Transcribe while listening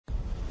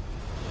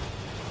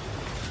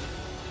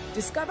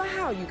Discover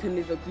how you can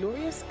live a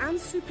glorious and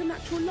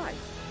supernatural life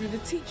through the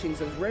teachings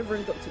of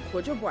Reverend Dr.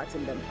 Kojo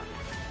Boateng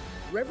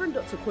Bempah. Reverend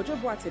Dr. Kojo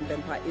Boateng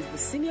Bempah is the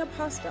senior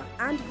pastor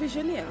and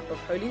visionary of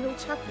Holy Hill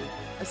Chapel,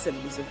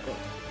 Assemblies of God.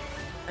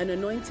 An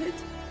anointed,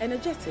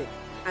 energetic,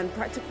 and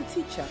practical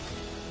teacher,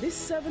 this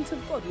servant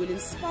of God will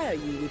inspire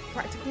you with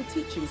practical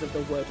teachings of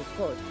the Word of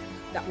God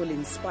that will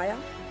inspire,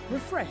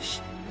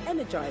 refresh,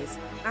 energize,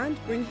 and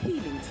bring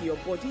healing to your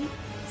body,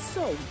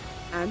 soul,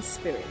 and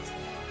spirit.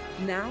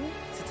 Now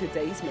to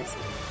today's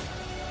message.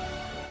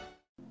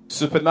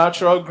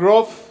 Supernatural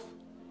growth,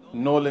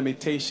 no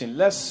limitation.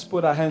 Let's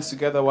put our hands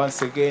together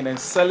once again and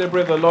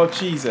celebrate the Lord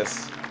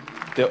Jesus,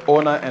 the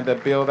owner and the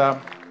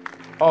builder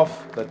of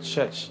the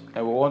church.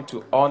 And we want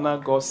to honor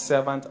God's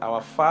servant,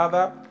 our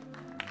father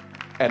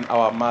and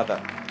our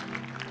mother.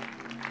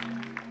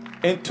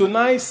 In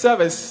tonight's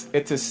service,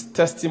 it is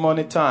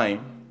testimony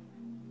time.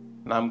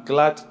 And I'm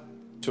glad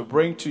to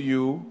bring to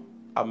you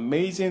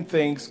amazing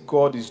things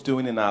God is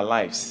doing in our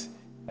lives.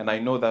 And I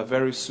know that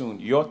very soon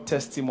your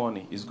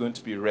testimony is going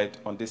to be read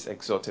on this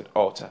exalted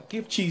altar.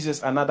 Give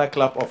Jesus another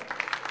clap of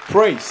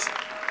praise.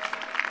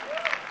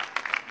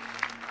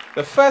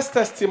 The first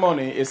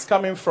testimony is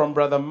coming from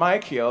Brother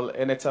Michael,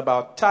 and it's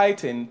about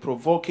tithing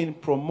provoking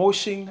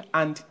promotion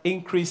and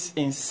increase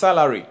in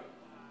salary.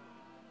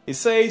 He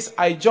says,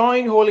 I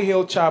joined Holy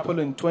Hill Chapel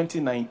in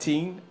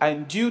 2019,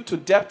 and due to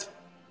debt,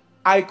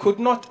 I could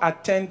not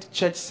attend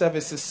church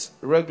services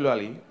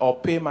regularly or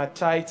pay my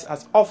tithes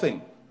as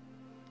often.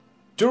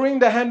 During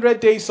the 100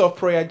 days of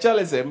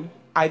prayer-jelism,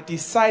 I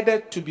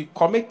decided to be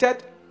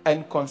committed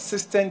and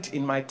consistent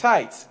in my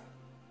tithes.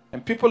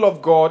 And people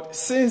of God,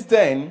 since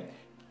then,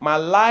 my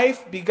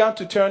life began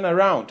to turn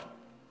around.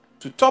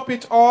 To top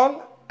it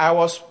all, I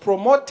was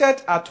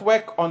promoted at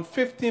work on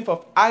 15th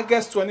of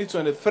August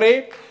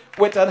 2023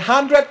 with a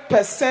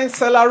 100%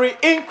 salary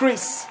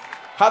increase.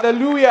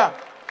 Hallelujah.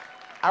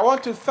 I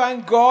want to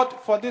thank God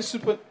for this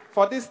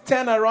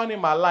turnaround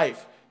in my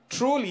life.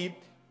 Truly,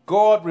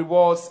 God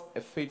rewards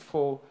a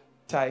faithful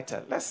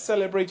tither. Let's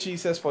celebrate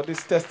Jesus for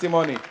this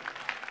testimony.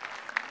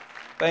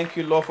 Thank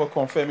you, Lord, for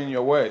confirming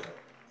your word.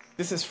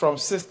 This is from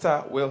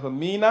Sister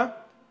Wilhelmina.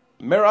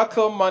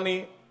 Miracle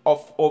money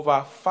of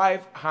over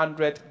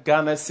 500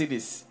 Ghana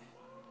cedis.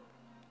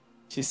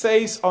 She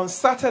says, on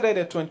Saturday,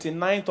 the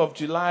 29th of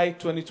July,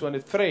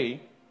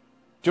 2023,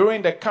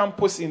 during the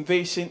campus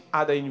invasion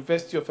at the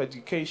University of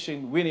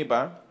Education,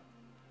 Winneba,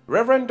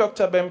 Reverend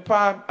Dr.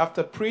 Bempah,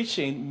 after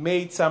preaching,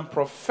 made some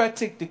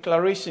prophetic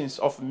declarations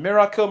of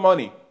miracle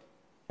money.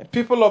 And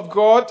people of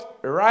God,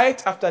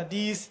 right after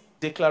these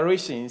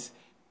declarations,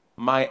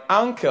 my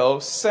uncle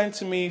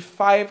sent me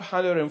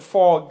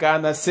 504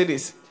 Ghana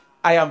cedis.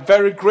 I am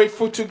very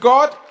grateful to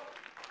God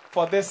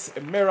for this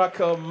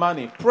miracle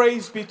money.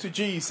 Praise be to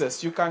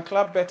Jesus. You can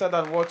clap better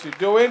than what you're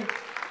doing.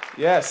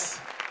 Yes.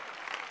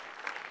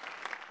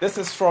 This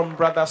is from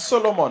Brother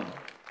Solomon.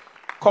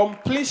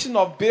 Completion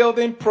of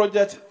building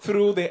project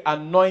through the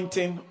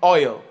anointing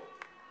oil.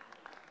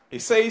 He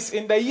says,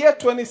 in the year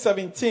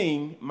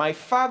 2017, my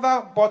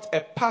father bought a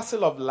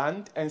parcel of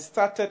land and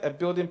started a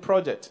building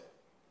project.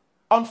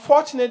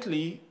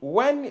 Unfortunately,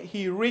 when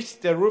he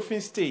reached the roofing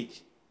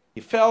stage,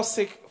 he fell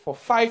sick for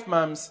 5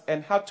 months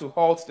and had to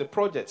halt the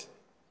project.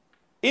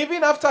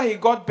 Even after he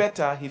got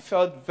better, he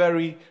felt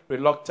very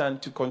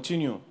reluctant to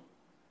continue.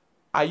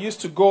 I used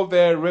to go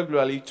there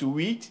regularly to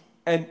weed,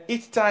 and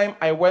each time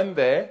I went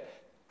there,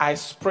 I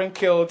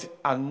sprinkled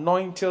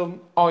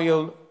anointing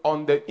oil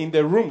in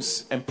the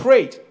rooms and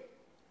prayed.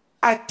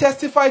 I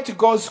testified to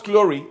God's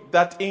glory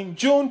that in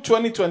June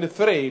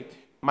 2023,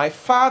 my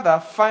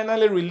father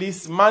finally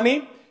released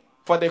money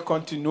for the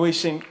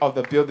continuation of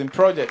the building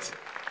project.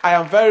 I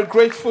am very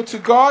grateful to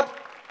God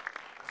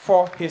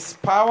for his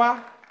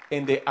power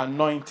in the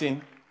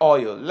anointing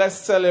oil. Let's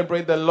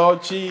celebrate the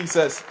Lord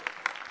Jesus.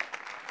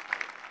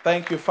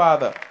 Thank you,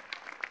 Father.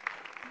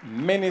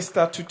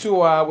 Minister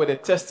Tutua with a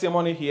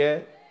testimony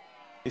here.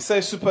 He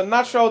says,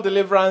 supernatural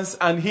deliverance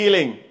and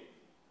healing.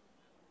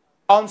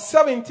 On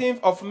 17th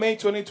of May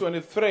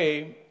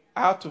 2023,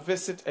 I had to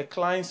visit a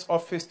client's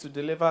office to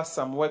deliver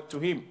some work to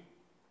him.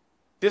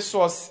 This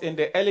was in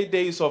the early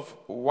days of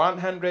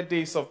 100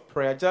 days of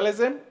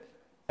prayer-jelism.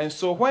 And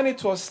so when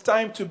it was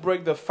time to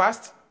break the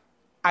fast,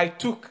 I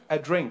took a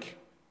drink.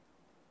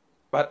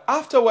 But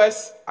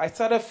afterwards, I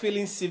started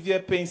feeling severe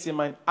pains in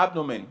my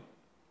abdomen.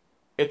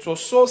 It was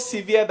so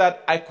severe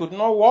that I could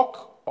not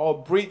walk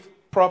or breathe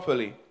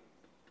properly.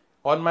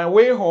 On my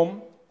way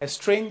home, a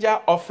stranger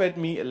offered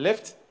me a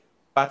lift,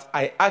 but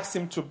I asked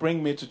him to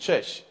bring me to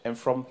church. And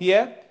from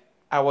here,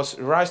 I was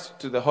rushed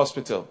to the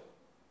hospital.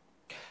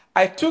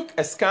 I took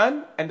a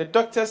scan, and the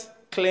doctors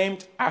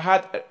claimed I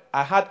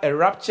had a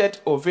ruptured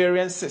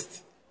ovarian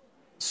cyst.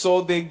 So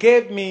they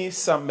gave me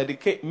some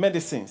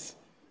medicines,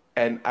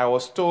 and I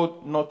was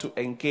told not to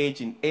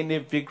engage in any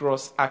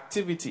vigorous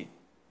activity.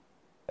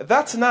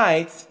 That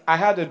night, I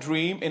had a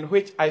dream in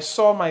which I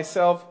saw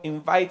myself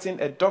inviting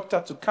a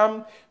doctor to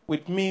come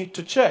with me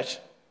to church.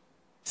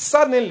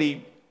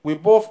 Suddenly, we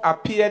both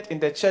appeared in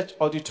the church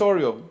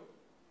auditorium,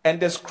 and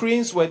the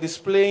screens were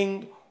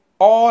displaying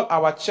all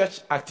our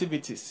church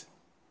activities.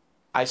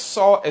 I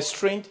saw a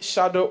strange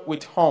shadow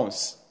with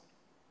horns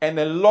and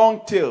a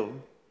long tail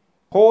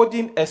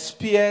holding a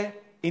spear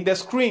in the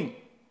screen.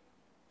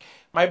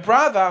 My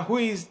brother, who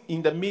is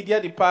in the media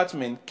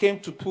department, came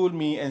to pull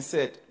me and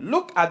said,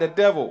 "Look at the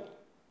devil."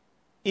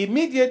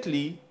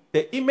 Immediately,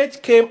 the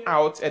image came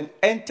out and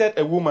entered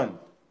a woman.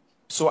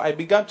 So I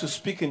began to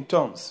speak in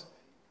tongues.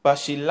 But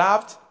she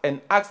laughed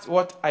and asked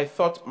what I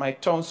thought my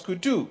tongues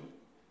could do.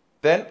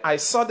 Then I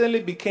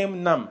suddenly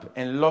became numb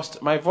and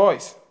lost my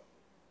voice.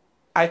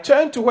 I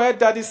turned to where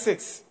Daddy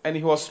sits, and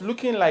he was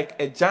looking like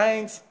a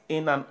giant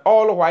in an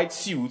all-white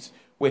suit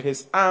with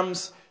his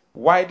arms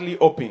widely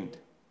opened.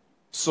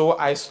 So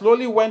I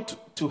slowly went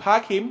to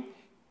hug him,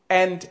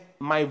 and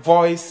my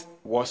voice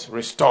was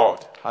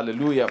restored.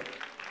 Hallelujah.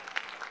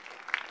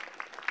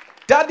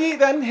 Daddy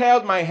then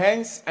held my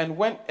hands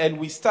and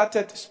we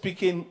started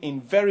speaking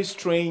in very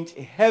strange,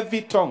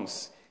 heavy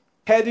tongues,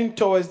 heading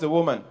towards the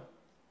woman.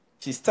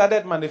 She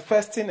started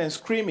manifesting and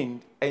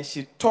screaming, and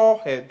she tore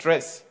her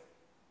dress.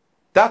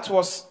 That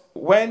was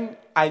when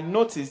I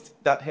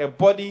noticed that her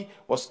body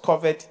was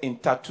covered in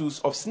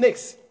tattoos of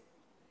snakes.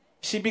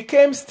 She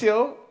became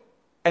still,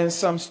 and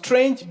some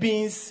strange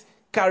beings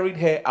carried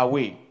her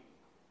away.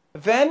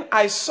 Then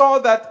I saw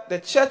that the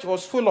church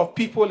was full of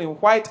people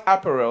in white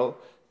apparel,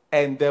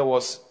 and there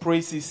was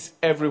praises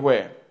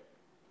everywhere.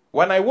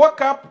 When I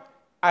woke up,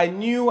 I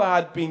knew I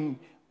had been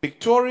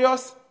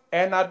victorious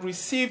and had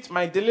received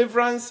my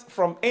deliverance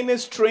from any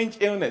strange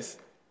illness.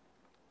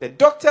 The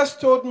doctors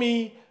told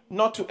me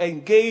not to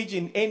engage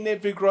in any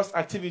vigorous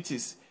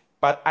activities,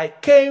 but I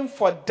came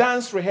for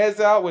dance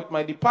rehearsal with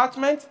my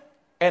department,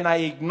 and I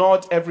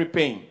ignored every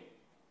pain.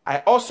 I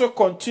also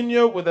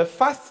continued with the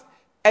fast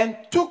and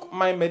took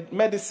my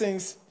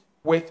medicines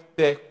with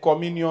the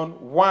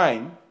communion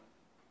wine.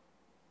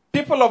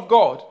 People of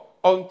God,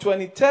 on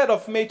 23rd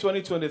of May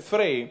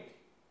 2023,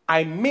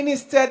 I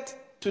ministered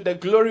to the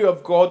glory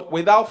of God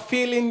without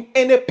feeling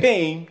any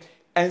pain,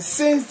 and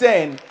since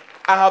then,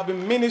 I have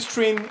been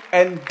ministering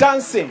and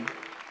dancing.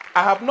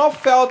 I have not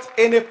felt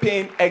any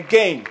pain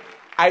again.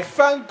 I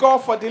thank God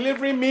for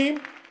delivering me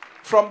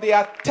from the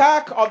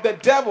attack of the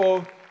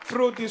devil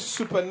through this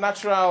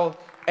supernatural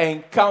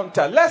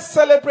encounter. Let's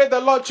celebrate the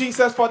Lord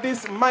Jesus for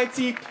this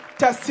mighty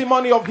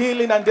testimony of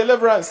healing and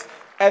deliverance.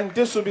 And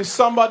this will be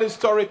somebody's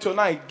story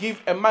tonight.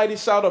 Give a mighty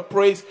shout of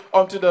praise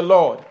unto the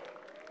Lord.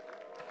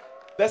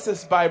 This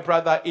is by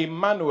Brother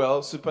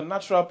Emmanuel,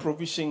 supernatural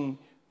provision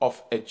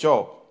of a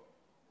job.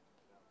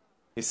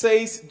 He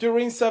says,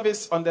 during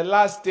service on the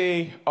last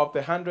day of the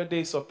 100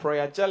 days of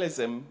prayer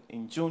evangelism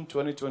in June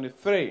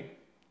 2023,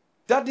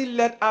 Daddy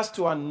led us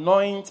to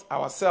anoint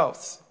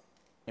ourselves.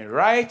 And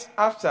right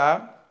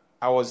after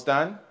I was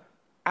done,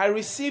 I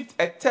received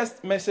a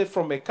text message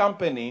from a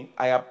company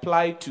I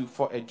applied to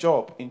for a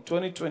job in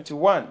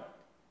 2021,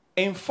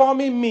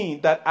 informing me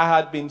that I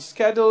had been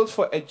scheduled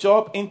for a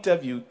job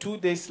interview 2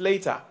 days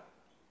later.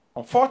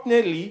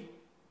 Unfortunately,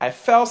 I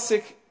fell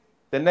sick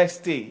the next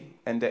day,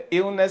 and the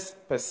illness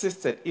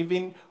persisted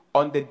even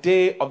on the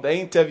day of the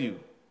interview.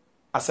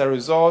 As a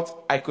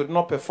result, I could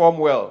not perform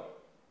well.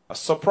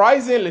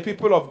 Surprisingly,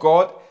 people of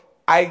God,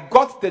 I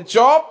got the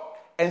job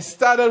and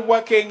started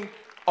working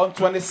on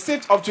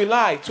 26th of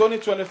July,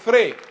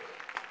 2023.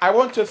 I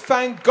want to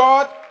thank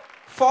God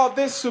for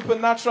this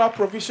supernatural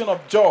provision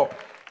of job.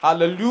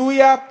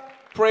 Hallelujah.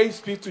 Praise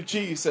be to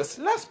Jesus.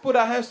 Let's put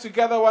our hands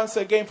together once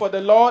again for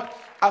the Lord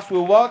as we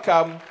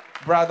welcome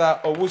Brother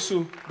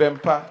Owusu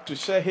Bempah to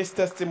share his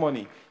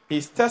testimony.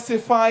 He's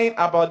testifying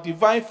about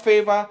divine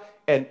favor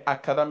and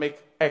academic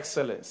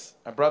excellence.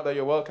 My brother,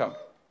 you're welcome.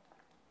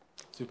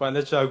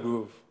 Supernatural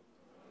Grove.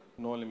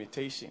 No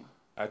limitation.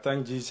 I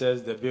thank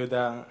Jesus, the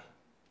builder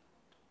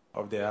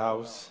of the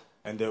house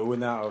and the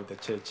owner of the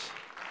church.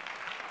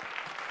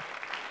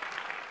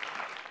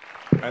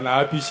 And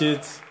I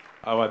appreciate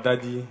our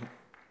daddy,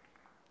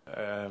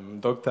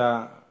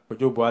 Dr.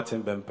 Kojo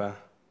Boateng Bempah.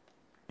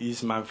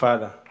 He's my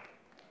father,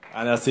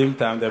 and at the same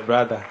time, the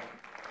brother.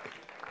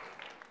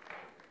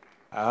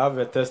 I have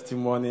a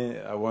testimony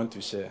I want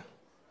to share.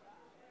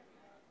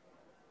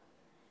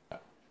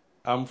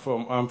 I'm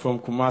from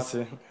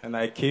Kumasi, and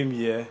I came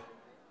here,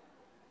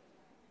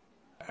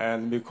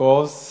 and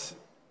because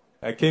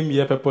I came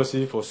here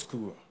purposely for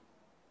school,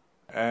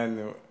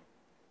 and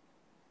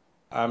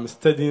I'm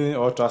studying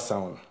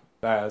ultrasound.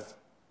 That's,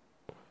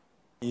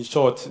 in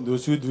short,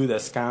 those who do the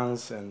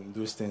scans and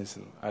those things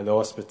at the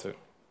hospital.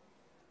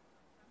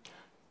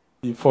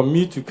 For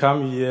me to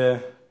come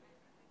here,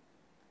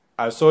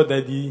 I saw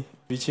Daddy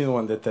preaching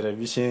on the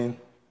television,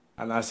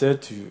 and I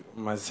said to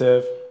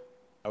myself,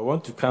 I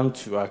want to come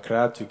to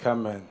Accra to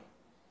come and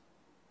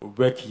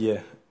work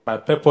here.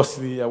 But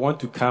purposely, I want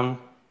to come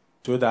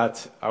so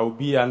that I will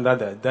be under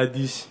the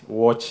Daddy's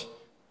watch,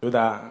 so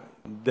that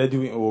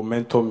Daddy will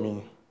mentor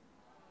me.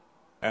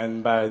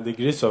 And by the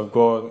grace of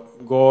God,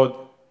 God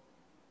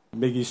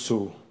made it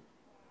so.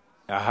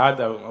 I had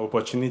an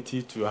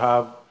opportunity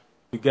to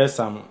get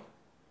some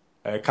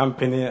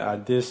company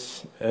at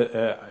this.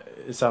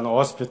 It's an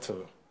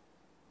hospital,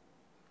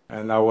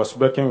 and I was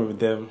working with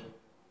them.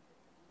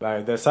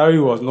 Like the salary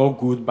was not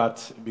good,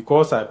 but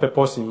because I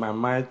purposed in my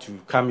mind to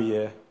come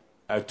here,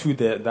 I took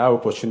that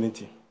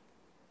opportunity.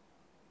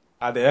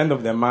 At the end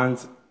of the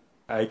month,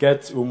 I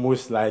get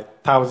almost like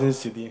 1,000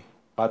 cedi,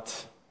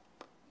 but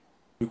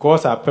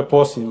because I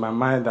purposed in my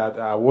mind that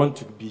I want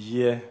to be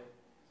here,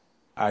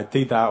 I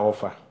take that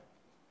offer.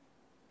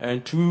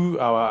 And through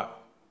our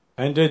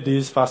 100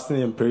 days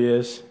fasting and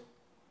prayers,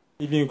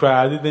 even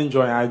I didn't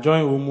join. I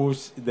joined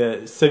almost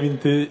the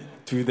 70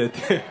 to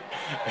the...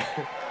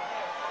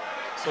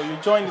 So you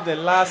joined the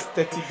last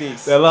 30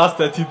 days? The last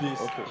 30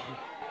 days. Okay.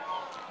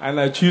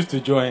 And I choose to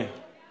join.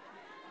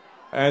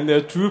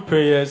 And through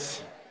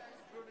prayers,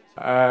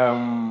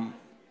 I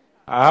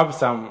have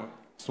some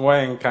small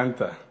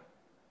encounter.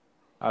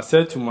 I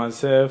said to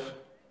myself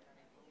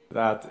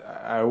that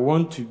I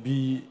want to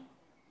be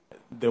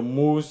the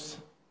most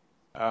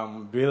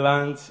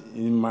brilliant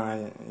in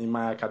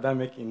my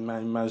academic, in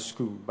my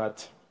school.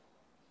 But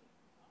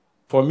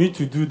for me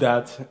to do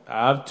that,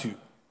 I have to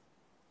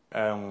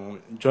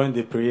join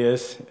the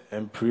prayers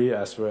and pray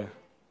as well.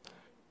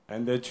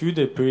 And through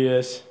the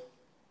prayers,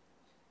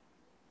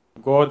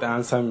 God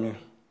answered me.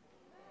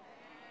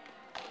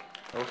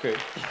 Okay.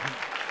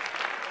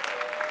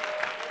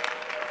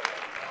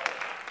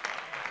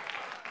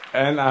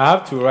 And I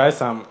have to write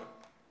some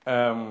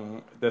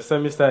the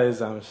semester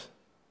exams.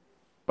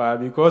 But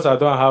because I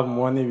don't have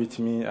money with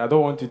me, I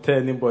don't want to tell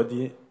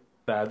anybody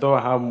that I don't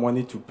have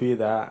money to pay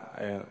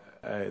that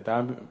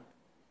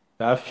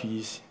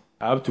fees.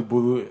 I have to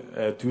borrow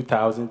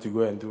 2,000 to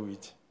go and do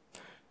it.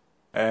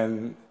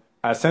 And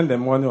I sent the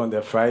money on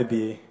the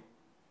Friday,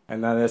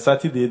 and on the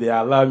Saturday they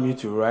allowed me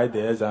to write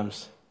the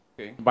exams.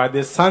 Okay. By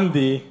the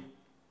Sunday,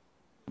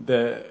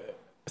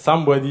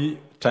 somebody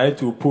tried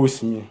to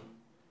oppose me.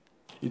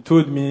 He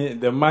told me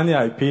the money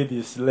I paid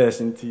is less,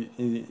 and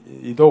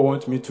he don't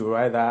want me to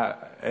write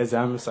that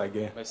exams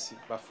again. I see.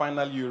 But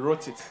finally you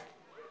wrote it.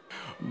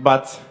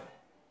 But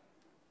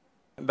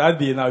that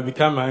day I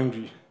became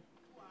angry.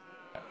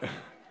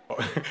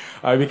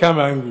 I became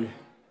angry.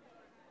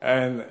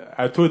 And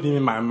I told him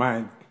in my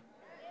mind.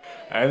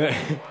 And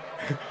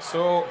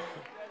so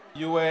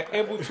you were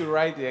able to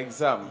write the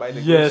exam by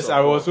the grace yes, of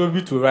I was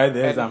able to write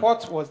the exam. And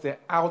what was the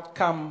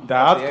outcome? The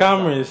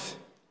outcome is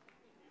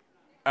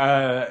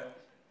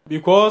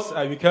because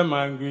I became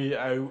angry,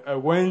 I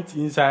went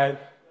inside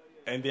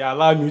and they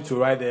allowed me to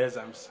write the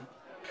exams.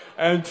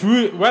 And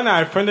when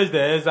I finished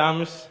the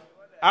exams,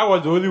 I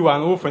was the only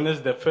one who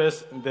finished the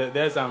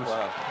exams.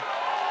 Wow.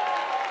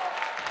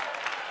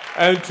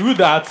 And through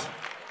that,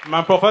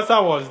 my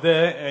professor was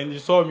there and he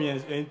saw me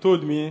and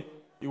told me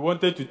he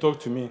wanted to talk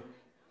to me.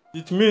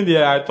 It means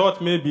that I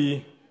thought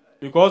maybe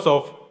because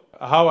of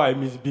how I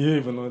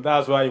misbehave,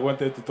 that's why he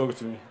wanted to talk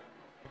to me.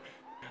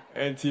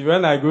 And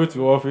when I go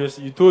to office,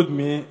 he told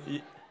me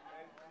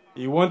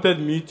he wanted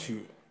me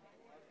to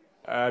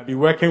be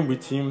working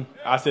with him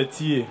as a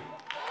TA.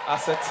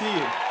 As a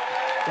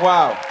TA.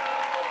 Wow.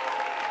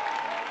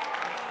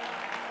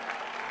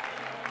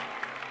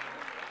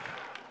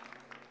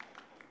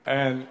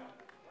 And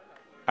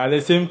at the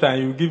same time,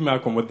 you give me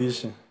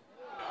accommodation.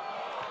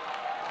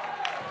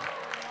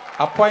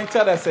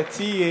 Appointed as a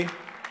TA,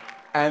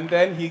 and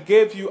then he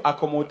gave you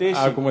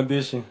accommodation.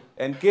 Accommodation.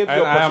 And gave you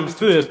I am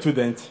still a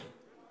student.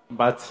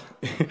 But,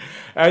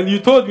 and you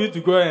told me to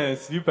go and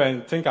sleep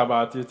and think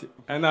about it.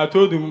 And I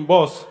told him,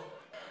 boss,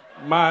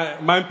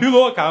 my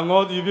pillow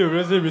cannot even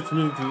reason with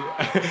me.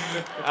 I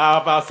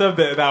have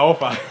accepted the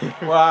offer.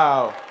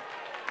 Wow.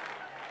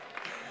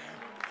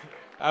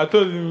 I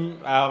told him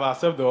I have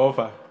accepted the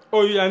offer.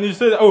 Oh, and he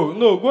said, oh,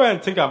 no, go and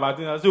think about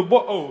it. I said,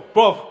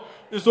 prof,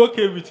 it's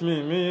okay with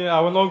me. I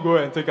will not go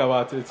and think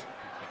about it.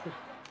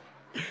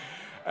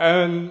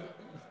 And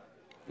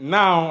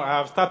now I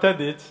have started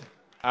it.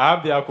 I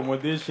have the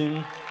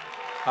accommodation.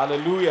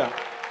 Hallelujah.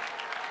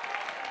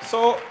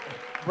 So,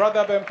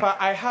 Brother Bempa,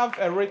 I have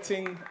a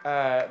written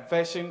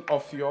version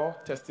of your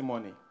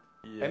testimony.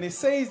 Yes. And it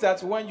says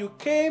that when you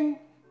came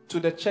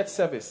to the church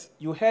service,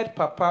 you heard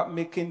Papa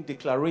making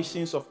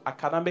declarations of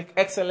academic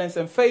excellence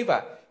and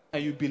favor,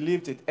 and you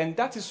believed it. And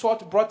that is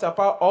what brought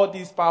about all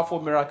these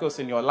powerful miracles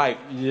in your life.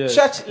 Yes.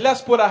 Church,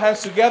 let's put our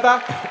hands together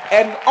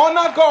and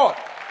honor God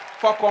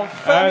for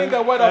confirming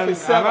the word of his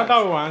servant.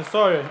 Another one.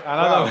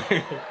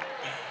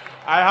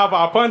 I have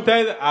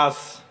appointed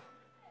as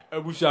a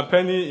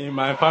Bushapenny in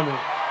my family.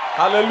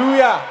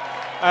 Hallelujah.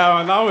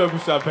 I am now a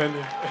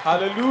Bushapenny.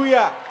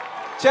 Hallelujah.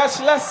 Church,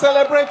 let's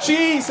celebrate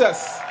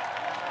Jesus.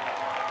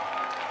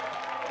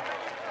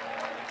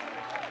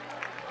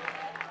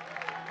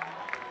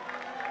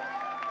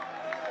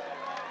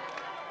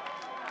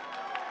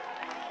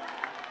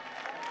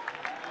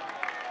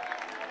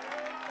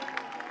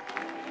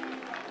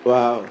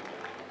 Wow.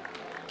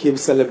 Keep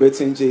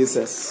celebrating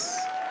Jesus.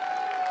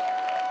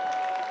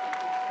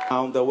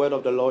 Now the word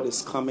of the Lord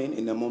is coming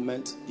in a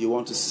moment. You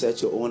want to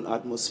set your own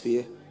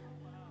atmosphere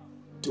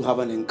to have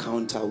an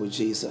encounter with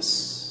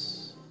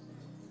Jesus.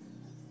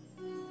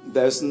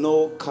 There's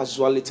no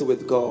casualty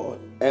with God.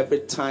 Every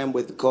time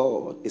with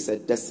God is a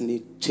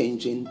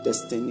destiny-changing,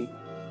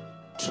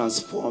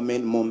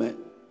 destiny-transforming moment.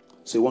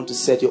 So you want to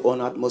set your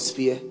own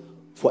atmosphere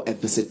for a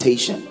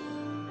visitation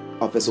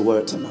of His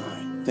word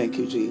tonight. Thank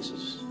you,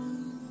 Jesus.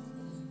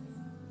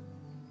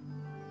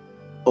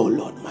 Oh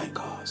Lord, my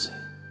God.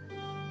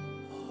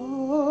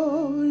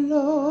 Oh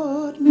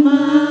Lord,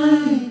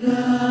 my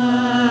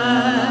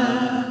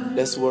God.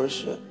 Let's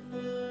worship.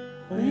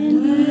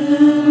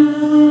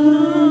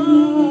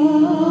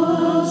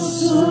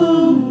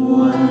 Awesome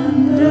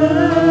wonder.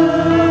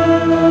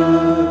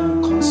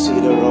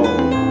 Consider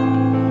all.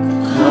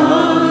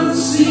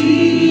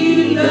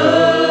 Consider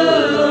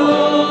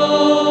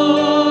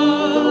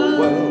all the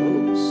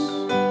worlds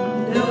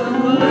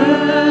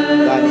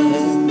thy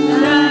hands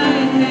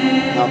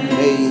have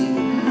made.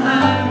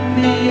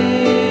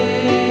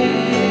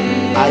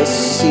 I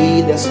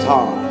see the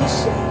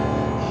stars.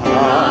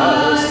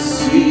 I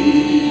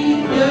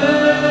see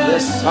the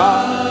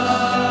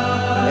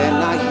stars, and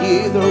I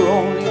hear the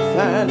rolling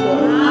thunder.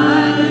 I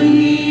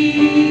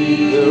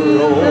hear the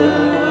rolling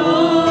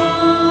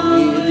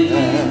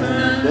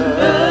thunder.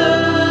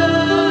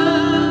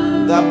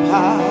 The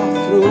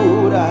path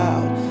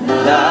throughout,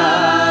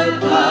 thy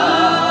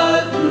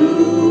path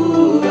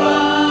throughout.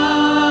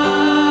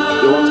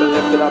 You want to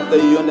lift it up, the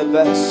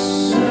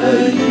universe,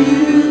 the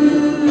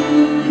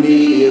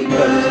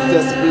universe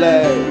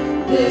display.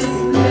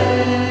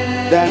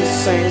 Then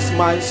sings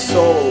my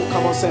soul.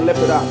 Come on, sing, lift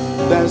it up.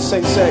 Then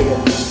sing, say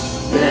it.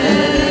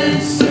 Then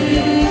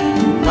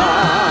sing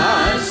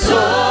my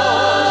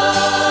soul,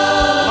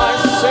 my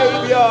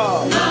Savior,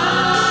 God.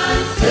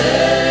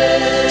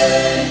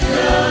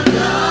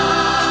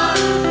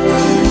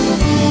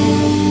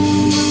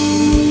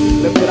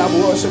 Lift it up,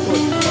 worship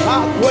Him.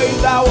 How great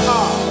thou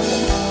art.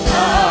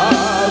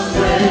 How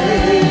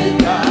great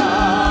thou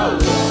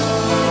art.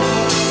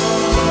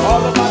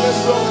 All about this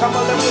room, come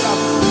on, lift it up.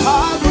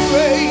 How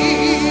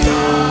great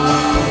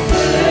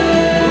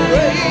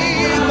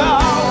thou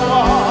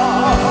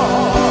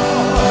art.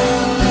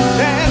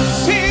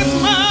 This is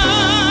my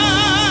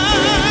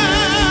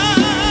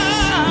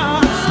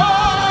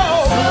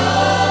soul,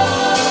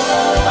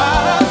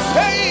 my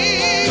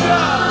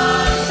Savior.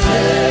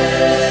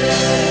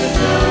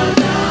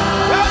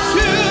 That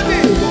you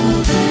did.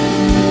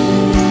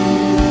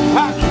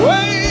 How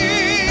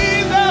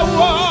great thou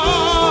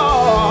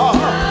art.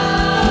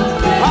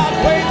 How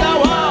great thou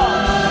art.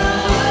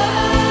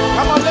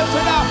 Come on, lift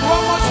it up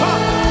one more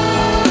time.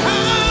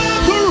 How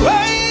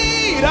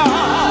great art.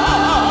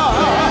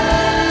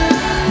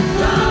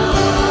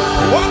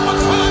 One more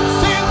time,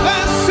 sing,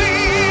 then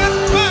sing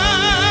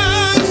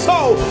my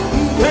soul.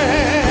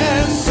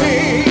 Then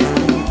sing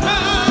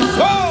my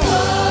soul.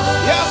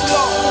 Yes,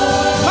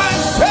 Lord, my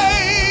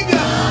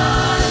Savior.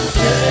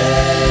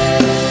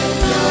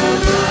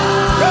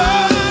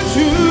 God,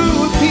 to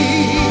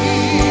thee.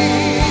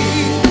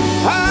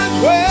 How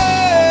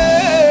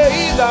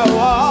great thou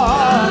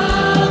art.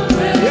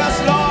 Yes,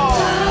 Lord.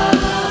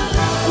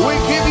 We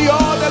give you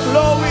all the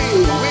glory.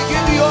 We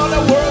give you all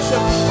the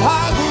worship.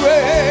 How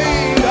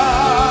great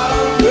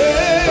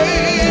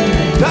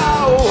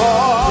thou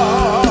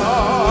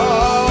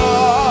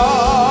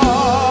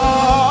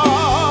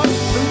art.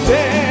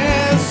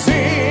 This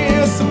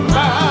is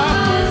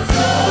my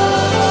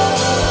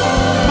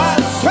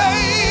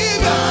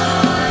Savior.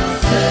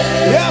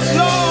 Yes,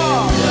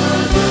 Lord.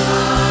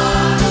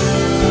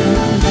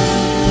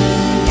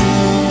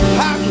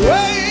 How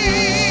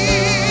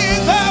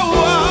great thou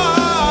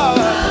art.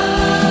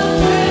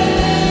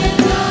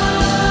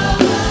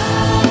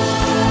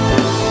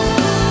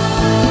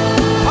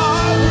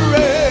 How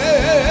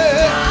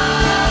great.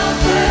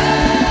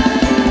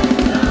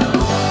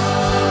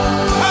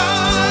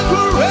 How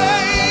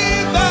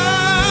great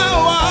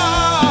thou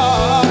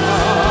art.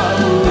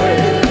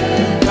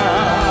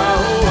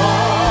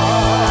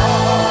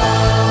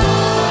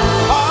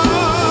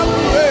 How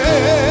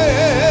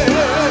great.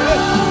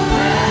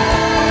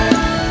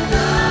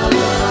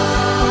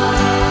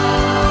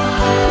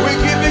 We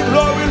give you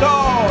glory,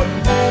 Lord.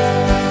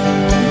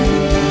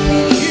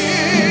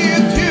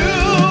 Give you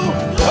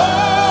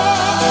all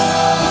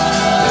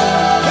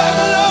the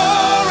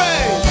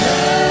glory.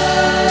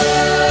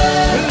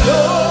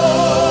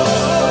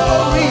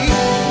 Glory.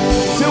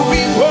 So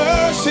we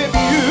worship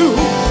you.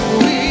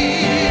 We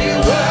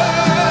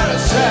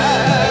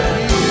worship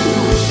you.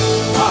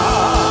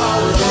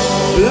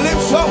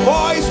 Lift your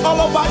voice all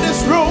over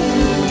this room.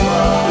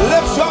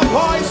 Lift your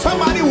voice.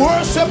 Somebody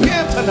worship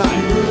Him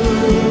tonight.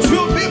 To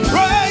be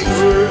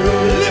praised.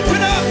 Lift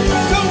it up.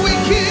 So we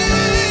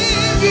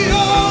give you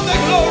all the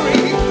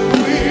glory.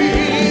 We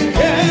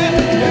give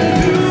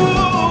you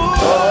all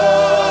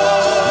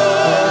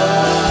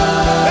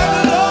the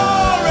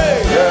glory.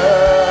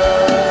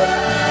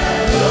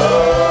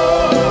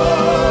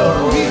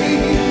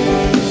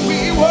 We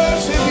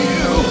worship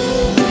you.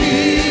 We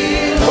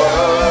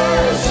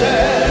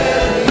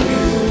worship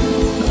you.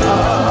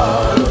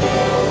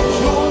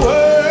 Your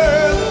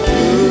word.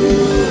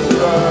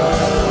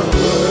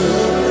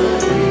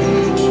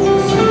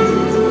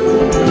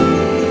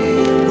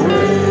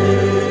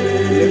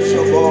 Lift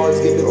your voice,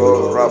 give it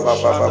glory.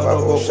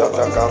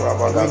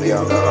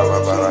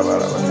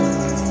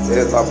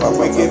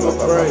 We give you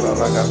praise.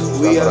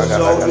 We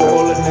exalt your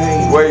holy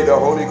name. Way the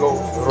Holy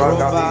Ghost.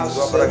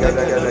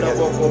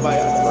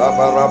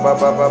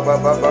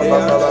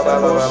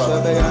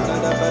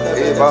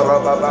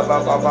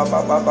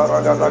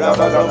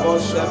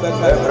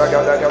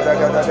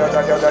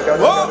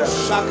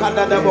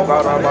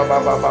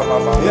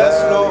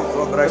 Yes, Lord.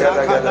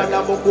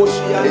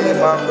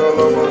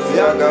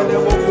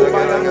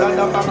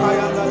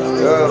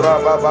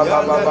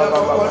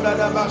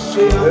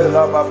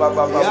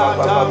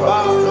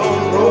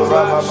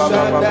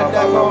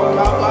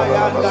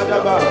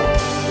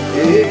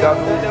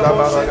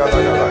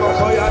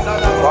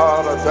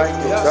 Father, thank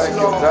you, thank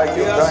you, thank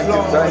you, thank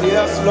you, thank you.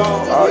 Yes,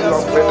 Lord.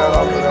 Your pillar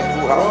of the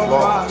full house,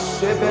 Lord.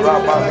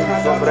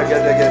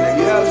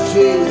 Yes,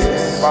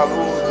 Jesus.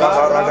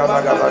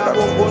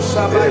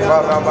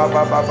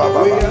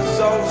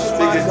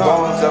 Speak in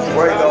tongues and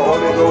pray the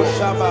Holy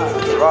Ghost.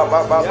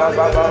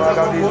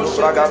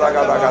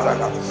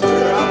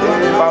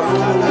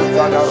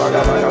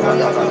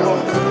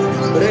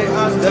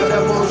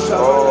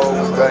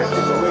 Oh, thank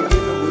you, Lord.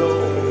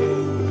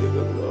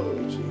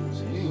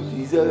 You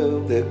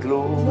deserve the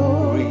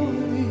glory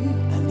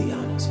And the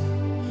honors.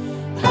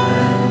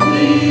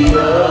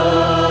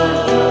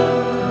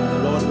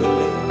 Lord,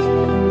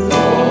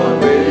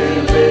 we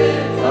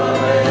lift our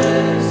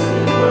hands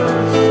in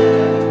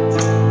worship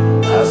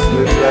as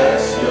we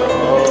bless your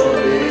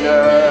holy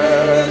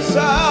name.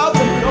 Shout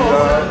the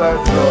Deserve the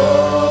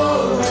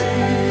glory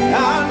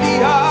and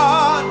the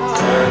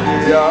honor.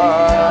 and the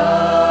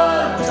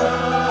honor.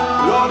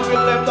 Lord, we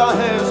lift our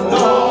hands,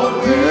 Lord.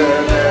 We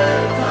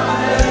lift our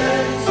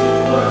hands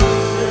in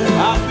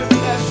worship As we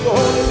bless your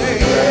holy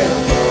name.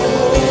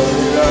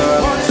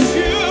 as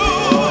holy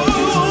name.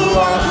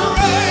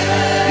 Cause you are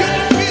great.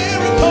 You're the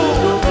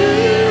miracle.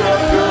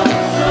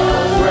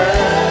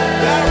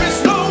 There is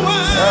no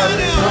one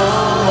else like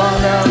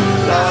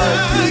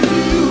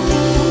you.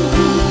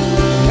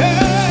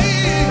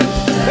 Hey,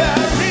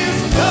 there is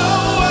no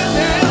one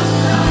else.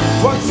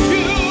 But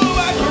you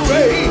are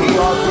great.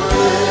 You're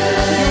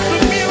the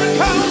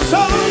miracle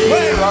so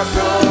great.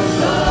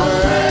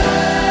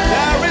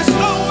 There is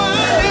no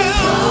one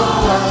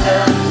else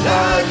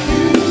like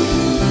you.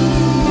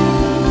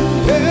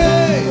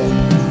 Hey,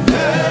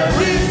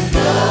 there is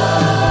no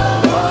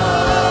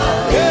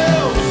one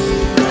else.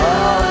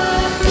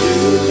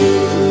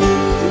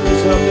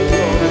 Deserve the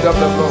glory.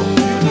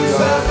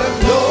 Deserve the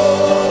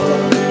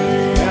glory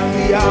and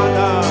the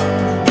honor.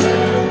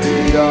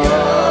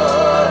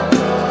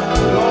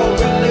 Lord,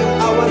 we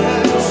lift our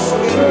hands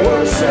in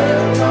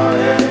worship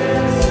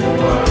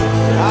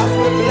as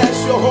we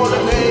bless your holy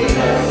name.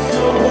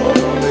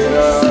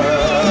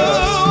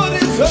 You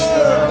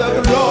deserve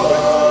the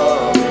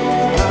glory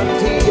and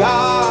the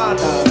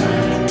honor.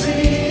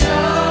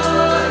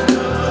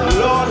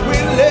 Lord, we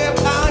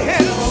lift our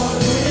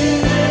hands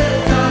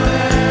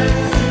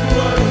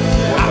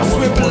as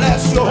we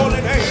bless your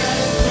holy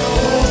name.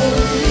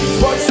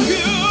 For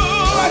you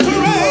are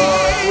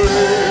great.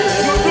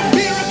 You're the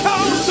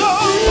miracle so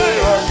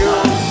great.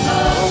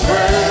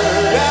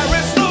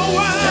 There is no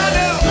one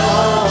else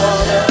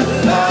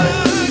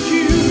like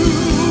you.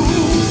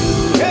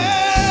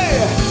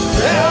 Hey,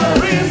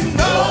 there is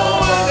no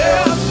one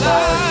else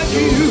like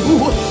you.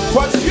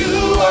 For you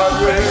are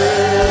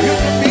great.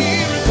 You're the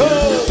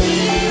miracle.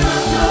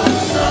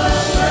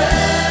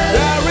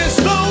 There is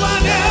no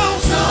one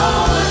else.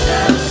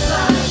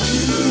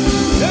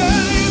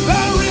 Hey,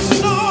 there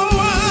is no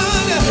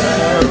one.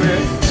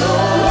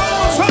 One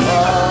more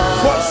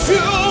time. For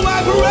you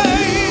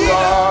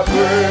are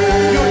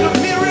great. You're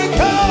the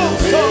miracle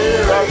so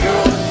great.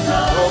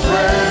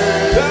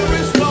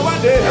 There is no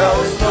one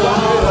else.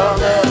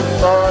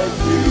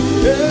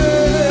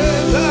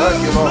 Yeah,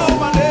 there is no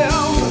one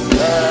else.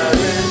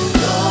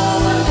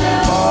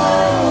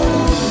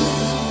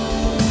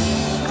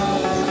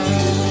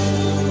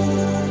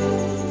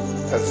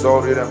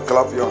 Exalt it and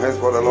clap your hands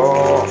for the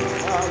Lord.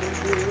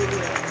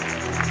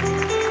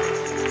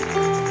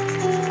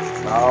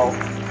 Now,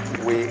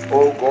 we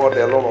owe God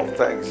a lot of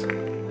thanks.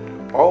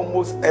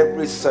 Almost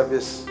every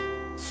service,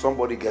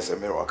 somebody gets a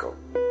miracle.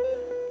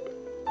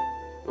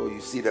 So you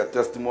see the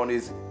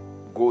testimonies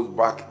goes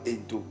back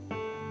into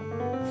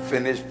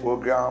finished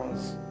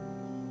programs.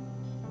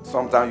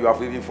 Sometimes you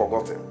have even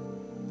forgotten.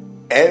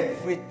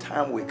 Every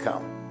time we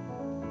come,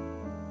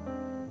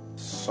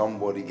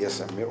 somebody gets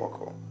a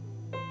miracle.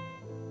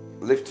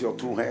 Lift your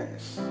two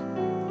hands.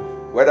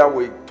 Whether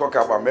we talk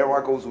about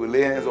miracles, we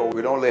lay hands or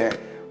we don't lay hands,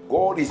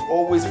 God is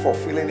always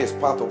fulfilling his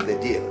part of the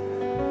deal.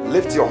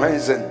 Lift your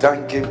hands and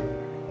thank him.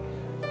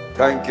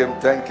 Thank him,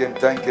 thank him,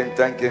 thank him,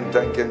 thank him,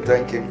 thank him,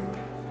 thank him.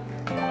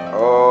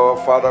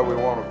 Oh, Father, we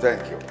want to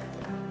thank you.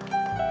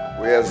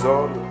 We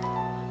exalt you.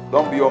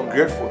 Don't be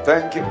ungrateful.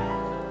 Thank him.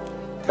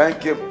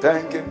 Thank him,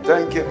 thank him,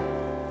 thank him.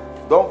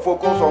 Don't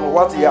focus on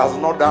what he has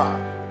not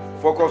done.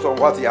 Focus on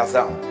what he has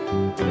done.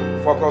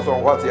 Focus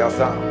on what he has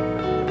done.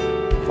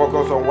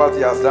 Focus on what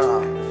he has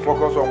done.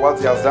 Focus on what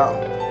he has done.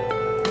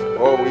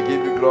 Oh, we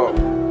give you glory.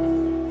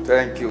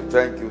 Thank you,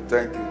 thank you,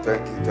 thank you,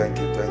 thank you, thank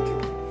you, thank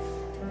you.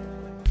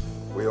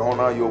 We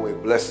honor you, we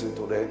bless you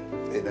today.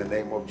 In the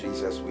name of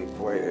Jesus, we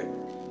pray.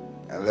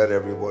 And let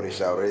everybody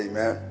shout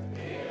amen.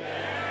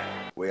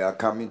 Amen. We are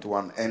coming to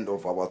an end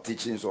of our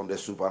teachings on the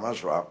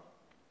supernatural.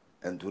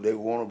 And today we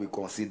want to be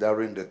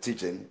considering the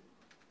teaching,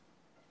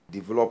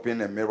 developing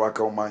a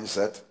miracle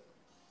mindset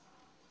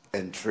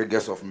and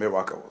triggers of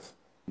miracles.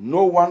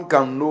 No one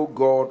can know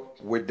God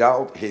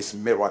without his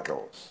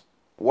miracles.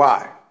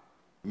 Why?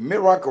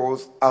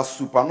 Miracles are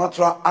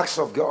supernatural acts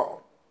of God.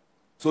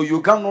 So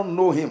you cannot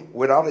know him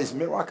without his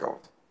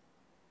miracles.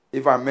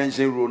 If I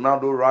mention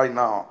Ronaldo right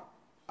now,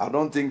 I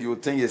don't think you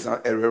think he's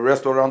a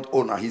restaurant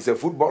owner. He's a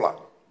footballer.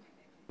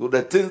 So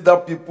the things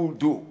that people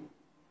do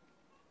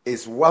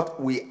is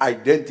what we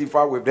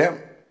identify with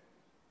them.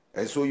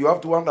 And so you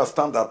have to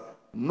understand that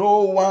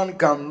no one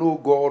can know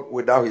God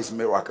without his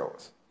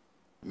miracles.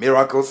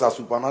 Miracles are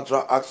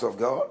supernatural acts of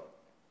God.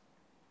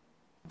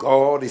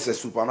 God is a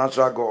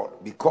supernatural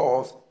God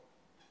because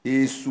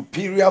he is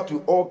superior to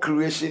all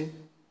creation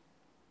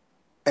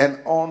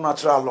and all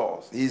natural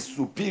laws. He is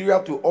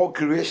superior to all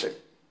creation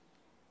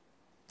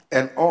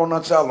and all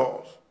natural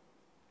laws.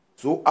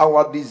 So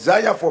our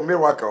desire for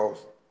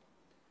miracles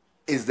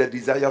is the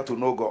desire to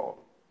know God.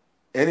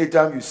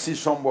 Anytime you see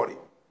somebody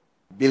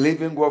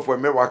believing God for a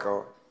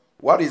miracle,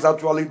 what he's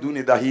actually doing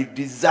is that he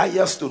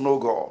desires to know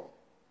God.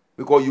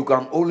 Because you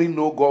can only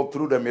know God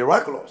through the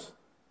miraculous.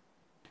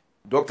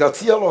 Dr.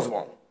 T.L.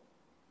 Osborne,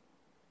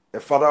 a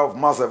father of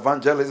mass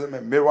evangelism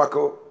and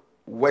miracle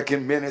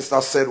working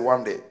minister, said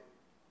one day,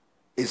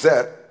 he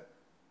said,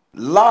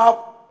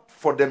 love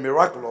for the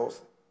miraculous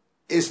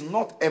is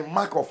not a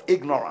mark of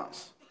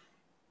ignorance.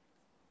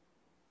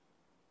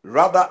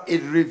 Rather,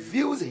 it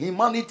reveals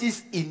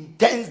humanity's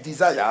intense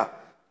desire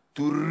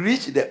to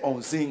reach the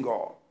unseen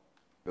God.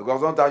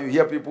 Because sometimes you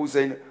hear people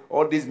saying,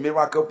 all these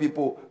miracle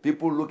people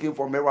looking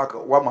for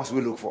miracle. What must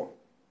we look for?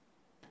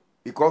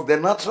 Because the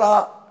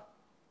natural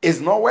is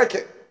not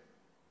working.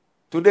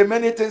 Today,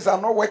 many things are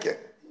not working.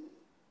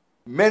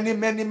 Many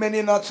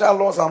natural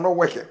laws are not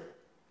working.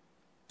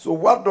 So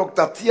what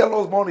Dr. T.L.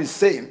 Osborne is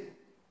saying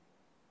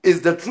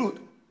is the truth.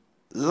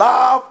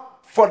 Love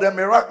for the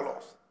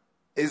miraculous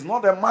is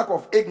not a mark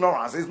of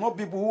ignorance. It's not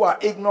people who are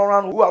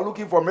ignorant who are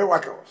looking for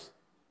miracles.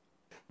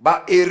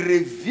 But it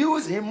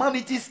reveals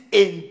humanity's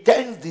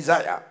intense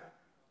desire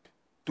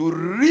to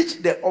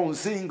reach the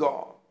unseen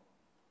God.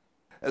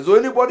 And so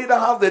anybody that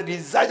has the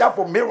desire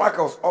for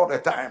miracles all the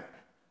time,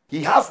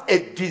 he has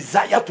a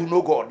desire to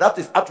know God. That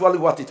is actually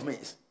what it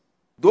means.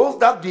 Those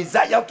that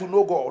desire to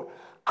know God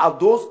are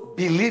those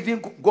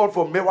believing God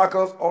for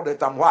miracles all the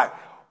time. Why?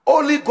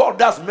 Only God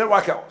does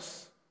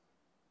miracles.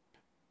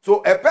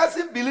 So a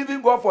person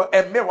believing God for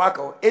a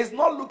miracle is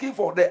not looking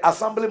for the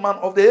assemblyman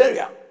of the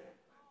area.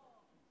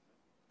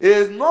 He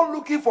is not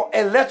looking for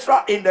a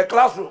lecturer in the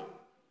classroom.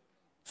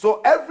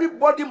 So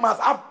everybody must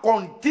have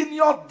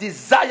continuous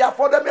desire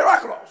for the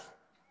miraculous.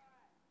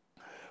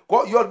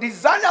 Your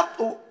desire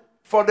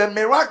for the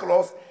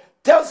miraculous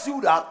tells you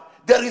that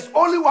there is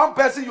only one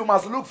person you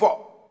must look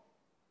for.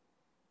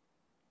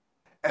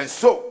 And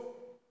so,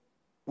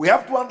 we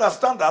have to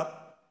understand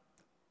that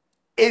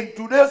in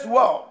today's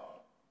world,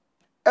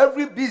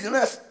 every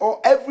business or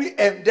every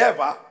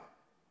endeavor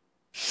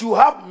should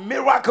have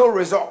miracle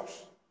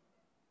results.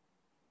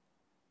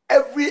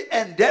 Every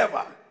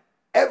endeavor,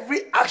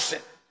 every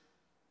action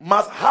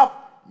must have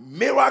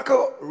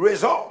miracle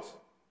results.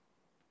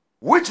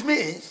 Which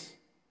means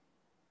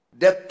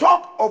the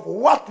thought of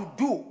what to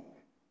do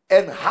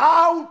and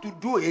how to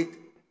do it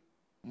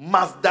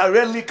must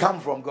directly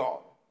come from God.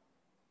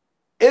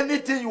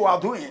 Anything you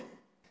are doing,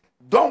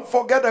 don't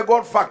forget the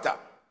God factor.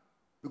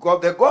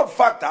 Because the God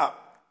factor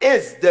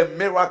is the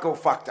miracle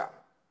factor.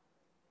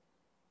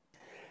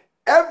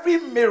 Every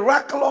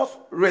miraculous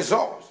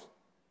result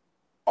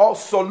or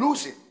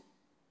solution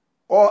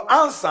or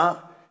answer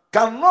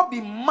cannot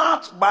be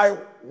matched by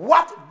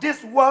what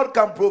this world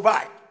can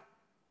provide.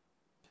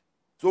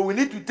 So we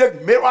need to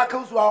take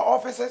miracles to our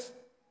offices,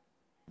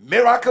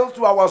 miracles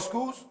to our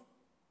schools,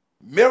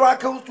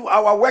 miracles to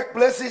our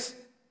workplaces.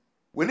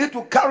 We need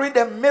to carry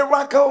the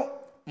miracle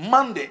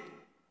mandate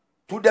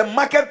to the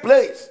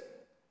marketplace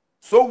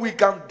so we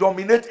can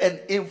dominate and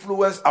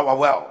influence our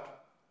world.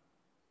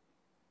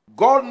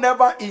 God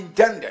never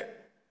intended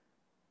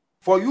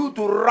for you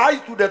to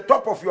rise to the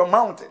top of your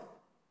mountain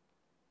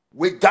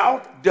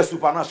without the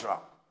supernatural.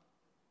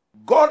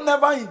 God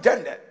never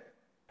intended.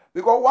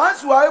 Because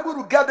once you are able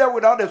to get there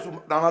without the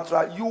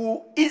supernatural, you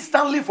will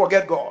instantly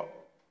forget God.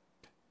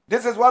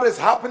 This is what is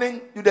happening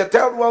to the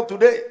third world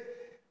today.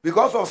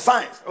 Because of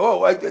science.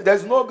 Oh,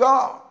 there's no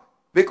God.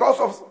 Because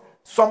of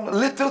some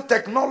little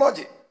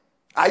technology.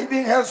 I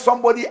even heard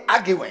somebody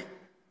arguing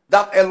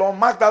that Elon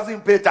Musk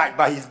doesn't pay tithe,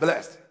 but he's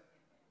blessed.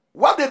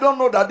 What they don't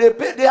know that they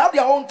pay, they have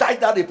their own tithe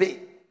that they pay.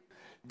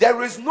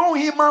 There is no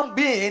human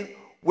being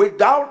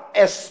without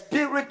a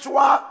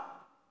spiritual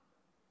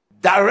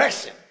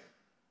direction.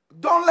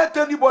 Don't let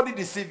anybody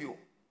deceive you.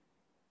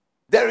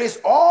 There is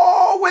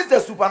always the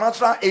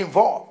supernatural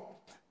involved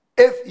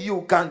if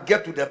you can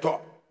get to the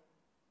top.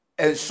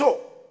 And so,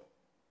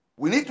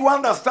 we need to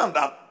understand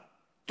that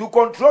to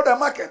control the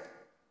market,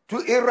 to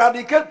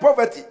eradicate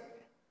poverty,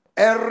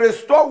 and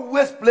restore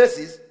waste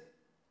places,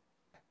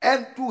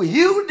 and to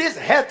heal this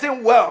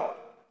hurting world,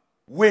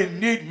 we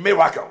need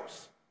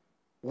miracles.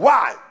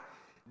 Why?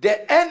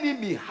 The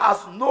enemy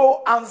has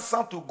no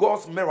answer to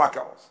God's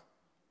miracles.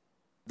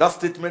 That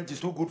statement is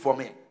too good for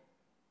me.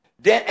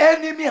 The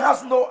enemy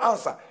has no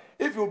answer.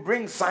 If you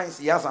bring science,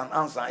 he has an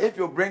answer. If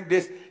you bring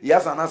this, he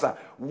has an answer.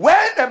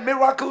 When the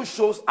miracle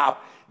shows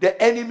up,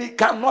 the enemy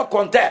cannot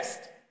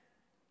contest.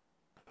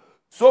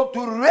 So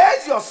to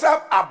raise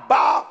yourself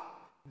above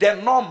the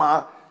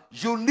normal,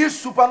 you need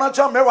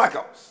supernatural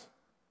miracles.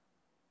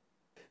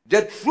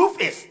 The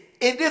truth is,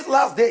 in these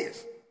last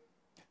days,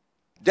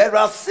 there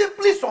are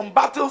simply some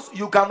battles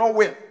you cannot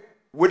win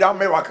without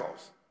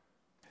miracles.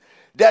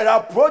 There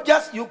are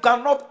projects you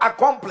cannot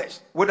accomplish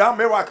without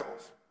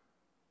miracles.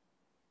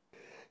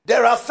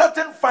 There are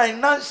certain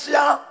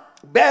financial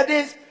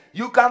burdens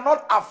you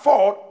cannot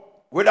afford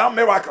without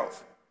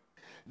miracles.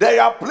 There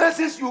are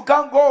places you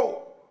can't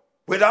go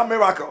without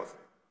miracles.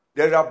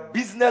 There are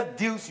business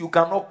deals you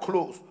cannot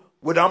close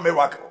without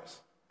miracles.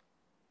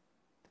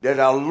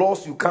 There are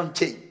laws you can't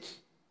change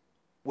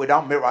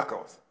without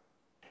miracles.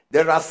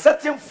 There are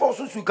certain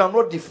forces you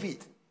cannot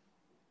defeat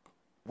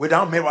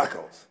without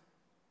miracles.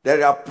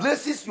 There are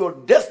places your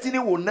destiny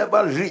will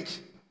never reach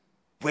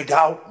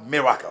without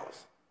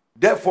miracles.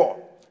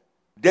 Therefore,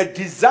 the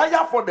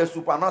desire for the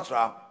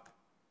supernatural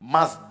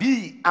must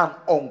be an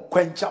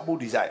unquenchable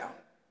desire.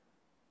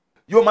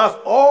 You must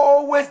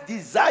always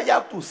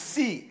desire to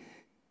see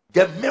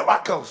the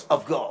miracles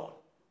of God.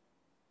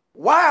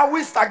 Why are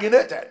we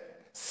stagnated?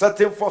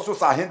 Certain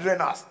forces are hindering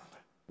us.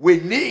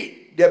 We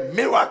need the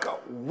miracle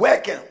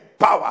working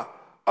power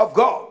of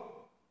God.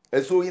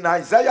 And so in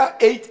Isaiah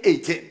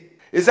 8:18,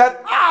 he said,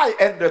 I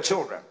and the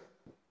children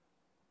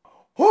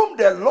whom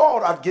the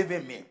Lord hath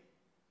given me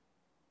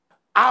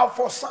are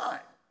for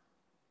signs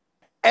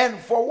and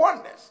for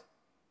wonders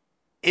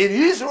in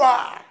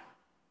Israel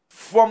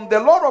from the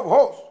Lord of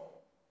hosts,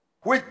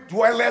 which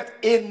dwelleth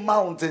in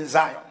Mount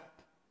Zion.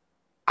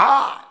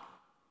 I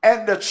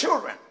and the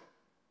children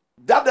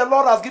that the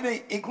Lord has given,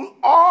 include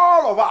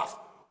all of us,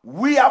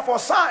 we are for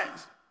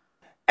signs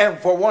and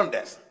for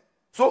wonders.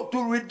 So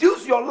to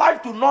reduce your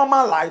life to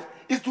normal life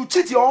is to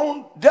cheat your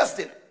own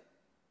destiny.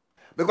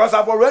 Because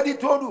I've already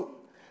told you,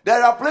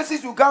 there are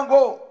places you can't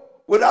go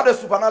without the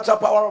supernatural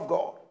power of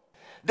God.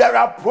 There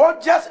are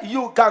projects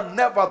you can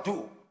never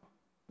do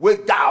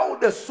without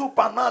the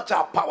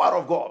supernatural power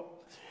of God.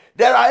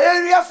 There are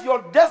areas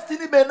your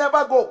destiny may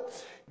never go.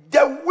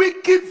 The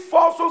wicked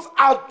forces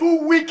are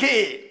too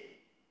wicked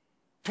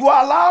to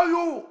allow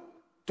you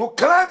to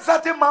climb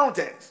certain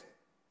mountains.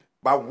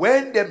 But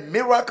when the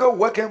miracle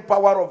working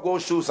power of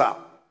God shows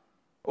up,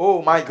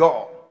 oh my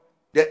God,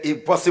 the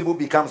impossible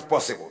becomes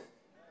possible.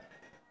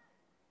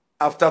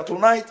 After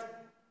tonight,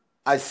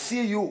 I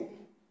see you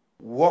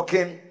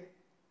walking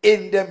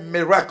in the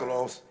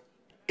miraculous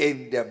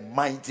in the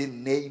mighty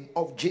name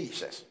of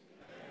Jesus.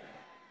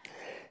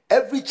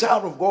 Every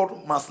child of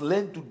God must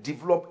learn to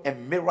develop a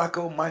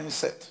miracle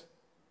mindset.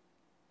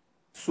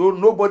 So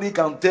nobody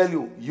can tell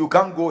you, you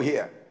can't go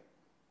here.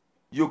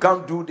 You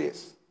can't do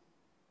this.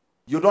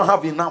 You don't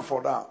have enough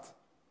for that.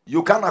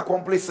 You can't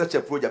accomplish such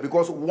a project.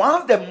 Because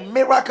once the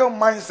miracle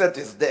mindset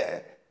is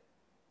there,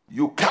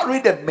 you carry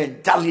the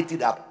mentality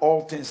that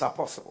all things are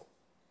possible.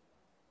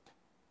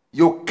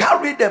 You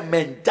carry the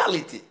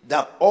mentality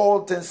that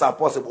all things are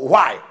possible.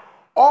 Why?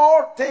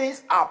 All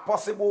things are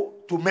possible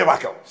to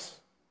miracles.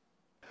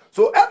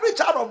 So every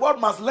child of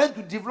God must learn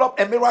to develop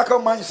a miracle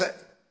mindset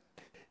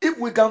if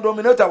we can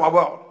dominate our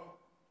world.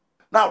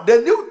 Now, the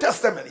New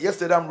Testament,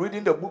 yesterday I'm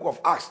reading the book of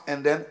Acts,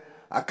 and then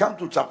I come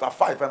to chapter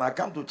 5 and I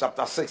come to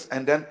chapter 6,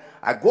 and then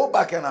I go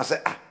back and I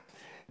say,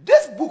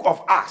 this book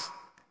of Acts,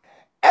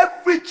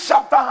 every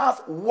chapter has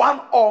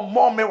one or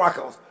more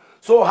miracles.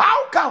 So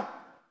how come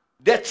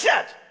the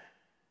church,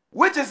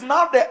 which is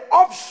now the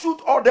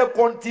offshoot or the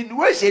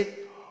continuation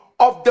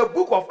of the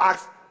book of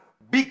Acts,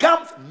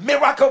 becomes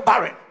miracle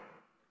barren?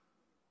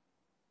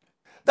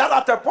 That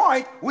at a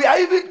point, we are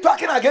even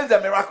talking against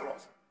the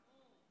miraculous.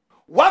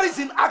 What is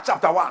in Acts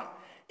chapter 1?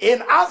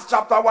 In Acts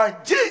chapter 1,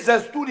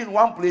 Jesus stood in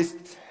one place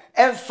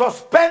and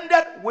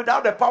suspended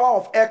without the power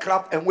of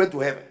aircraft and went to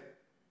heaven.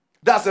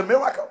 That's a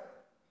miracle.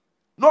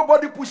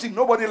 Nobody pushed him,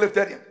 nobody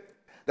lifted him.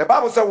 The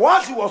Bible said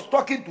once he was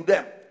talking to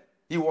them,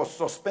 he was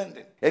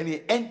suspended and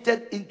he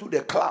entered into the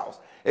clouds.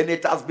 And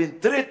it has been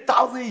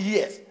 3,000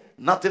 years,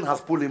 nothing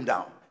has pulled him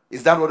down.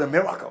 Is that not a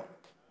miracle?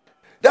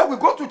 Then we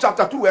go to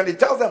chapter 2 and he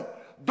tells them,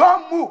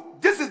 don't move.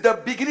 This is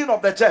the beginning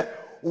of the church,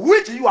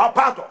 which you are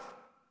part of.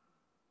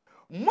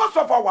 Most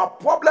of our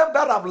problems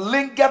that have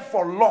lingered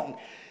for long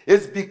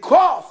is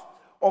because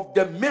of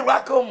the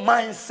miracle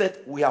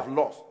mindset we have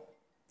lost.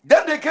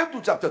 Then they came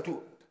to chapter 2.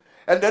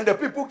 And then the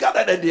people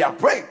gathered and they are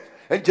praying.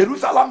 And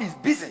Jerusalem is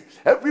busy.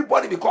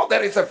 Everybody, because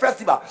there is a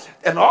festival.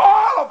 And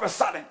all of a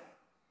sudden,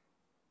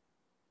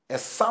 a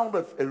sound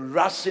of a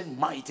rushing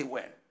mighty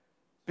wind.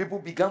 People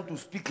began to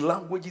speak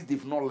languages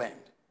they've not learned.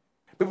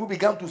 People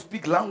began to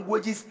speak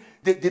languages.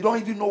 They don't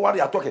even know what they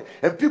are talking.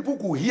 And people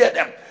could hear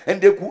them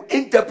and they could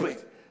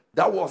interpret.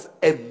 That was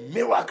a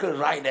miracle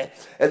right there.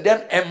 And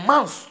then a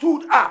man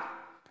stood up.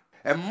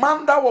 A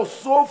man that was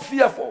so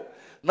fearful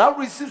now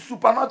received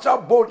supernatural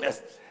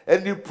boldness.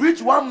 And he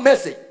preached one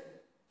message.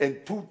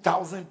 And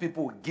 2,000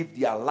 people give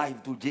their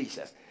life to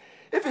Jesus.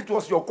 If it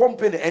was your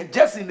company and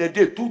just in a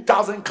day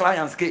 2,000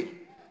 clients came,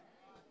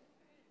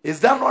 is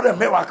that not a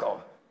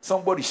miracle?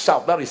 Somebody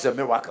shout, that is a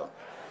miracle.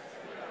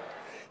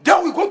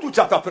 Then we go to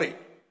chapter 3.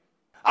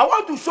 I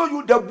want to show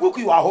you the book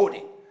you are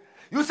holding.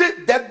 You see,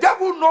 the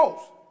devil knows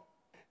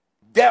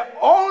the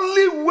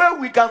only way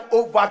we can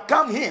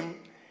overcome him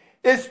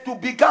is to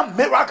become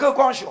miracle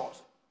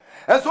conscious.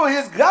 And so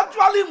he's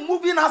gradually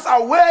moving us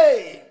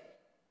away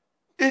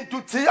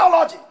into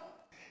theology,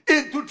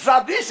 into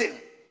tradition,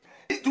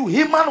 into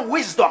human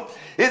wisdom.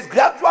 He's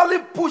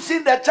gradually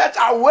pushing the church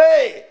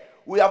away.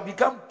 We have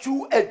become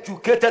too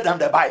educated than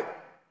the Bible.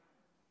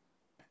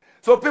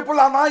 So people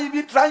are now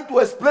even trying to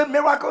explain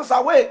miracles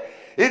away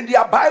in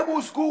their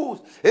Bible schools,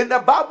 in the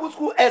Bible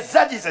school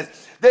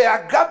exegesis. They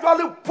are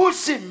gradually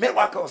pushing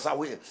miracles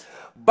away.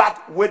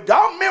 But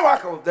without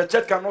miracles, the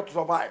church cannot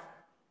survive.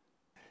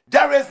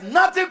 There is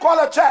nothing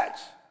called a church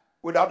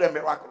without the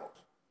miracles.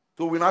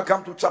 So we now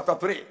come to chapter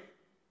 3.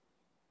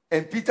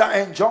 And Peter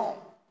and John,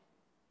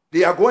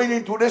 they are going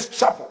into this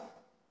chapel.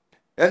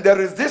 And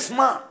there is this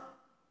man.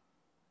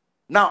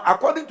 Now,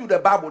 according to the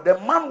Bible, the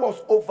man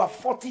was over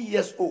 40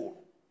 years old.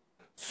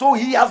 So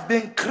he has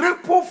been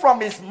crippled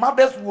from his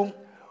mother's womb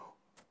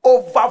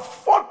over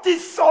 40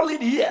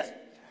 solid years.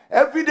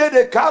 Every day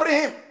they carry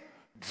him,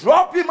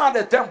 drop him at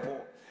the temple.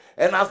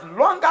 And as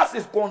long as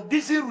his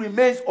condition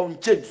remains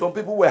unchanged, some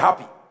people were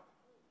happy.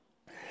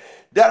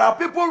 There are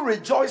people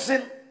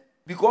rejoicing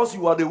because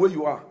you are the way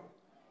you are.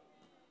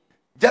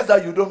 Just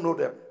that you don't know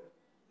them.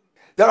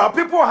 There are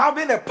people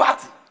having a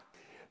party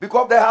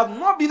because there has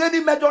not been any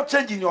major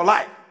change in your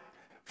life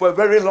for a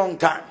very long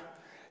time.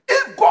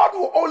 If God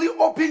will only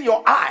open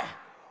your eye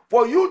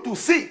for you to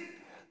see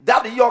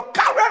that your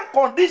current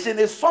condition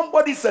is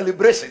somebody's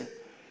celebration,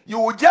 you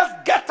will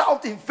just get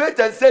out in faith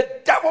and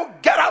say, devil,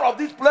 get out of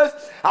this place.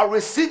 I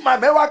received my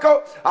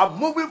miracle. I'm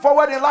moving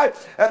forward in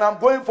life and I'm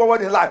going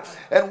forward in life.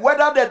 And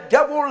whether the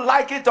devil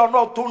like it or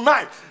not,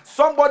 tonight,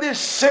 somebody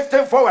is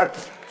shifting forward.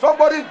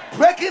 Somebody is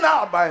breaking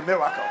out by a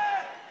miracle.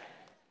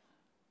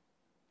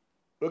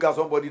 Look at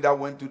somebody that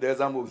went to the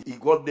exam. He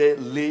got there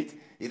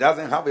late. He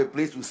doesn't have a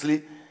place to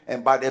sleep.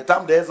 And by the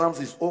time the exams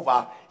is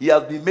over, he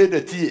has been made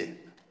a TA.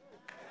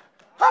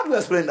 How do you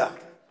explain that?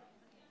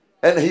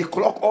 And he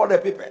clocked all the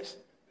papers.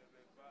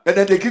 And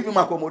then they give him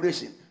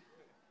accommodation.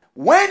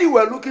 When you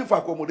were looking for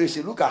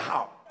accommodation, look at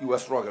how you were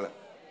struggling.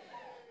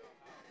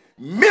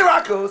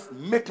 Miracles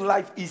make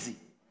life easy.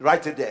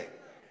 Right there.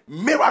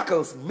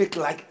 Miracles make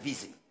life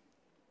easy.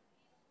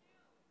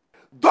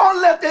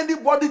 Don't let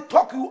anybody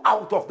talk you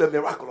out of the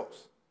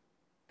miraculous.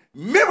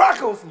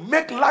 Miracles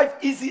make life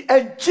easy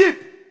and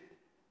cheap.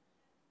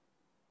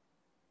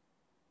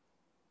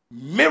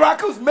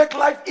 Miracles make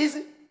life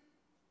easy.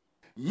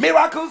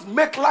 Miracles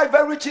make life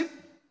very cheap.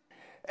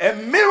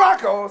 And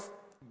miracles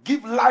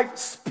give life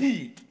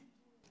speed.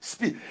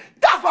 Speed.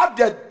 That's what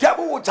the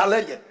devil will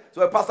challenge it.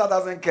 So a pastor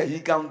doesn't care.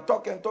 He can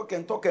talk and talk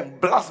and talk and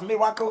blast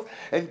miracles.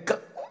 And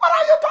what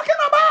are you talking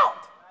about?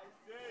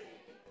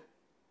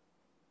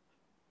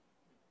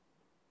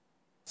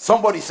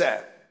 Somebody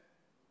said,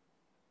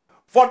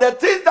 for the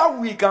things that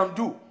we can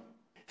do,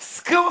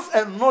 skills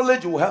and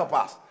knowledge will help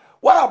us.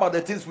 What about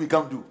the things we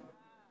can do?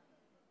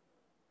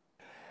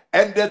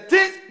 And the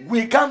things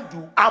we can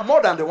do are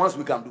more than the ones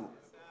we can do.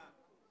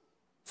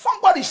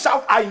 Somebody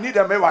shout, I need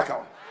a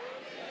miracle.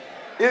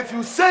 If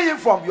you say it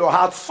from your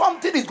heart,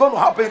 something is going to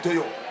happen to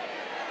you.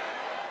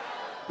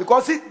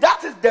 Because see,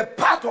 that is the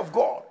path of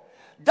God.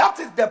 That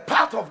is the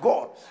path of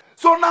God.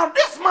 So now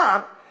this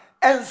man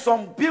and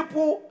some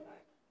people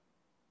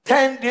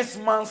turn this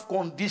man's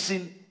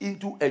condition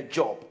into a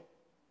job.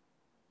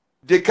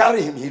 They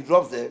carry him, he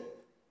drops there.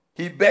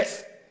 He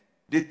begs.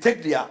 They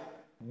take their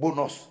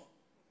bonus.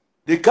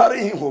 They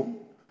carry him home.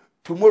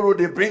 Tomorrow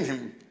they bring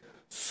him.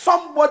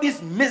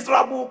 Somebody's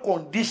miserable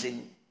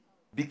condition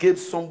became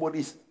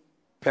somebody's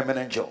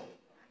permanent job.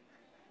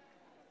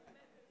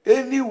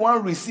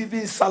 Anyone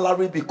receiving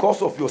salary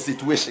because of your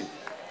situation,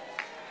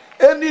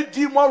 any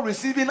demon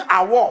receiving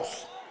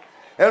awards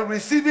and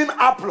receiving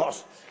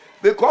applause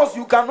because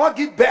you cannot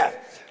give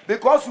birth,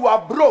 because you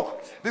are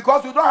broke,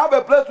 because you don't have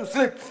a place to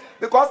sleep,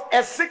 because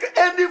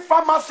any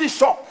pharmacy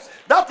shop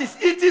that is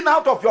eating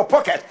out of your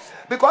pocket,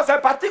 because a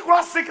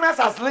particular sickness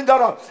has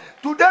lingered on.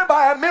 Today,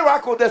 by a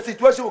miracle, the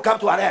situation will come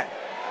to an end.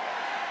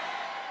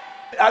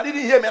 I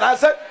didn't hear me. And I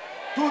said,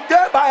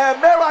 today, by a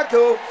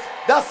miracle,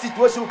 that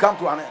situation will come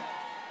to an end.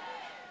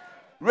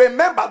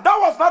 Remember, that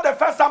was not the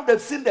first time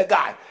they've seen the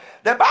guy.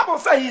 The Bible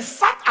says he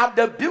sat at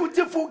the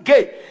beautiful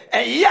gate,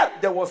 and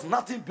yet there was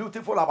nothing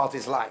beautiful about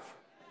his life.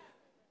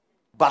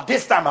 But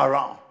this time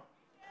around,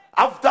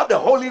 after the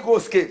Holy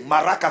Ghost came,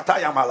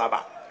 Marakataya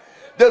Malaba,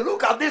 they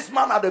look at this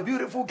man at the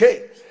beautiful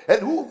gate,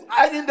 and who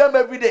hiding them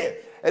every day.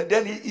 And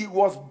then he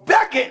was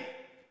begging.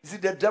 You see,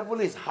 the devil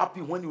is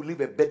happy when you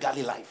live a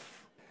beggarly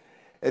life.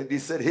 And they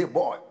said, hey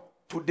boy,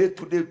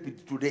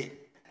 today,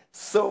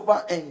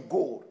 silver and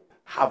gold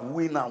have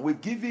we now. We're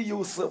giving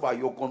you silver,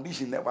 your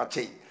condition never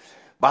changed.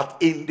 But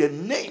in the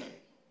name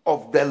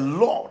of the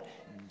Lord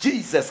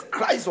Jesus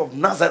Christ of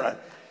Nazareth,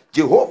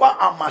 Jehovah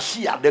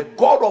Amashiach, the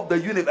God of the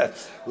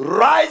universe,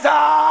 rise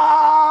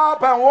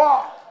up and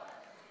walk.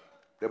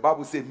 The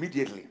Bible says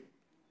immediately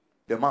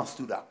the man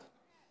stood up.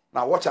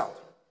 Now watch out.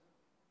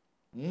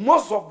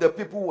 Most of the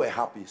people were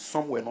happy,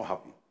 some were not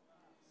happy.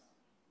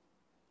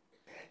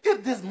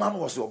 If this man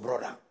was your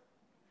brother,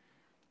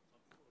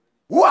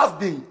 who has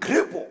been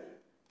crippled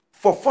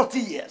for 40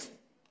 years,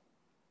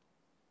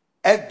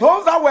 and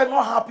those that were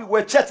not happy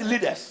were church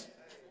leaders,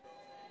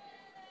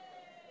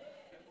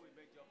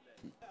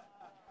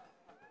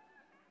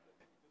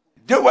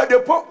 they were the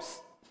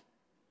popes,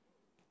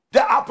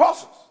 the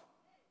apostles.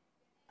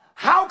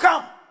 How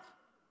come?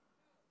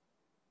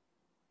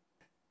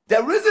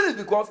 The reason is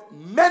because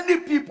many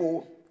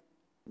people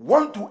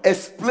want to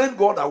explain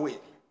God away.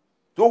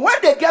 So when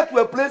they get to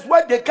a place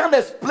where they can't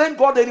explain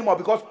God anymore,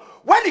 because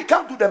when it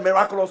comes to the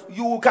miraculous,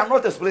 you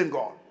cannot explain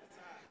God.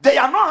 They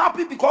are not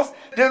happy because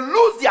they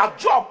lose their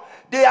job.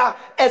 They are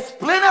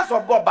explainers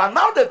of God, but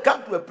now they've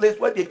come to a place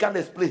where they can't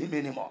explain him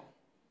anymore.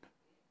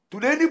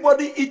 Today,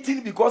 anybody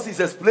eating because he's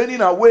explaining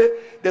away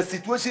the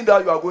situation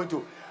that you are going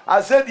to,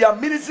 I said their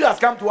ministry has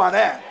come to an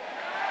end.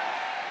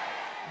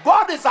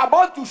 God is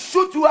about to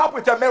shoot you up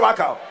with a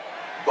miracle.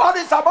 God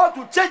is about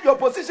to change your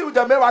position with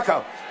a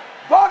miracle.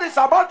 God is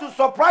about to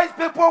surprise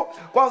people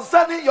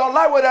concerning your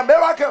life with a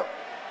miracle.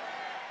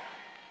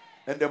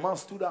 And the man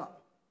stood up.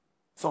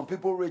 Some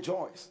people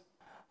rejoice.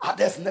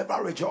 Others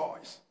never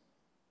rejoice.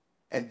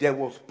 And there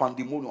was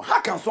pandemonium.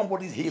 How can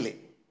somebody's healing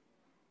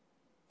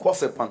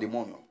cause a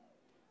pandemonium?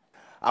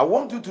 I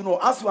want you to know,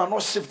 as you are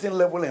not shifting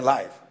level in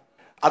life,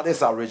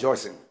 others are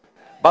rejoicing.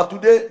 But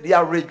today,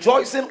 their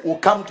rejoicing will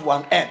come to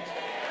an end.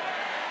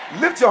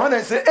 Lift your hand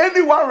and say,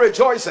 anyone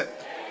rejoicing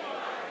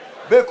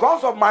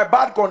because of my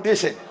bad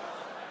condition,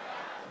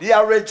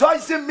 their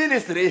rejoicing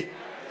ministry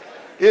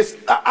is,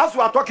 as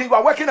we are talking, you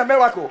are working a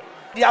miracle.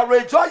 Their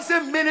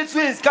rejoicing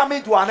ministry is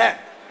coming to an end.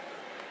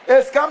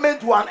 It's coming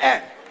to an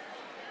end.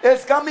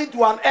 It's coming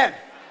to an end.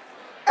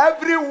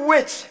 Every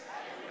witch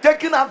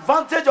taking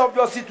advantage of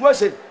your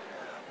situation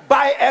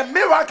by a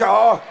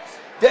miracle,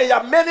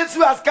 their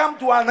ministry has come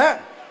to an end.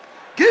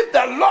 Give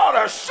the Lord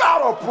a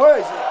shout of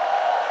praise.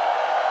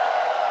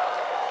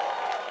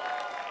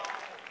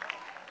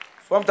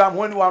 Sometimes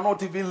when you are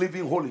not even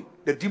living holy,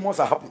 the demons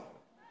are happy.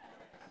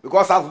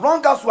 Because as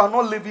long as you are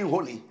not living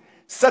holy,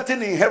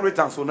 certain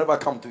inheritance will never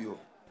come to you.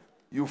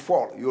 You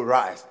fall, you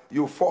rise.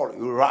 You fall,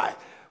 you rise.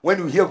 When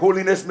you hear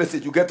holiness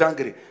message, you get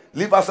angry.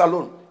 Leave us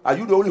alone. Are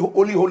you the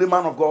only holy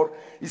man of God?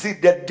 You see,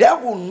 the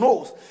devil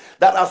knows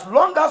that as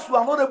long as you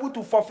are not able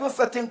to fulfill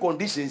certain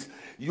conditions,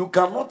 you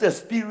cannot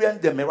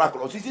experience the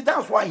miraculous. You see,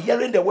 that's why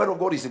hearing the word of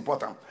God is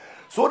important.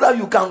 So that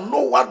you can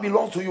know what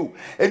belongs to you.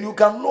 And you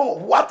can know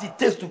what it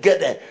takes to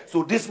get there.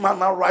 So this man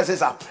now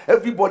rises up.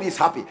 Everybody is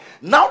happy.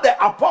 Now the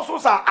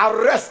apostles are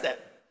arrested.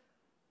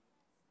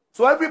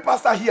 So every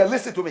pastor here,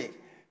 listen to me.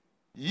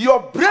 Your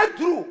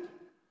breakthrough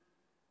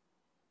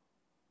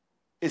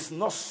is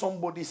not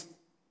somebody's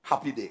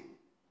happy day.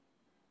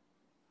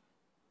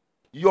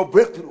 Your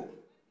breakthrough.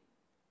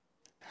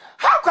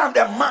 How can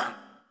the man,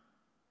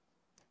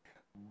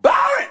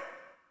 barren,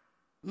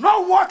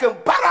 not walking,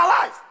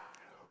 paralyzed,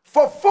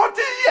 for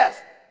 40 years,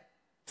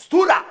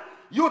 stood up?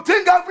 You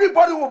think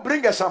everybody will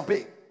bring a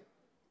champagne?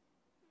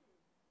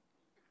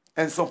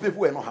 And some people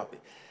were not happy.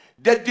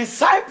 The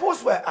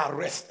disciples were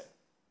arrested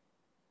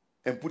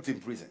and put in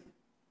prison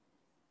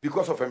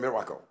because of a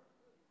miracle.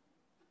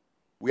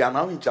 We are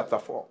now in chapter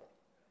 4.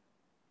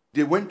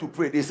 They went to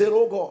pray. They said,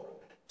 oh God,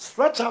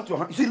 stretch out your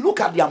hand. You see,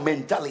 look at their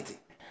mentality.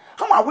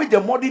 How are we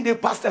the modern day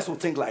pastors who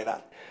think like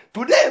that?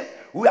 Today,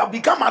 we have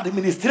become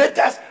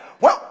administrators.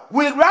 Well,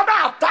 we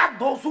rather attack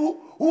those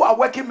who are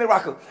working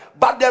miracles.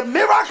 But the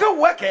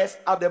miracle workers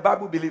are the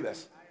Bible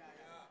believers.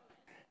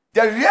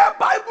 The real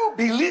Bible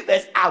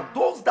believers are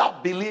those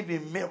that believe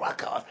in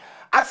miracles.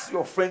 Ask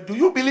your friend, do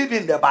you believe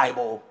in the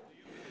Bible?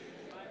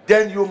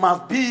 Then you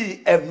must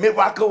be a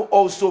miracle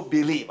also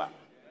believer.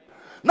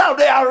 Now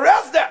they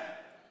arrest them.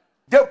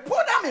 They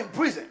put them in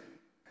prison.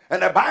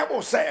 And the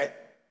Bible said,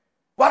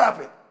 what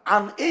happened?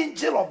 An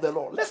angel of the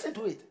Lord. Listen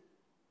to it.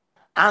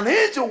 An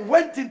angel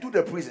went into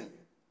the prison.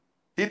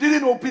 He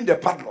didn't open the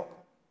padlock.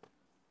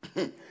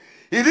 He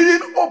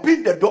didn't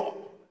open the door.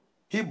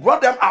 He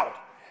brought them out.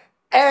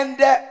 And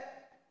the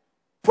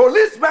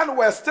policemen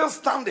were still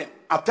standing.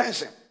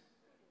 Attention.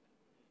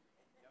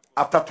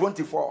 After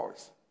 24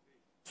 hours.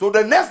 So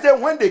the next day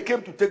when they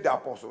came to take the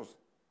apostles,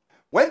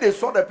 when they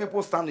saw the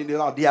people standing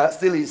there, they are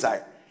still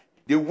inside.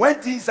 They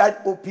went inside,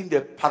 opened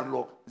the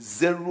padlock.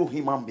 0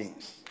 human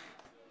beings.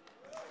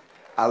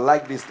 I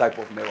like this type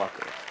of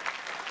miracle.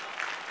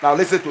 Now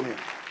listen to me.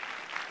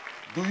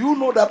 Do you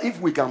know that if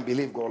we can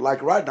believe God,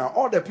 like right now,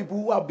 all the people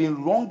who have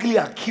been wrongly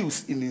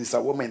accused in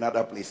Nsawam and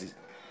other places,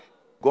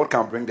 God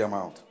can bring them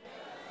out.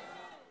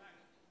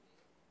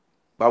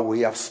 But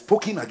we have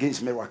spoken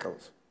against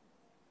miracles.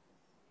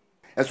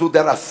 And so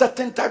there are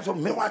certain types of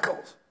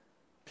miracles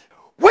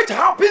which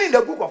happen in the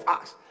book of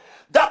Acts,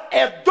 that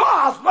a door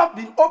has not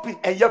been opened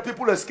and yet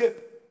people escape.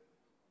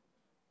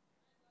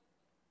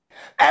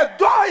 A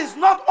door is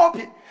not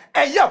open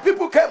and yet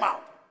people came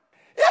out.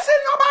 It's in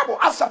your Bible,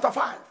 Acts chapter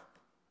 5.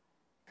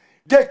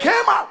 They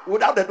came out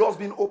without the doors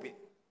being open.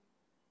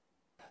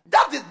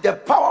 That is the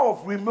power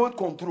of remote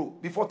control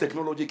before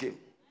technology came.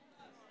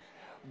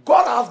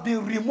 God has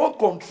been remote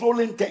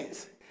controlling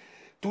things.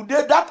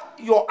 Today, that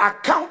your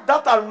account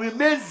that has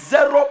remained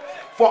zero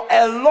for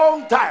a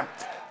long time,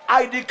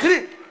 I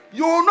decree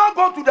you will not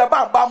go to the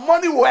bank, but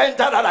money will enter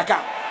that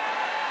account.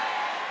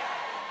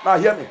 Now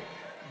hear me.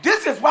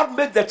 This is what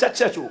makes the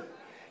church.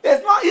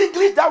 It's not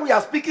English that we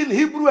are speaking,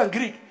 Hebrew and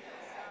Greek.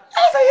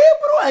 It's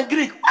Hebrew and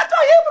Greek. What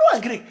are Hebrew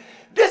and Greek?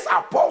 These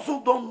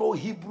apostles don't know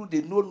Hebrew,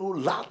 they don't know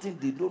Latin,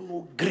 they don't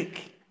know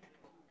Greek.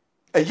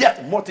 And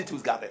yet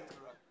multitudes gathered.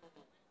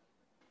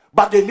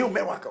 But they knew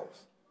miracles.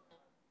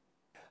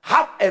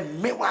 Have a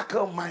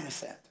miracle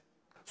mindset.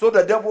 So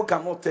the devil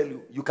cannot tell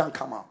you, you can't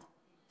come out.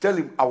 Tell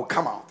him, I will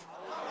come out.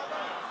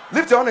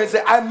 Lift your hand and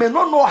say, I may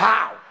not know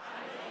how.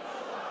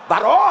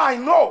 But all I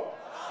know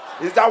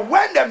is that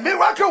when the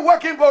miracle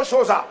working God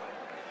shows up,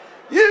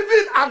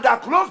 even under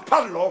closed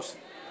padlocks,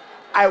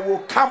 I will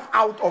come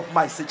out of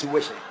my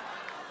situation.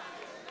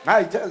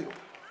 I tell you.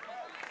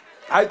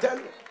 I tell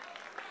you.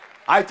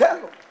 I tell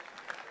you.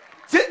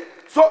 See,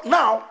 so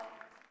now,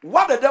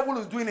 what the devil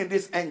is doing in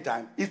this end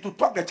time is to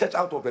talk the church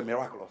out of the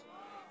miraculous.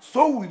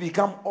 So we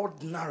become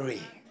ordinary.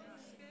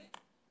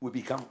 We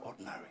become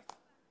ordinary.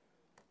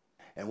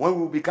 And when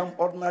we become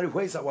ordinary,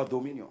 where is our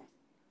dominion?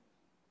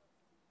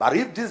 But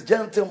if this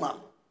gentleman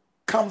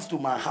comes to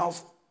my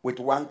house with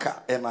one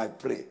car and I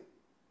pray,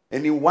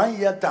 and in 1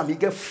 year time he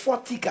gets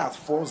 40 cars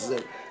for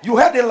sale. You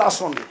heard it last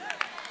Sunday.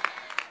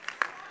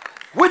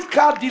 Which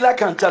car dealer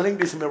can challenge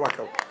this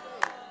miracle?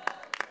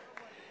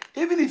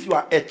 Even if you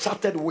are a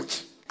chartered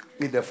witch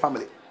in the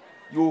family,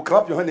 you will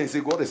clap your hand and say,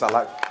 God is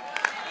alive.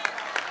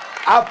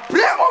 I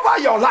pray over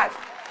your life.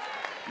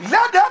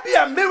 Let there be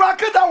a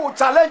miracle that will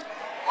challenge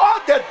all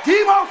the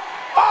demons,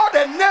 all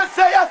the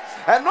naysayers,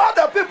 and all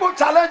the people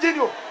challenging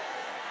you.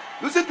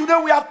 You see, today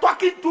we are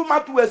talking too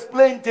much to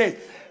explain things.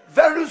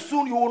 Very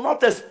soon you will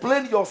not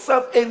explain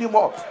yourself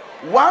anymore.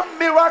 One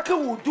miracle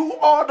will do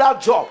all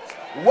that job.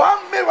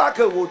 One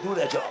miracle will do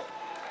the job.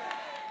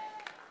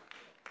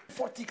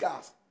 40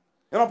 cars.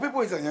 You know,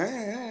 people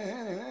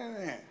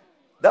say,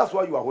 that's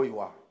why you are where you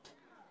are.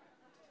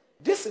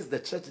 This is the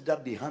church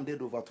that they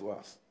handed over to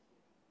us.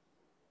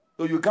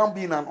 So you can't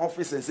be in an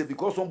office and say,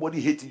 because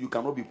somebody hates you, you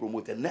cannot be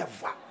promoted.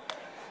 Never.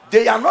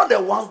 They are not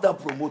the ones that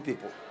promote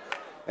people.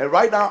 And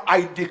right now,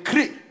 I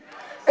decree,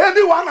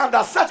 anyone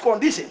under such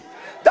condition,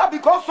 that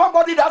because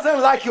somebody doesn't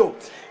like you,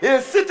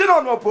 is sitting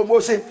on your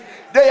promotion,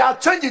 they are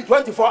changing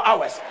 24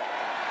 hours.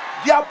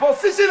 Their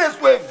position is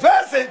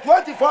reversed in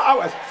 24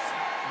 hours.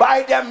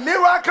 By the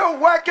miracle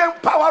working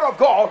power of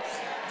God,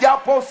 their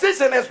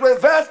position is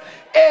reversed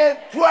in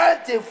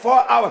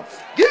 24 hours.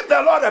 Give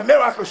the Lord a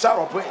miracle shout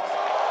of praise.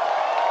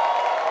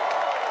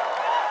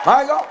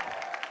 My God.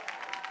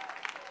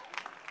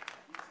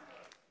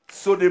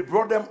 So they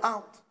brought them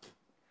out.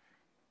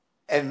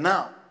 And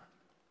now,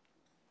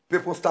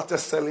 people started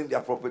selling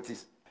their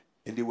properties.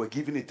 And they were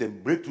giving it a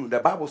breakthrough. The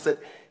Bible said,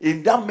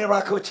 in that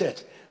miracle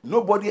church,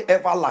 nobody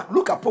ever lacked.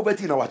 Look at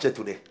poverty in our church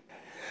today.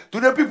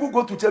 Today, people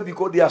go to church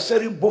because they are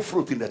sharing both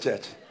fruit in the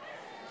church.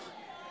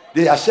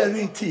 They are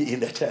sharing tea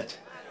in the church.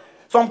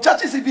 Some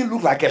churches even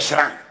look like a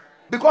shrine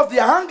because they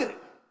are hungry.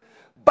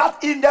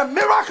 But in the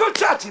miracle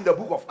church in the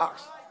book of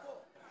Acts,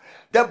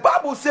 the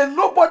Bible says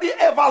nobody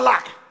ever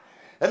lacked.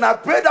 And I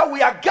pray that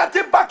we are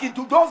getting back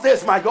into those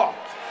days, my God.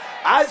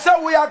 I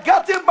said we are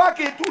getting back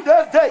into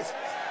those days.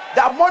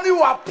 That money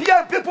will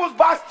appear in people's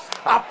bags,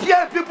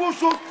 appear in people's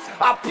shoes,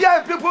 appear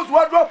in people's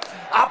wardrobe,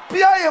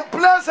 appear in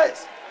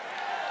places.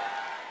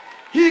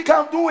 He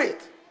can do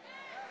it.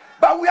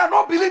 But we are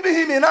not believing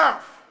him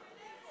enough.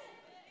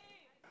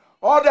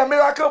 All the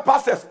miracle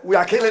pastors, we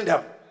are killing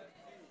them.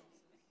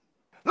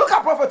 Look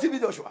at Prophet T.B.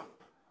 Joshua.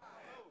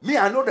 Me,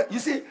 I know that. You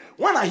see,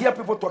 when I hear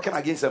people talking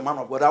against a man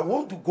of God, I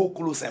want to go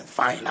close and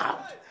find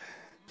out.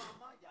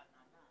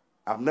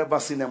 I've never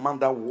seen a man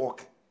that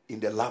walk in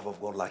the love of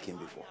God like him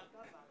before.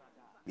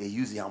 They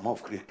use their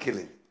mouth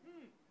killing.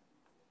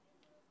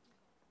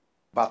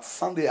 But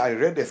Sunday I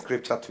read the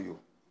scripture to you.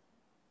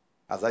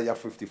 Isaiah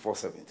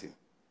 54:17.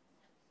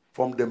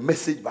 From the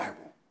Message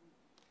Bible.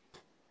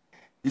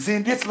 You see,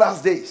 in these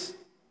last days,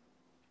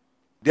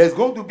 there's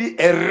going to be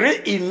a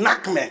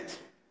reenactment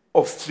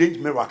of strange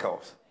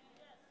miracles.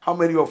 How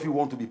many of you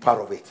want to be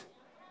part of it?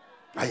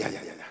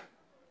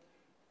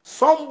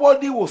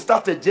 Somebody will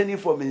start a journey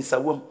from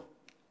Insawam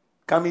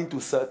coming to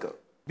Circle.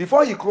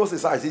 Before he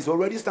closes his eyes, he's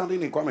already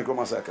standing in Kwame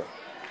Nkrumah Circle.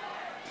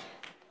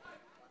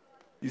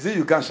 You see,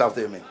 you can't shout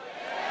amen.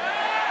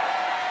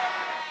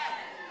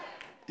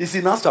 It's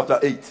in Acts chapter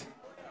 8.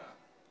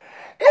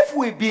 If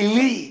we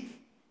believe,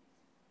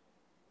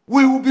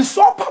 we will be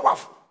so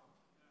powerful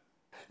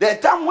The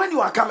time when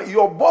you are coming,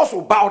 your boss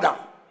will bow down.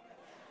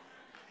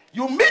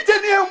 You meet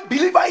any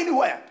believer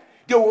anywhere,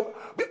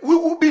 we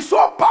will be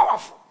so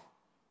powerful.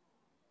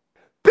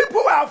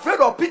 People were afraid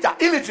of Peter,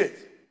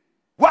 illiterate.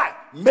 Why?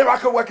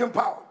 Miracle working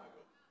power.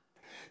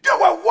 They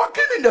were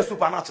walking in the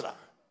supernatural.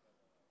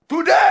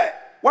 Today,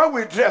 when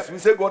we dress, we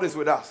say God is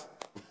with us.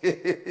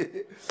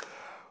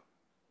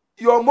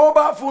 Your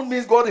mobile phone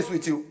means God is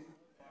with you.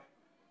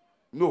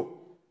 No.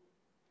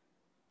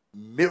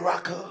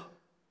 Miracle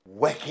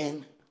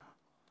working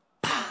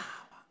power.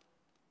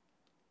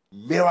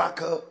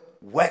 Miracle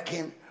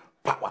working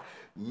power.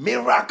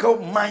 Miracle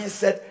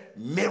mindset.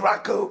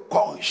 Miracle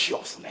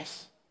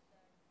consciousness.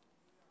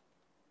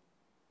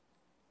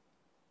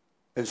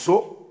 And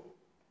so,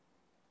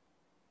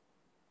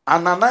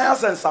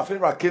 Ananias and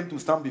Sapphira came to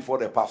stand before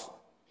the pastor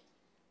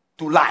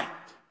to lie.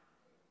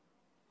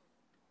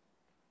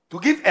 To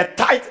give a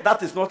tithe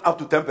that is not up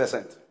to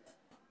 10%.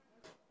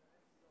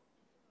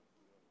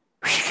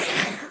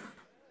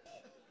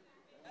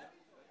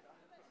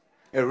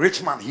 A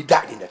rich man, he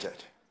died in the church.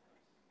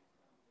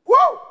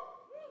 Whoa!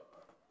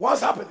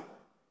 What's happening?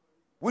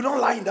 We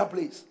don't lie in that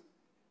place.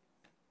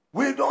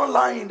 We don't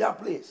lie in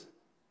that place.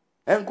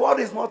 And God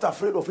is not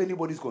afraid of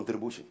anybody's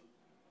contribution.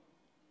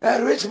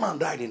 A rich man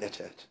died in the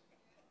church.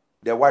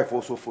 The wife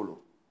also followed.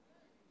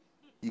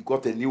 He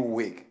got a new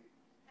wig.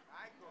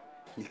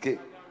 Okay.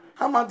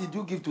 How much did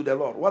you give to the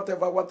Lord?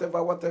 Whatever.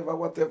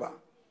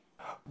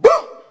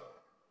 Boom!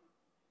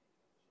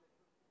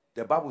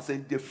 The Bible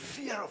says the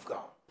fear of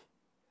God.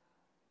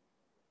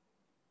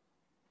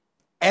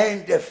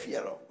 And the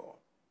fear of God.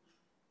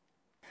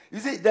 You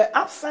see, the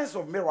absence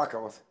of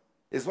miracles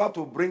is what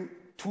will bring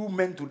two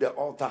men to the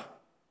altar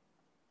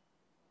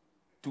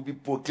to be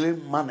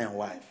proclaimed man and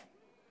wife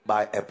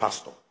by a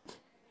pastor.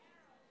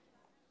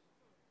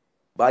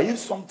 But if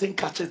something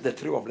catches the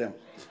three of them,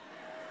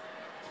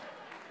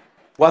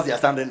 whilst they are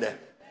standing there,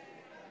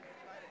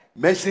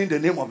 mentioning the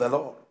name of the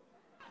Lord,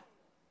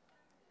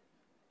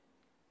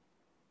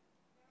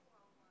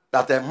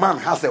 that a man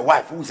has a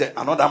wife who is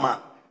another man,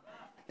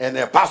 and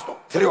a pastor,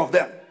 three of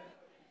them,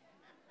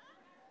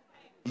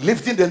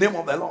 lifting the name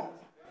of the Lord.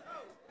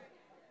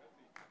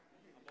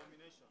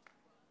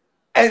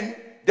 And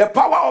the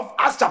power of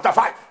Acts chapter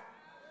 5.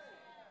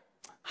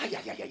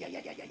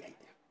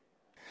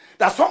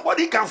 That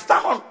somebody can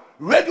stand on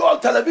radio or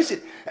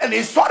television and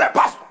he saw the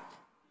pastor.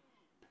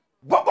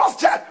 Bob's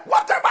church,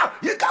 whatever,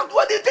 he can't do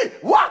anything.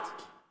 What?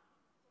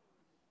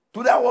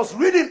 Today I was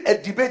reading a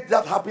debate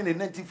that happened in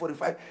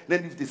 1945,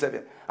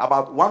 1957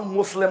 about one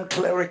Muslim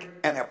cleric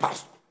and a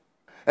pastor.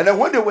 And then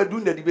when they were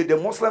doing the debate, the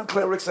Muslim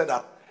cleric said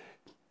that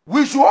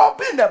we should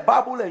open the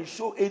Bible and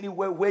show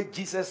anywhere where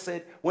Jesus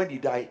said when he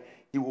died,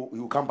 he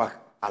will come back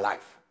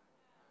alive.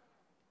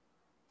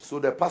 So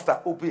the pastor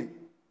opened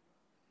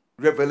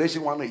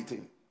Revelation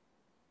 1:18.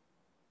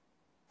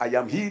 I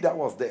am he that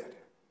was dead,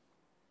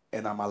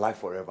 and I'm alive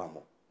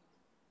forevermore.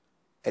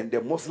 And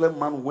the Muslim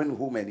man went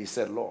home and he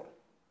said, Lord,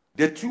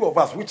 the two of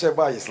us,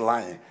 whichever is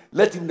lying,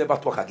 let him never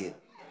talk again.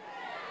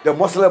 The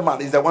Muslim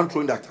man is the one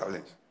throwing that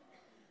challenge.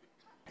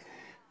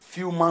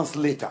 Few months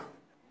later,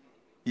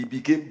 he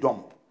became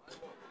dumb.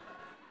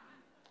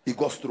 He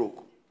got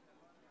stroke.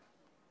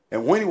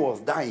 And when he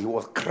was dying, he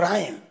was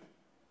crying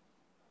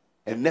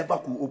and never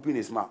could open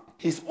his mouth.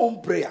 His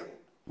own prayer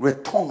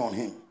returned on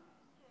him.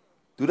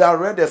 Today I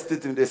read the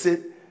statement. They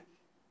said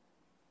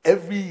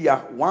every year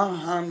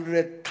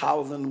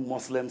 100,000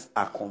 Muslims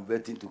are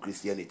converting to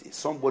Christianity.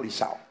 Somebody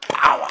shout,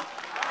 power.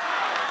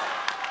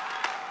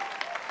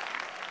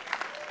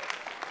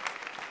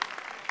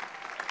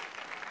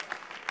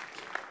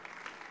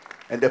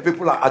 And the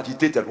people are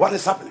agitated. What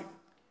is happening?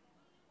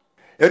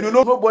 And you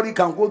know, nobody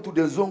can go to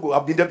the Zongo.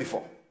 I've been there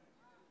before.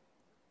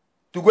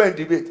 To go and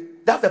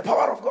debate. That's the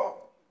power of God.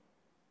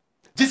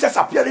 Jesus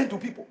appearing to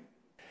people.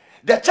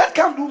 The church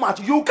can't do much.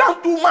 You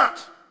can't do much.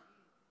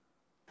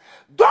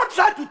 Don't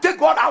try to take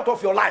God out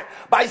of your life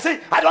by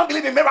saying, I don't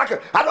believe in miracle.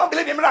 I don't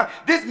believe in miracle.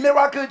 This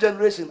miracle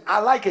generation, I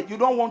like it. You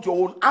don't want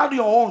your own. Add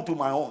your own to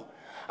my own.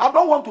 I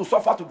don't want to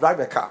suffer to drive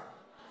a car.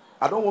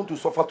 I don't want to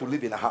suffer to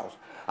live in a house.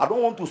 I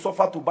don't want to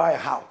suffer to buy a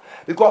house.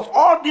 Because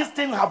all these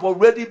things have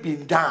already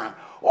been done.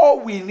 All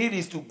we need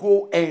is to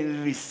go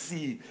and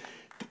receive.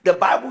 The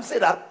Bible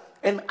said that,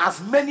 and as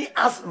many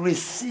as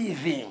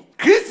receiving.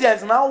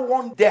 Christians now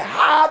want the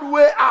hard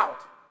way out.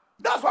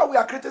 That's why we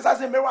are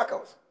criticizing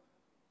miracles.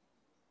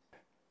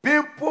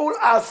 People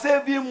are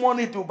saving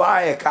money to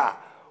buy a car.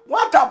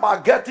 What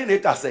about getting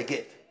it as a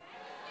gift?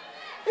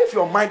 If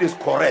your mind is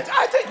correct,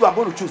 I think you are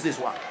going to choose this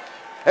one.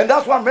 And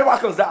that's what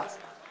miracles does.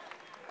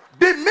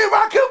 Be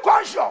miracle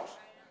conscious.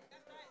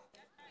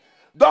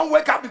 Don't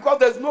wake up because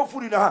there's no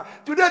food in the house.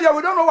 Today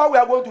we don't know what we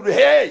are going to do.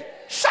 Hey,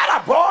 shut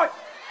up, boy.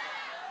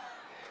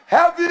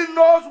 Heaven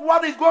knows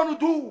what he's going to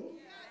do.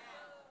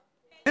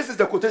 This is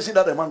the quotation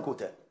that the man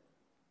quoted.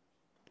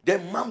 The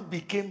man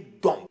became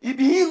dumb. He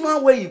became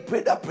one way he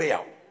prayed that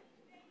prayer.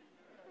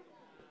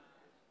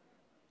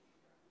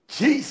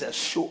 Jesus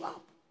showed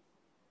up.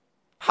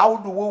 How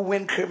do we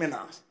win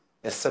criminals?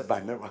 Except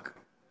by miracle.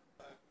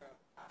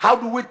 How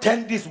do we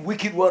turn this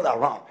wicked world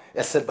around?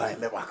 Except by a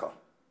miracle.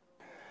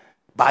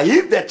 But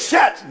if the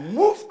church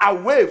moves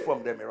away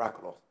from the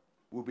miraculous,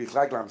 we'll be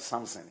like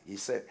Samson. He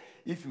said,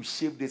 if you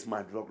shave this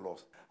my drug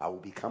laws, I will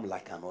become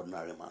like an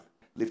ordinary man.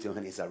 Lift your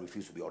hand and say, I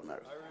refuse to be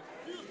ordinary.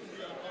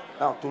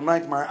 Now,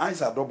 tonight, my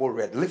eyes are double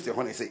red. Lift your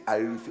hand and say, I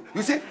refuse.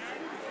 You see,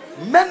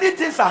 many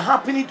things are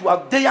happening to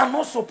us. They are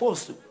not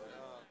supposed to.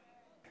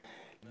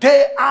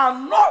 They are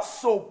not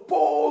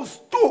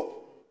supposed to.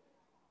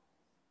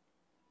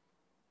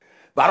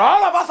 But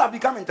all of us have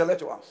become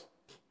intellectuals.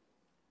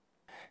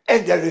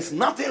 And there is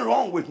nothing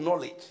wrong with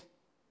knowledge.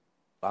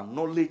 But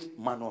knowledge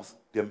minus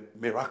the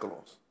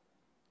miraculous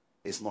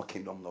is not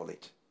kingdom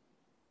knowledge.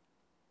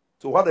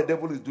 So what the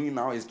devil is doing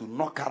now is to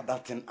knock out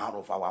that thing out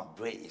of our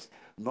brains.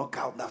 Knock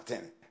out that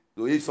thing.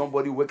 So if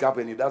somebody wake up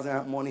and he doesn't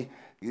have money,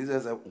 he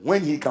says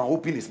when he can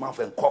open his mouth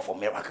and call for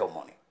miracle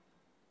money.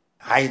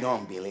 I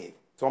don't believe.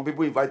 Some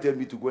people invited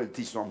me to go and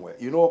teach somewhere.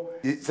 You know,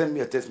 they sent me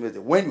a text message.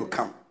 When you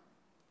come,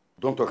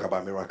 don't talk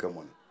about miracle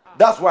money.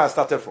 That's where I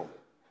started from.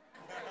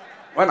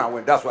 When I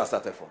went, that's where I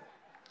started from.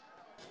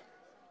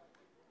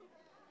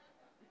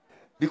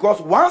 Because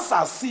once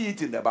I see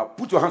it in the Bible,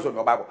 put your hands on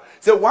your Bible.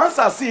 Say, once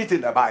I see it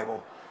in the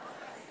Bible,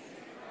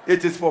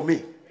 it is for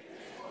me.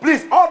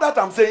 Please, all that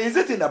I'm saying, is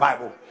it in the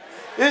Bible?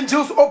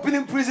 Angels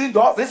opening prison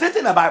doors, is it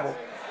in the Bible?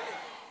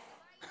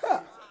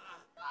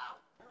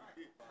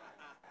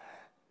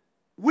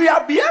 We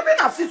are behaving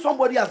as if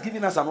somebody has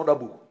given us another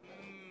book.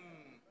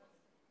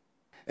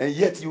 And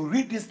yet you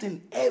read this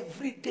thing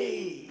every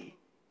day.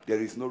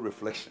 There is no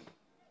reflection.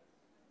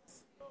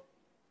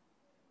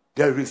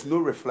 There is no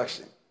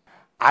reflection.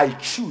 I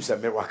choose a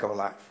miracle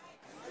life.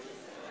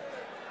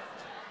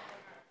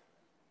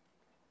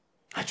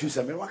 I choose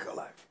a miracle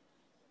life.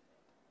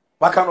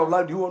 What kind of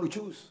life do you want to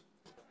choose?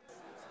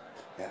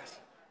 Yes.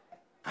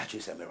 I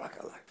choose a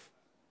miracle life.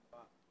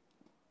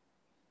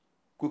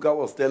 Kuka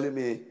was telling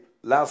me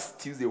last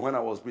Tuesday when I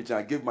was preaching,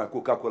 I gave my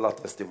Coca-Cola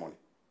testimony.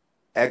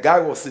 A guy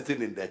was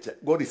sitting in the church.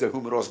 God is a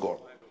humorous God.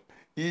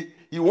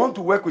 He want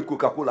to work with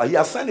Coca-Cola. He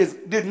has sent his,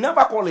 they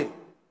never call him.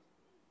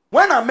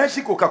 When I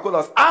mention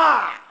Coca-Cola,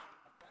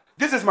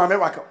 this is my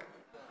miracle.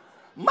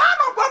 Man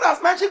of God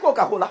has mentioned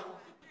Coca-Cola.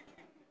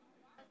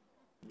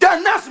 The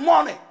next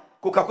morning,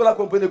 Coca-Cola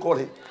company called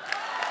him.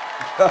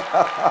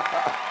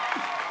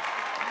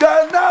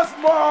 The next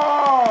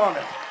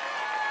morning,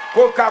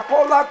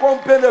 Coca-Cola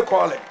company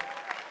called him.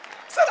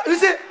 So, you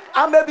see,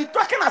 I may be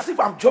talking as if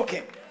I'm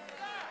joking.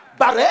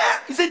 But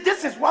you see,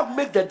 this is what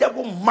makes the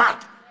devil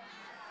mad.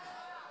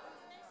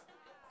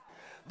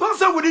 Don't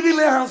say we didn't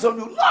lay hands on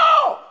you.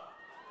 No!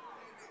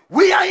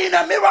 We are in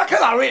a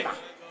miracle arena.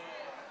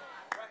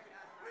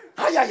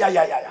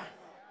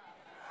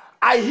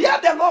 I hear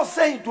the Lord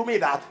saying to me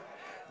that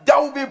there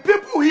will be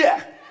people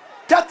here,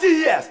 30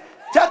 years,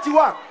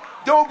 31.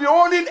 They will be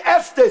owning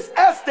estates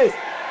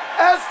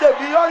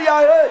beyond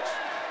your age.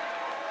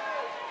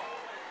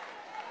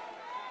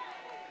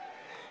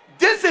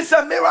 This is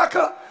a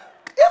miracle.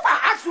 If I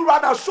ask you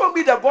right now, show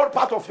me the God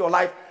part of your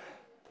life,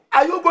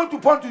 are you going to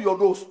point to your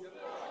nose?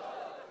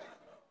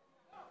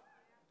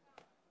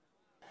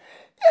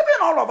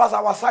 Even all of us,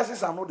 our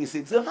sizes are not the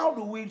same. So how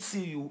do we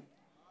see you?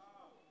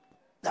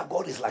 That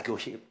God is like your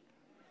shape.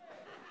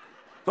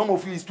 Some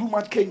of you is too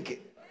much kinky.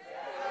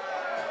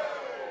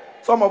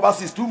 Some of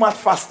us is too much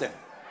fasting.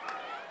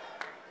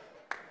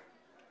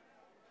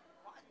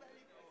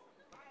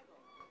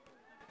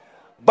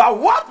 But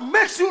what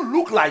makes you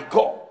look like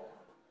God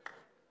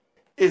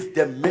is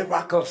the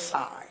miracle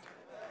side.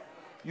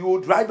 You will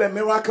drive a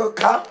miracle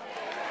car.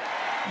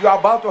 You are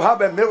about to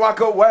have a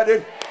miracle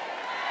wedding.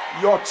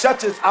 Your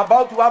church is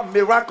about to have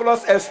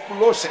miraculous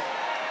explosion.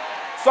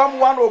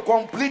 Someone will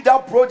complete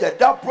that project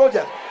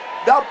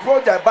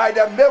by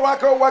the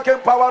miracle working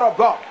power of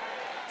God.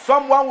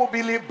 Someone will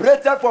be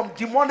liberated from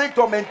demonic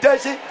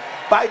tormentation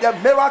by the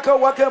miracle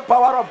working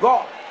power of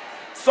God.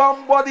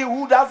 Somebody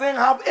who doesn't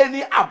have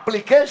any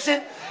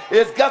application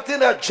is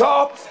getting a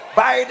job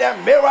by the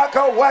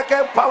miracle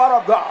working power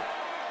of God.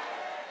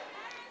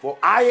 For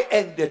I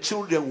and the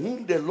children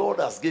whom the Lord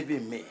has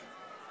given me,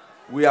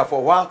 we are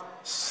for what?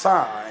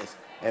 Signs,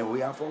 and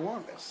we are for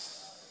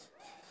wonders.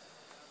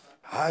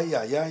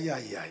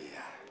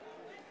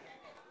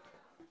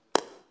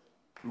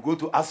 We go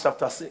to Acts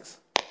chapter 6,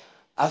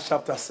 Acts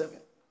chapter 7,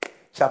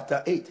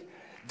 chapter 8.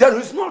 There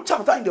is no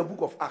chapter in the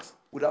book of Acts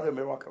without a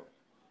miracle.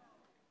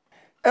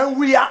 And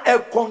we are a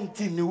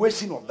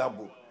continuation of that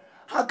book.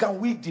 How can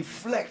we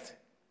deflect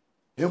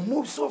and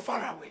move so far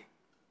away?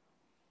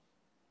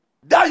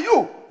 That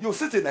you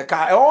sit in a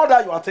car and all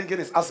that you are thinking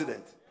is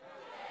accident.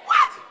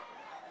 What?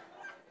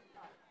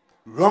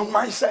 Wrong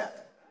mindset.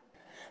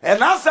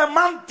 And as a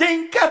man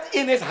thinketh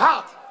in his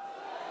heart,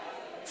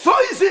 so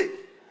is he.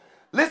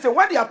 Listen,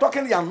 when they are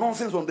talking their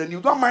nonsense on the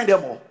news, don't mind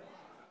them all.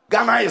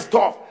 Ghana is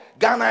tough.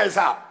 Ghana is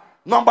hard.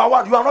 Number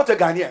one, you are not a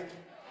Ghanaian.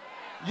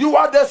 You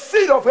are the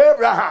seed of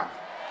Abraham.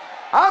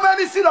 How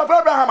many seed of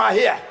Abraham are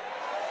here?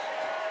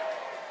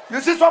 You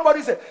see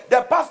somebody say,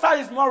 the pastor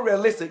is not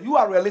realistic. You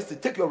are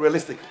realistic. Take your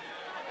realistic.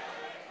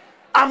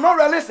 I'm not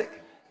realistic.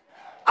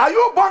 Are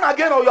you born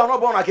again or you are not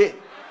born again?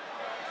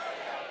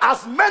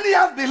 As many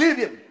as believe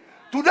him,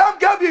 to them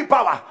gave you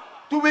power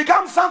to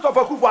become sons of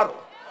Akufo-Addo.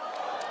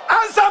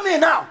 Answer me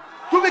now.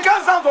 To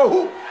become sons of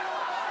who?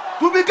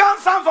 To become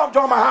sons of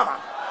John Mahama.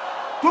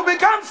 To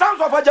become sons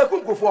of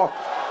Ajakum Kufuor.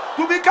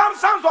 To become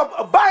sons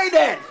of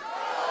Biden.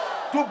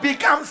 To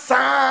become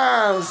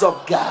sons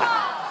of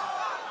God.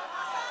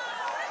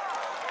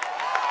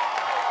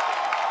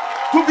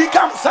 To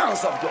become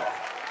sons of God.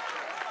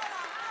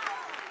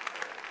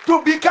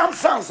 To become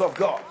sons of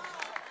God.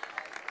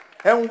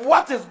 And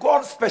what is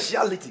God's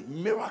speciality?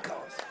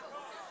 Miracles.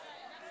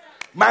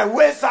 My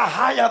ways are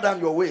higher than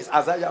your ways.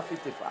 Isaiah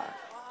 55.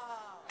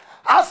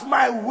 As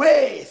my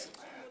ways,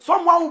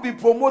 someone will be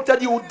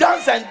promoted. You will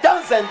dance and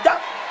dance and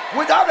dance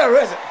without a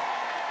reason.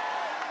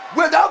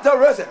 Without a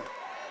reason.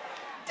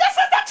 This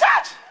is the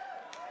church.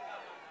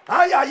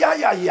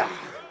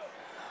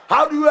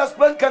 How do you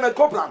explain Kenneth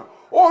Copeland?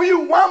 Oh,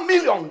 you $1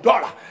 million.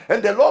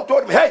 And the Lord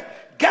told him, hey,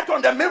 get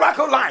on the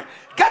miracle line.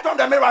 Get on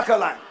the miracle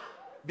line.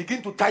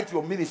 Begin to tithe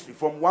your ministry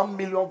from $1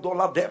 million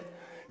debt.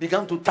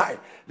 Began to tithe.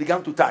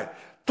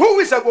 2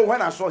 weeks ago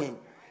when I saw him,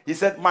 he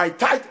said, my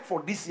tithe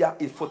for this year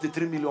is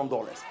 $43 million.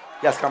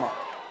 He has come out.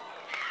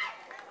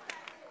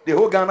 The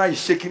whole Ghana is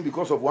shaking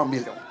because of 1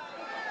 million.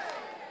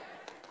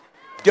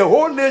 The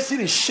whole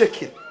nation is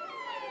shaking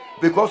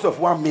because of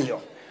 1 million.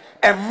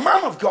 A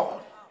man of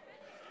God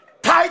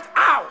tithe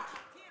out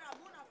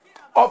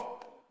of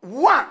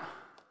 1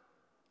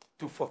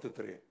 to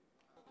 43.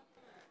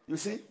 You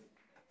see,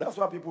 that's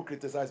why people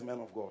criticize men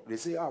of God. They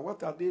say,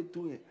 what are they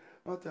doing?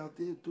 What are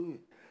they doing?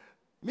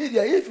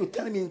 Media, if you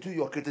turn me into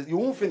your criticism, you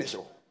won't finish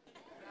it.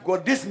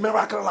 Because this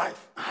miracle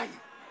life,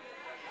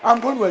 I'm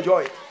going to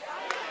enjoy it.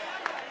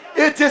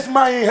 It is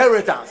my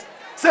inheritance.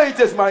 Say it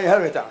is my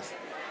inheritance.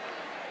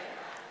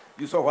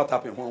 You saw what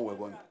happened when we were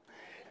going.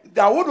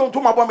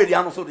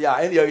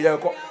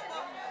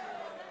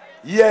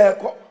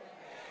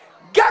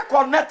 Get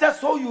connected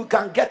so you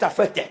can get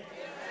affected.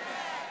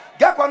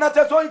 Get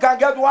connected so you can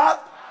get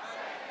what?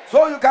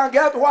 So you can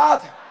get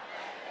what?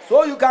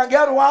 So you can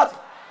get what?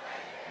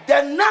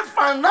 The next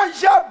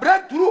financial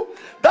breakthrough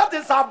that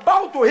is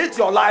about to hit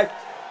your life,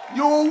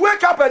 you will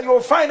wake up and you will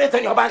find it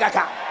in your bank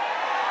account.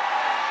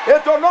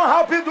 It will not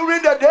happen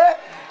during the day.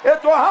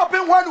 It will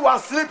happen when you are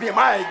sleeping,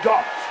 my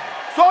God.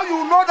 So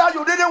you know that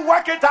you didn't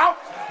work it out.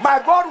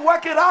 My God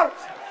work it out.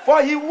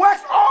 For he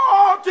works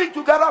all things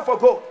together for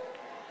good.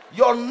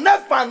 Your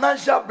next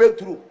financial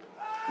breakthrough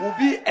will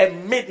be a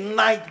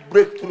midnight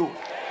breakthrough.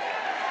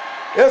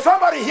 If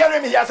somebody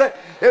hearing me here say,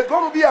 it's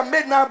going to be a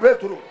midnight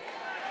breakthrough.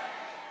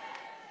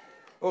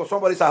 Oh,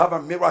 somebody said, have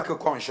a miracle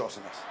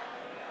consciousness.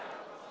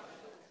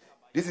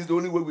 This is the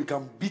only way we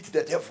can beat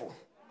the devil.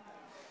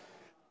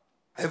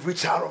 Every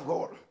child of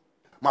God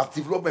must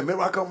develop a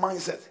miracle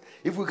mindset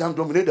if we can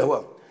dominate the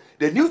world.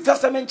 The New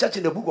Testament church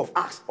in the book of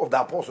Acts of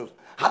the Apostles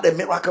had a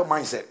miracle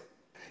mindset.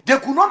 They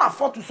could not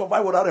afford to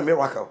survive without a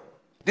miracle.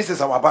 This is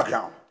our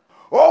background.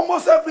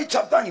 Almost every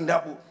chapter in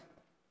that book.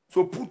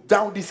 So put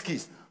down these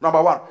keys.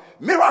 Number 1,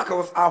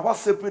 miracles are what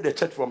separate the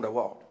church from the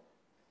world.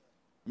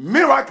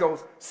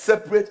 Miracles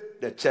separate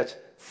the church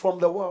from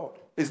the world.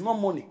 It's not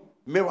money.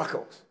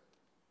 Miracles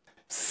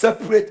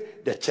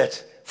separate the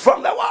church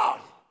from the world.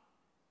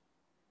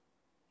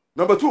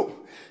 Number 2,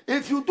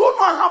 if you do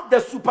not have the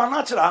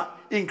supernatural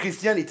in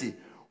Christianity,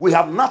 we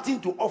have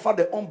nothing to offer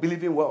the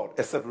unbelieving world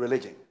except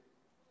religion.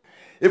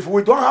 If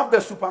we don't have the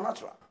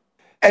supernatural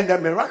and the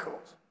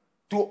miracles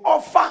to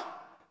offer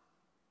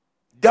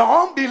the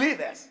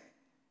unbelievers,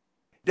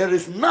 there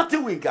is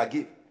nothing we can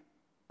give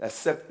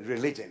except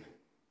religion.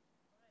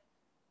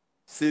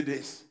 Say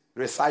this,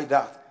 recite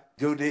that,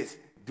 do this,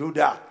 do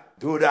that,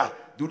 do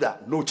that, do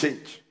that. No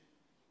change.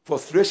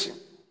 Frustration.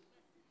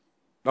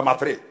 Number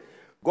 3,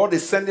 God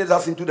is sending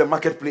us into the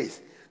marketplace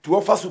to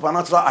offer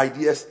supernatural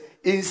ideas,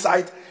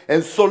 insight,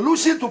 and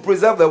solutions to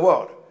preserve the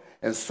world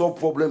and solve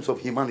problems of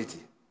humanity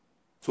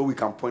so we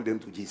can point them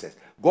to Jesus.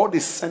 God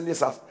is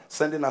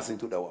sending us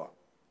into the world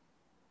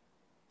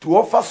to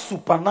offer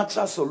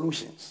supernatural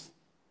solutions.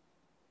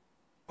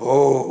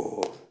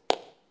 Oh,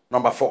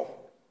 number 4,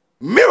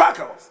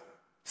 miracles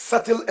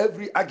settle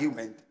every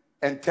argument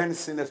and turn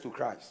sinners to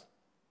Christ.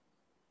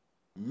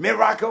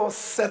 Miracles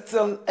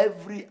settle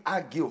every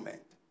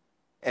argument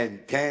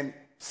and turn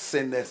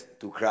sinners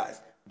to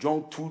Christ.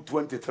 John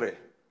 2:23.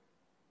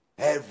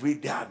 Every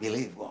day I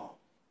believe God.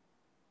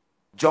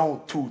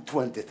 John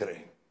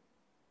 2:23.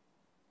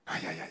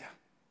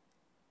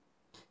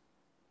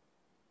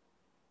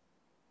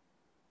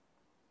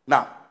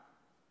 Now,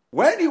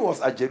 when he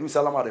was at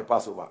Jerusalem at the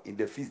Passover in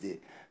the feast day,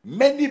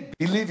 many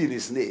believed in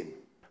his name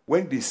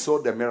when they saw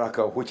the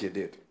miracle which he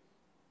did.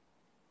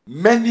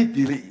 Many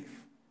believe.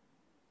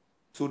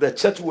 So the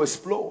church will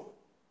explode.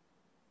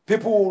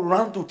 People will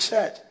run to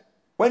church.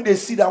 When they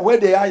see that where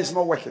they are is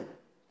not working,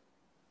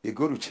 they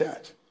go to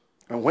church.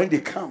 And when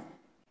they come,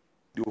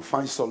 they will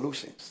find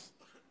solutions.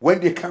 When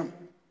they come,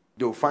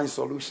 they will find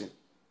solutions.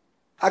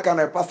 How can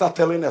a pastor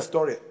telling a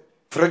story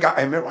trigger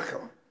a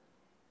miracle?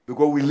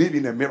 Because we live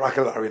in a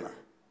miracle arena.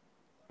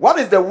 What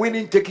is the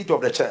winning ticket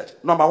of the church?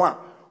 Number 1,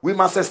 we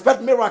must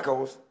expect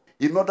miracles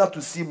in order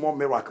to see more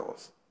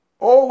miracles.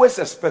 Always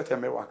expect a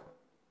miracle.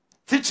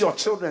 Teach your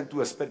children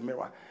to expect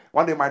miracles.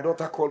 One day my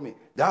daughter called me,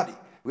 Daddy,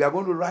 we are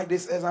going to write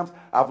these exams.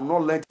 I've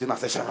not learned it. And I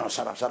said,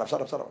 shut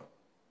up.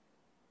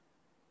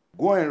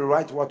 Go and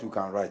write what you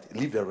can write.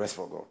 Leave the rest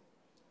for God.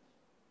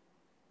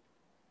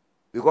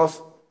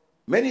 Because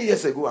many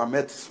years ago, I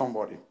met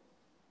somebody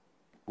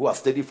who had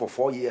studied for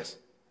 4 years,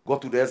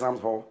 got to the exam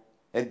hall,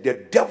 and the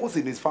devils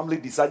in his family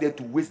decided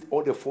to waste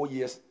all the 4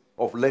 years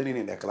of learning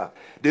in the class.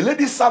 The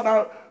lady sat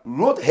down,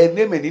 wrote her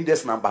name and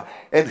index number,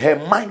 and her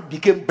mind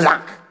became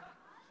blank.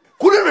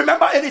 Couldn't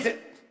remember anything.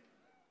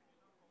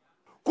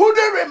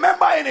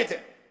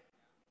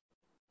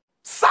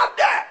 Sat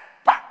there,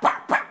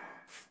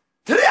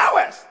 3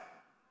 hours.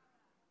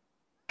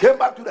 Came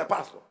back to the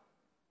pastor,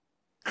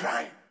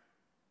 crying.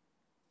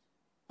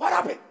 What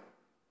happened?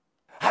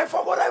 I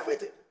forgot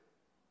everything.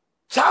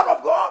 Child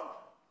of God,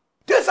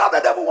 this is how the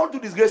devil wants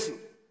to disgrace you.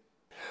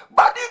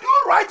 But did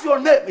you write your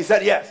name? He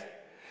said, yes.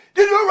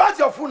 Did you write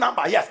your phone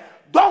number? Yes.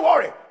 Don't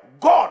worry.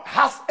 God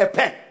has a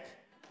pen.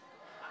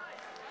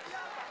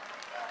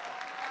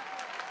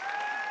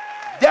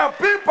 The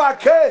people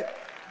came.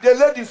 The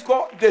ladies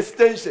called the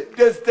station.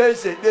 You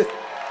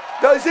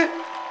see,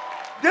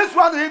 this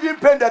one even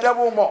paid the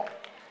devil more.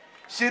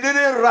 She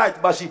didn't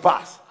write, but she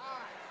passed.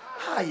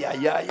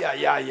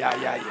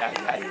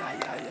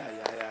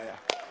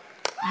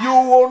 You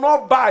will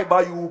not buy,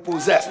 but you will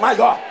possess. My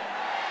God.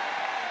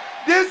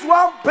 This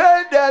one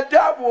paid the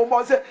devil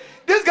more.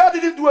 This guy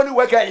didn't do any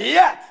work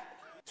yet.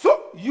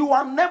 So you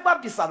are never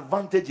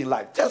disadvantaged in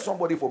life. Tell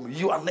somebody for me,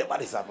 you are never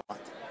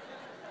disadvantaged.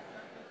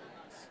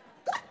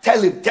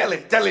 Tell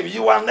him,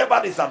 you are never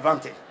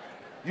disadvantaged.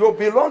 You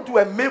belong to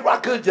a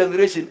miracle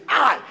generation.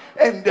 I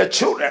and the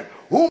children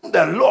whom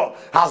the Lord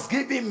has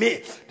given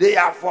me, they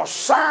are for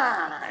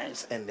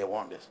signs and the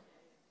wonders.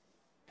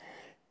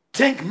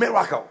 Think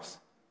miracles,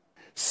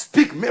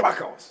 speak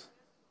miracles,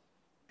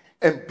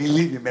 and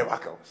believe in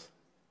miracles.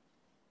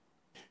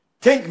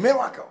 Think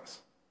miracles.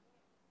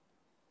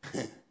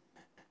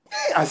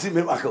 I see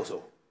miracles.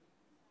 Oh.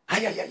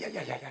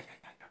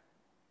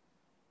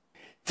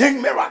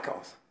 Think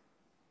miracles.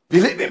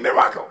 Believe in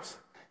miracles.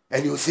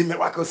 And you'll see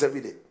miracles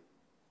every day.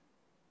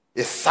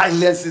 It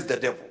silences the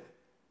devil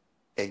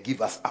and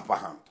give us upper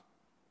hand.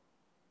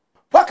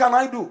 What can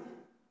I do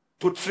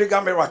to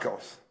trigger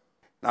miracles?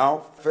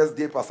 Now, first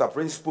day Pastor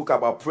Prince spoke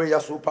about prayer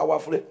so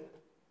powerfully.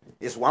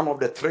 It's one of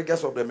the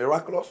triggers of the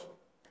miraculous.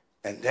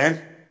 And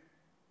then,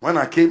 when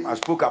I came, I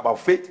spoke about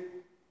faith.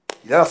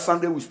 Last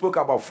Sunday, we spoke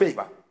about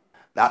favor.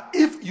 That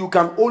if you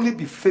can only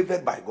be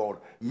favored by God,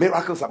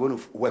 miracles are going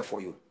to work for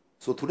you.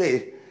 So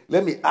today,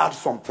 let me add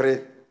some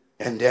prayer,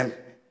 and then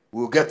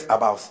we'll get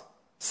about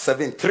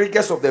 7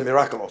 triggers of the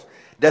miraculous.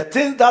 The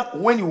thing that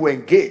when you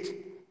engage,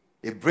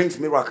 it brings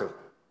miracle.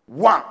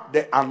 1,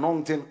 the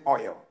anointing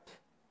oil.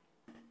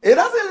 It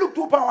doesn't look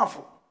too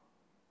powerful,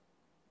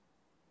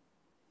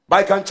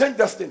 but it can change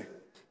destiny.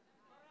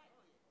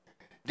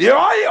 The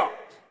oil.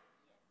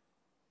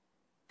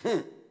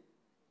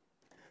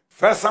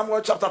 1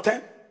 Samuel chapter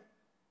 10,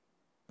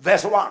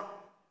 verse 1.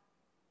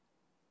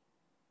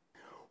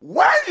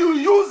 When you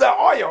use the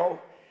oil,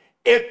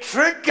 it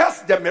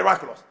triggers the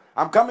miraculous.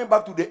 I'm coming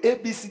back to the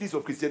ABCDs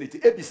of Christianity.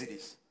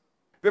 ABCDs.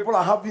 People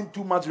are having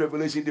too much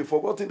revelation. They've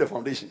forgotten the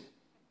foundation.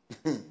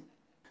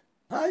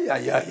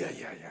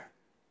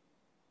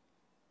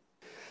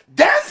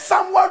 Then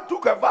someone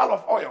took a vial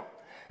of oil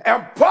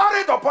and poured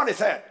it upon his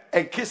head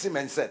and kissed him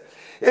and said,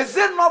 is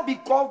it not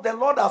because the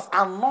Lord has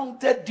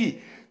anointed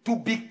thee to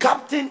be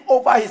captain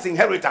over his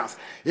inheritance?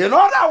 In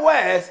other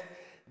words,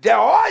 the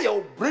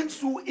oil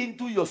brings you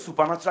into your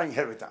supernatural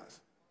inheritance.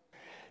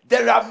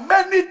 There are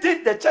many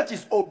things the church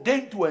is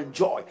ordained to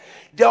enjoy.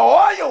 The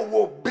oil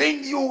will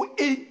bring you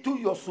into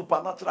your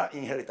supernatural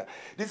inheritance.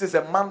 This is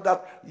a man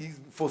that is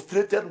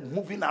frustrated,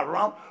 moving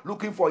around,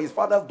 looking for his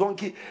father's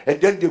donkey, and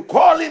then they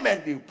call him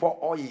and they pour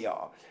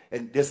oil,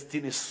 and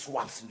destiny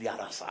swaps to the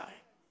other side.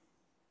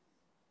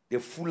 The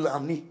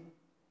Fulani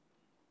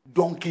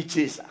donkey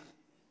chaser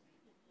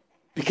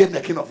became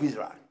the king of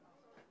Israel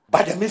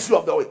by the mystery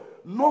of the oil.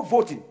 No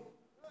voting,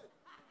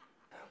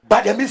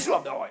 by the mystery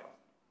of the oil.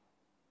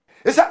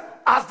 He said,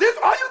 as this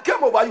oil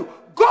came over you,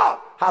 God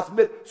has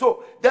made.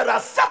 So there are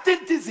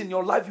certain things in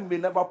your life you may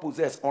never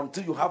possess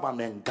until you have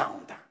an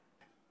encounter.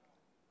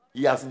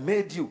 He has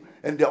made you,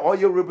 and the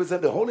oil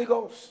represents the Holy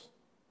Ghost.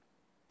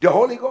 The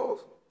Holy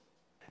Ghost.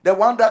 The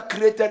one that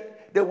created,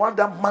 the one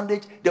that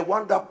managed, the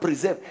one that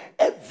preserved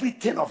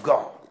everything of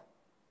God.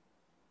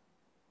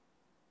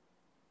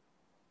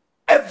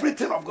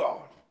 Everything of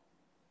God.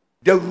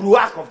 The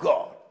Ruach of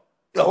God.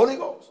 The Holy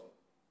Ghost.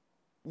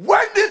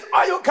 When this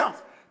oil comes,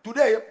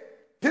 today,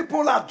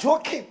 people are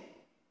joking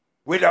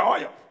with the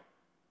oil.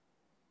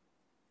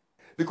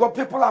 Because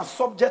people have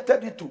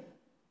subjected it to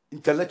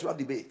intellectual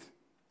debate.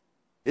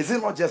 Is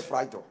it not just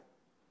fright?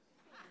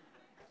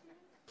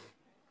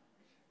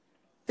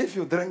 If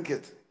you drink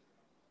it,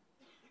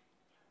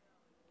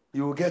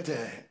 you will get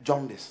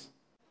jaundice.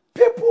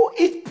 People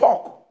eat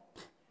pork.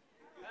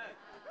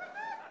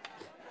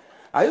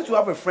 I used to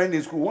have a friend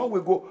in school. When we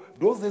go,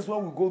 those days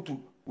when we go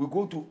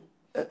to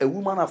a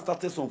woman have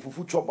started some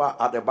fufu chopper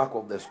at the back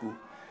of the school.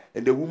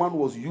 And the woman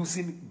was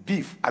using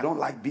beef. I don't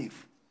like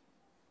beef.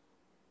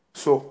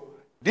 So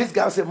this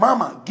guy said,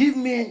 Mama, give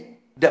me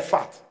the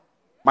fat.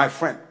 My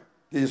friend,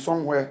 he is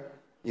somewhere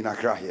in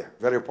Accra here.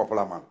 Very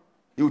popular man.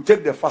 He will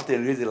take the fat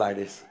and raise it like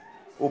this.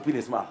 Open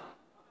his mouth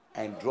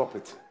and drop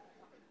it.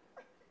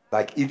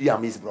 Like Idi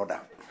Amin's brother.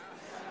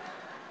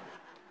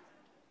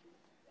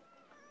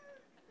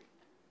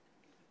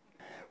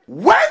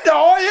 When the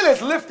oil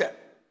is lifted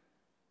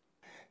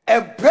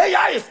and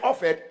prayer is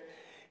offered,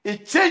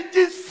 it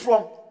changes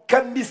from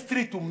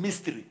chemistry to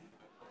mystery.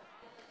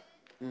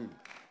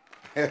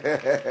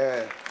 Hey.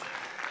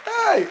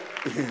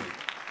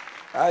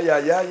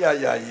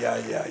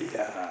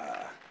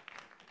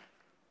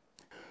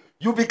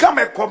 You become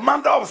a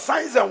commander of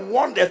signs and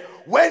wonders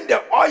when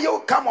the oil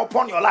come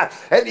upon your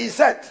life. And he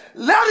said,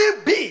 let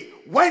it be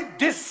when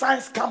these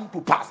signs come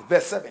to pass.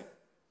 Verse 7.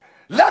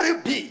 Let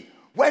it be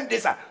when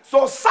this.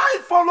 So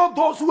signs follow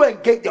those who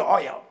engage the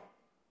oil.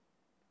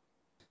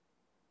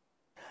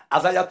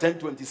 Isaiah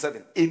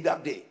 10:27. In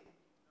that day,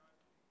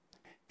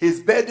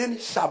 his burden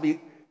shall be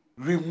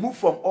removed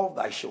from off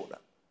thy shoulder,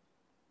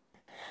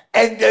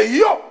 and the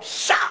yoke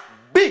shall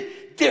be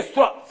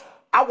destroyed.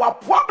 Our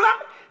problem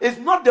is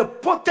not the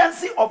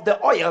potency of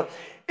the oil,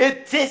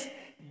 it is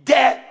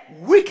the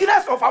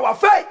weakness of our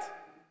faith.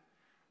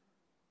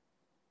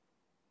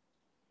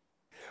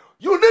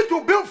 You need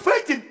to build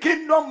faith in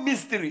kingdom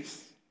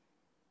mysteries.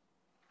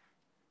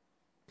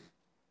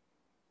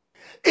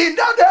 In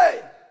that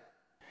day,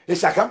 it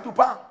shall come to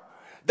pass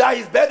that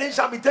his burden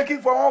shall be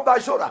taken from off thy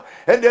shoulder,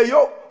 and the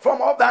yoke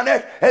from off thy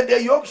neck, and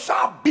the yoke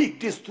shall be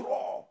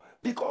destroyed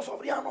because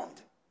of the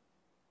anointing.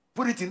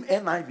 Put it in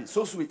NIV,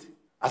 so sweet.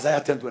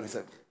 Isaiah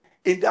 10:27.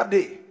 In that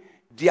day,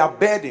 their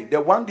burden, the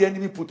one the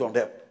enemy put on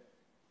them,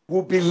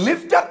 will be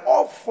lifted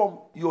off from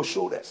your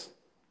shoulders,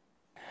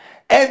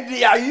 and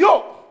their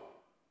yoke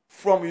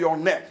from your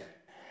neck.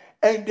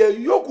 And the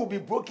yoke will be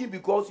broken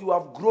because you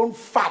have grown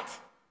fat.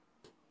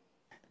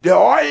 The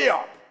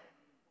oil.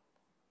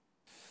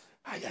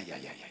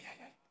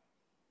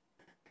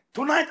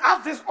 Tonight,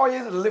 as this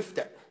oil is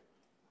lifted,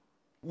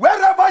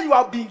 wherever you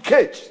have been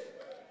caged,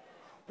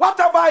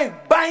 whatever is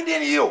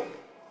binding you,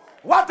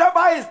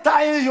 whatever is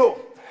tying you,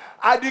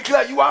 I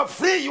declare you are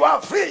free, you are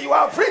free, you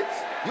are free,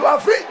 you are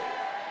free.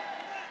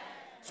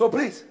 So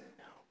please,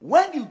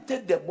 when you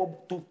take the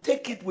bulb, to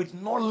take it with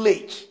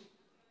knowledge.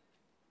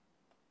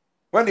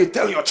 When you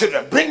tell your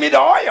children, bring me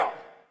the oil,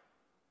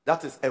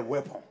 that is a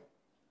weapon.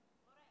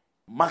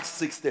 Mark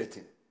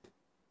 6:13.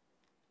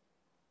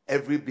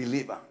 Every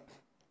believer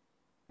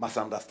must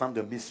understand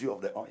the mystery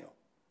of the oil.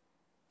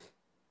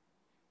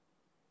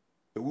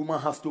 A woman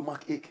has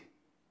stomach ache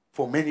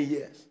for many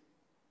years.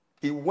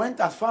 He went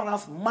as far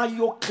as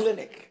Mayo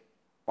Clinic.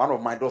 One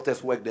of my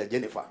daughters worked there,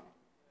 Jennifer.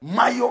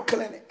 Mayo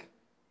Clinic.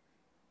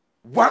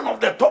 One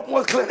of the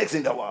topmost clinics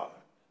in the world.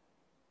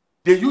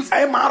 They use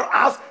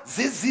MRIs,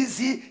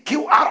 ZZZ,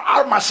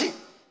 QRR machine.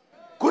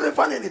 Couldn't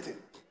find anything.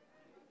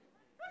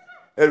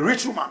 A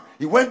rich woman,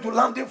 he went to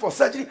London for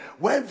surgery,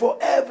 went for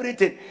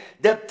everything.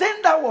 The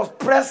thing that was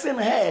pressing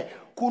her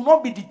could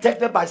not be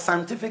detected by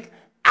scientific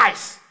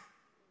eyes.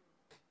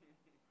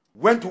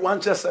 Went to one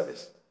church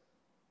service.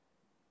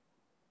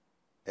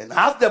 And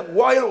as the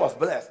oil was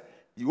blessed,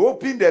 he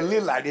opened the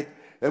lid like it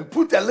and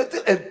put a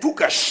little and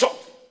took a shot.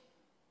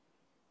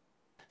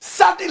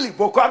 Suddenly,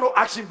 volcano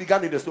action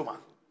began in the stomach.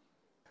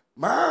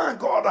 My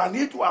God, I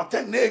need to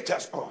attend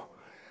nature's. Oh,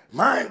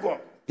 my God.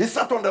 He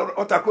sat on the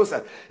altar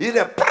closer. He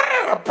said,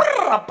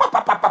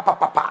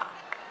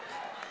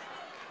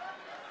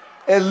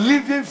 a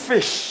living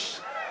fish.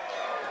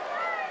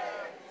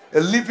 A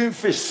living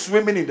fish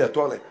swimming in the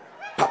toilet.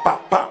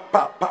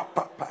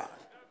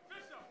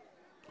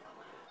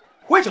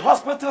 Which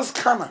hospital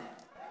scanner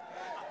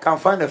can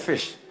find a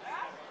fish?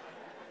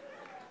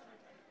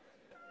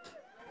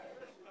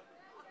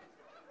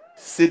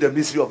 See the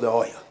mystery of the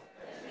oil.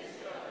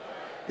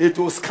 It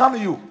will scan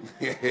you.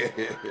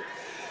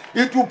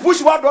 It will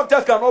push what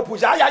doctors cannot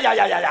push.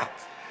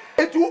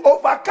 It will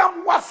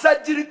overcome what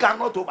surgery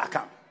cannot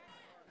overcome.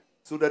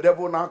 So the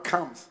devil now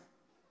comes.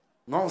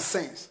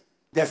 Nonsense.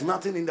 There's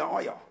nothing in the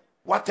oil.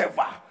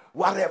 Whatever.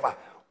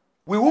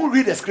 We won't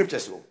read the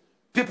scriptures. So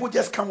people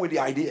just come with the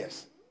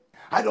ideas.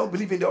 I don't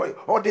believe in the oil.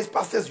 All these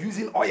pastors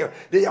using oil.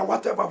 They are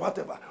whatever.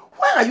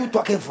 Where are you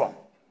talking from?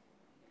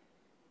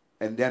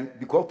 And then,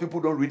 because people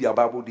don't read their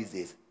Bible these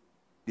days,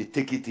 they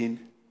take it in,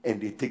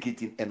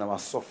 and our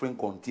suffering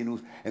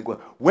continues. And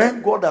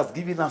when God has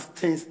given us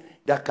things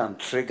that can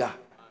trigger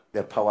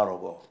the power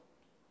of God.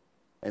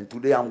 And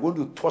today I'm going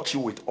to touch you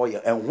with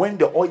oil. And when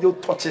the oil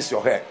touches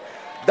your head,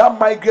 that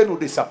migraine will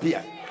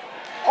disappear.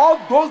 All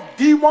those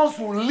demons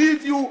will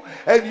leave you,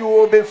 and you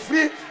will be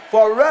free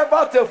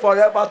forever till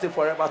forever.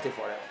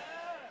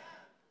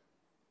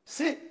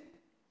 See,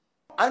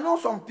 I know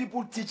some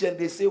people teach and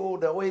they say, oh,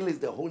 the oil is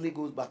the Holy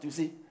Ghost. But you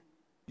see,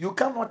 you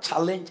cannot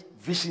challenge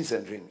visions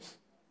and dreams.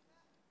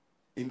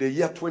 In the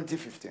year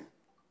 2015,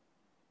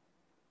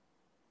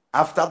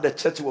 After the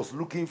church was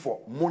looking for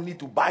money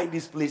to buy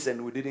this place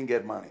and we didn't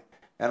get money.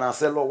 And I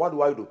said, Lord, what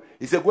do I do?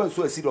 He said, go and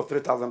sow a seed of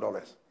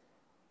 $3,000.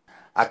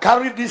 I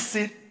carried this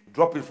seed,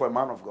 dropped it for a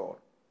man of God.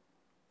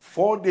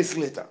 4 days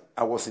later,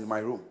 I was in my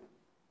room.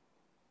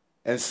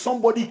 And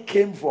somebody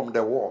came from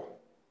the wall.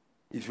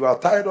 If you are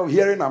tired of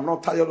hearing, I'm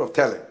not tired of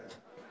telling.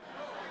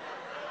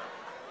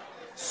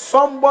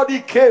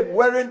 Somebody came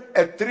wearing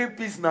a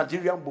 3-piece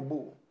Nigerian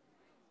bubu.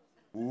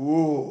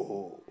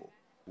 Whoa.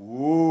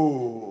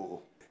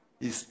 Whoa.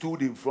 He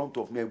stood in front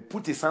of me and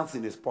put his hands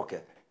in his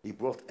pocket. He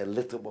brought a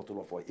little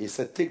bottle of oil. He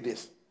said, take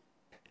this.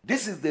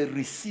 This is the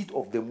receipt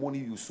of the money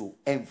you sow.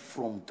 And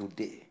from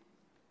today,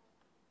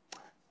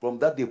 from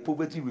that day,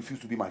 poverty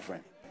refused to be my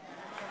friend.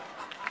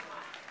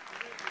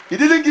 He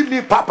didn't give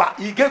me papa.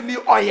 He gave me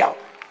oil.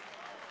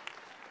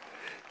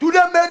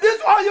 Today, may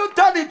this oil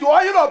turn into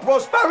oil of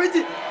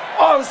prosperity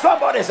on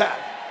somebody's hand.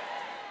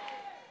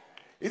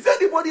 Is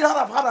anybody that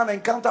have had an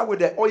encounter with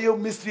the oil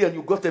mystery and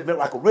you got a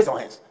miracle? Raise your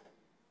hands.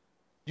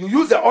 You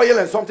use the oil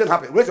and something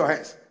happened. Raise your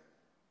hands.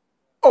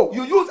 Oh,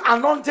 you use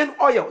anointing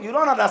oil. You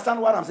don't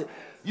understand what I'm saying.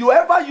 You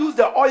ever use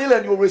the oil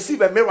and you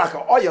receive a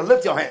miracle? Oil,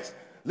 lift your hands.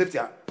 Lift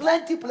your hands.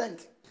 Plenty,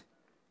 plenty.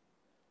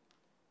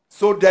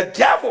 So the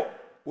devil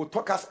will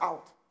talk us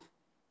out.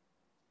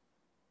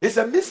 It's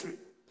a mystery.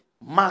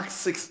 Mark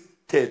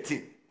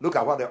 6:13. Look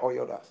at what the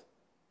oil does.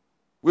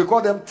 We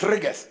call them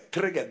triggers.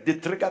 They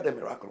trigger the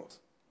miraculous.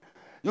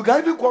 You can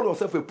even call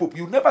yourself a pope.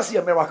 You never see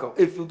a miracle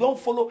if you don't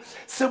follow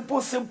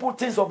simple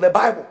things of the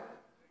Bible.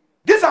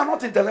 These are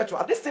not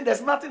intellectual. This thing,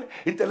 there's nothing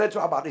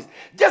intellectual about this.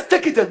 Just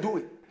take it and do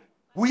it.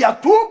 We are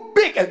too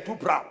big and too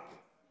proud.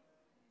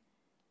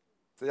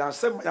 So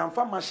I'm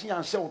from machine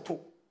and shell too.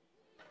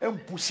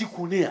 And pussy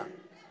kunia.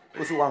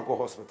 Also one go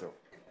hospital.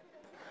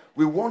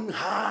 We want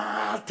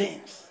hard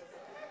things.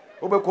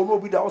 Backward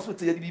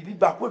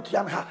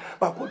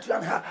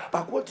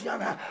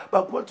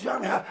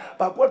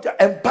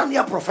and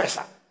Banya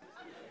professor.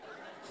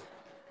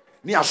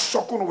 Near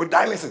Shokun with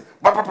dialysis.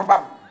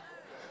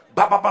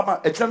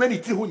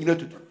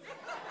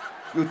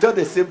 You tell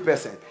the same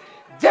person,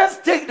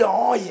 just take the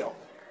oil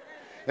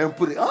and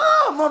put it.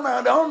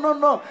 Oh,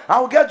 no.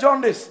 I'll get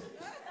jaundice.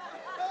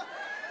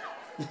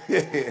 You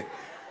get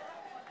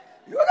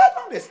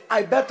jaundice.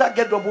 I better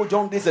get double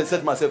jaundice and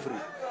set myself free.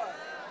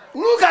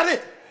 Look at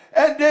it.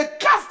 And they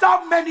cast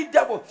out many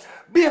devils.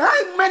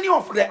 Behind many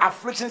of the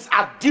afflictions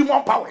are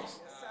demon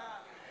powers.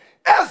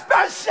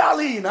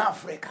 Especially in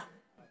Africa.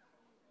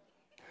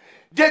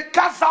 They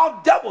cast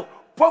out devils.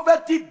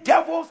 Poverty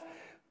devils.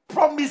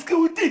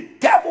 Promiscuity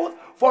devils.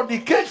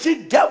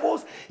 Fornication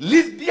devils.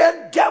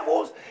 Lesbian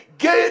devils.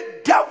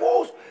 Gay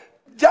devils.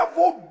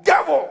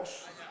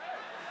 Devils.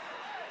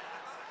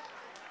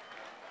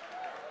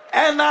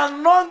 And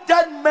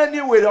anointed many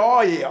with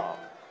oil.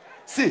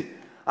 See,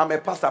 I'm a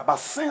pastor, but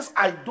since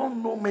I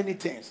don't know many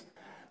things,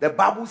 the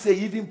Bible says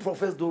even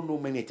prophets don't know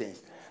many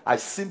things. I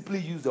simply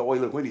use the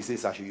oil when he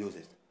says I should use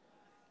it.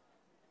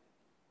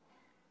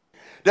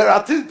 There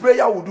are things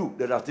prayer will do.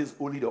 There are things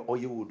only the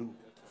oil will do.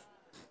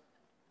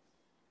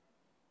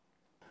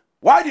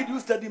 Why did you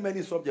study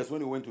many subjects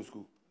when you went to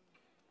school?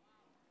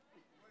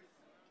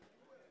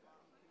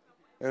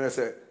 And I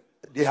said,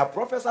 they have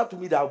prophesied to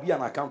me that I'll be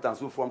an accountant,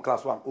 so from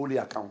class 1, only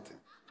accounting.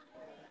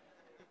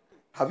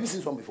 Have you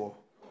seen some before?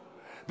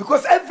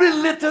 Because every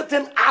little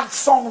thing adds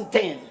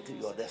something to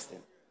your destiny.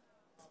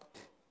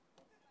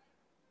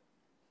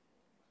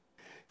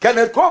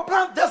 Kenneth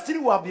Copeland's destiny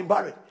would have been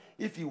buried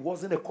if he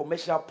wasn't a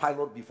commercial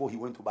pilot before he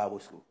went to Bible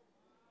school.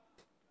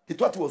 He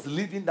thought he was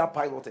living that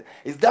pilot.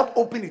 Is that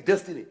opening his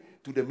destiny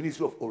to the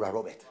ministry of Ora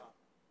Robert?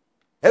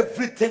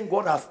 Everything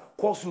God has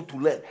caused you to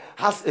learn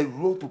has a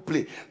role to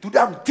play. Today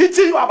I'm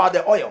teaching you about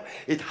the oil.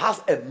 It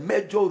has a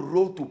major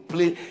role to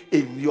play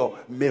in your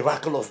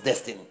miraculous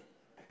destiny.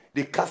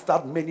 They cast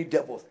out many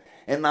devils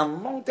and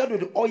anointed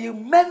with the oil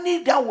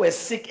many that were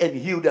sick and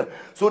healed them.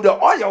 So the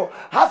oil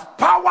has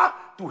power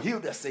to heal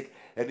the sick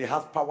and it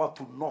has power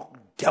to knock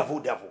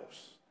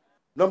devils.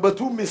 Number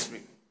 2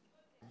 mystery.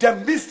 The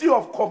mystery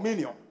of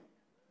communion.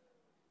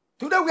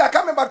 Today we are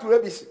coming back to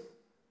ABC.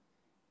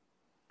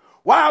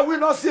 Why are we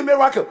not seeing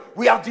miracle?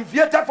 We are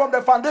deviated from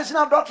the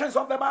foundational doctrines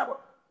of the Bible.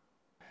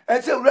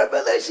 And say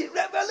revelation.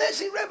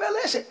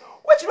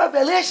 Which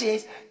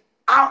revelations?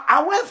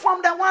 Away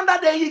from the one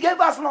that he gave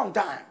us long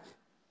time.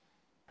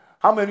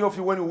 How many of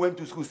you, when you went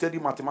to school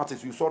studying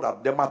mathematics, you saw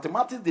that the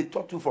mathematics they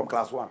taught you from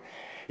class 1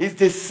 is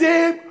the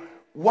same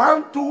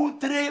 1, 2,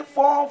 3,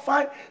 4,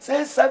 5,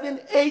 6, 7,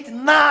 8,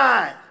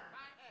 9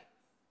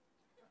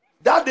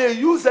 that they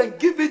use and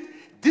give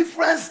it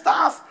different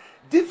stars,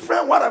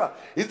 different whatever.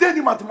 Is there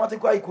any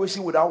mathematical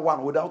equation without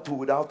 1, without 2,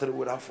 without 3,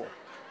 without 4?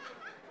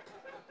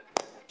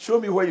 Show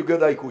me where you get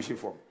that equation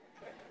from.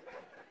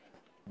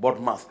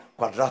 BODMAS,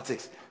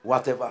 quadratics,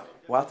 whatever.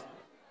 What?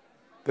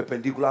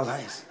 Perpendicular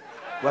lines.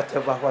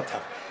 Whatever.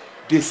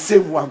 The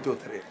same 1, 2,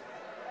 3.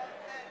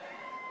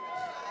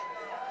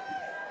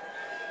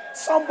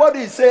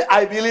 Somebody say,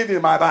 I believe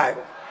in my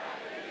Bible.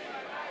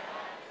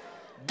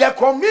 The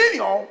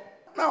communion.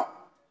 Now,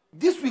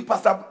 this week,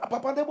 Pastor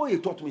Papa Debo, he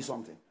taught me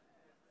something.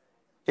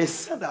 He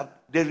said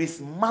that there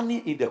is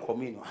money in the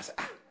communion. I said,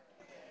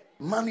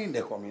 money in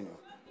the communion.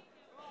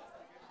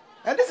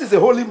 And this is a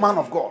holy man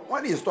of God.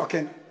 When he is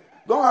talking,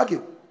 don't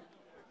argue.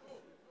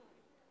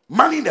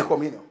 Money in the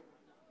communion.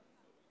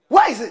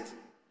 Why is it?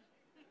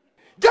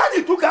 Then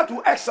he took her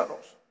to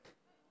Exodus.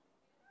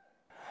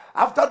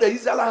 After the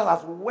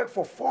Israelites has worked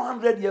for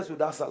 400 years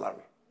without salary.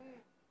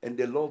 And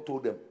the Lord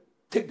told them,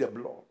 take the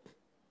blood,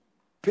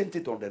 paint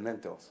it on the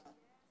lentils.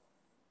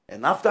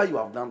 And after you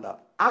have done that,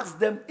 ask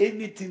them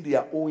anything they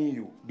are owing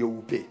you, they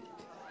will pay.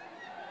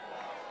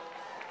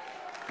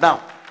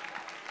 Now,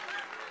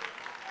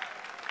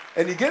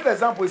 and he gave an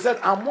example. He said,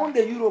 among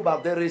the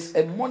Yorubas, there is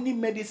a money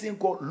medicine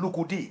called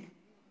Lukudi.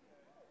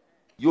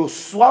 You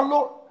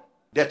swallow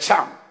the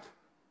charm,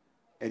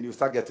 and you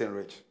start getting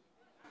rich.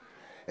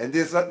 And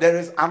there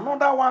is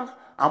another one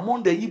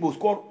among the Igbos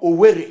called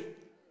Owere.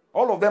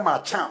 All of them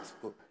are charms.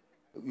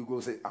 You go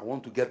say, I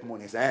want to get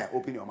money. Say,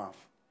 open your mouth.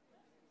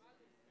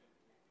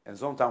 And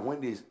sometimes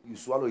when you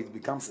swallow, it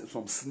becomes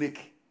some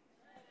snake.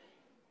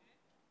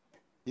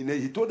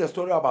 He told the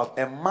story about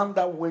a man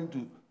that went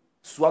to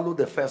swallow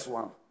the first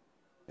one.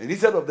 And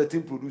instead of the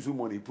thing producing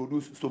money, he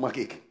produced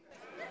stomachache.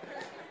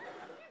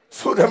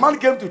 So the man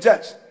came to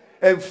church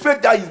and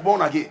faked that he's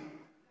born again.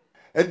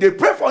 And they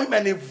prayed for him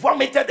and he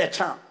vomited the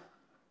charm.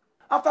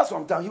 After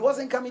some time, he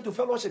wasn't coming to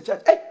fellowship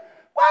church. Hey,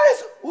 where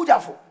is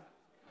Ujafo?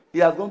 He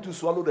has gone to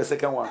swallow the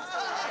second one.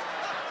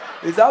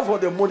 It's out for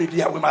the money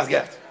we must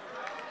get.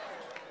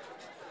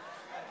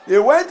 He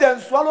went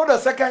and swallowed the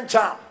second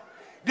charm.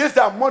 This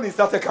time money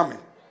started coming.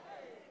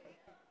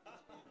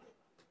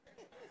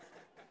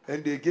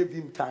 And they gave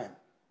him time.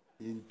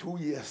 In 2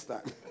 years'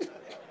 time,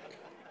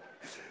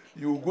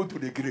 you will go to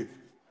the grave.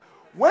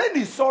 When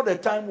he saw the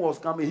time was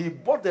coming, he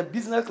bought the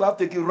business class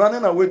ticket,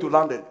 running away to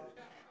London.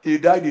 He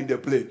died in the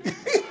plane.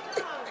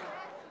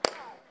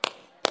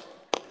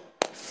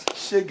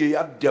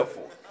 Shege,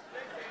 devil.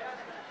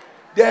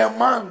 The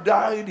man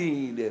died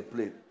in the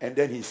plane. And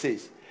then he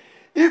says,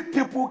 if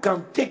people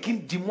can take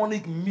in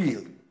demonic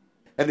meal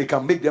and it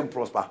can make them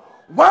prosper,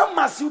 why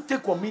must you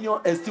take communion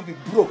and still be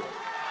broke?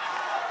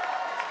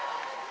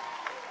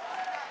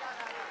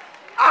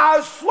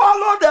 I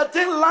swallowed the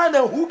thing line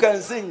and hook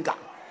and sinker.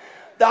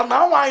 That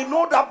now I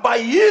know that by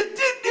eating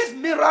this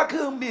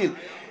miracle meal,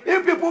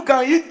 if people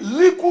can eat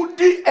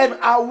Likudi and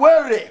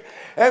Awere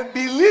and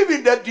believe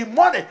in the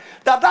demonic,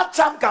 that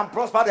charm can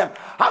prosper them,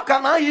 how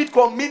can I eat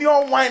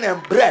communion wine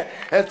and bread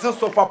and still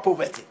suffer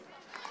poverty?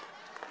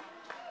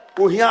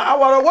 Oh, here,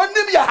 our one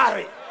name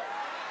Yahari.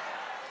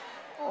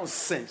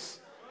 Nonsense.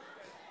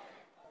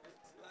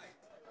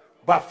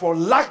 But for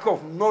lack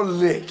of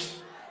knowledge,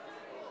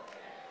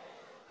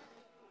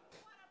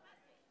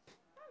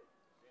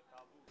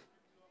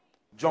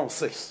 John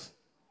 6.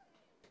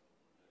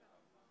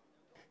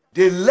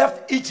 They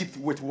left Egypt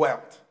with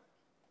wealth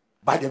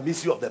by the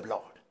mystery of the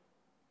blood.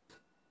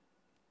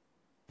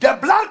 The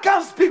blood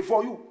can speak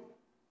for you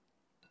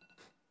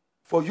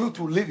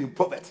to live in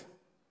poverty.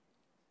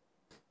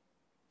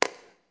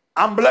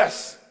 I'm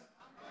blessed.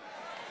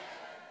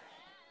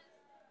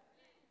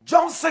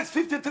 John 6,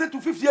 53 to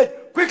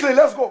 58. Quickly,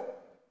 let's go.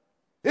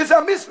 It's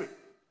a mystery.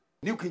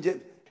 New King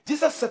James.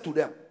 Jesus said to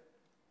them,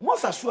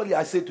 most assuredly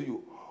I say to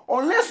you,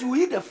 unless you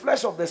eat the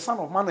flesh of the Son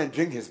of Man and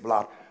drink his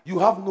blood, you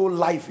have no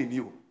life in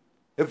you.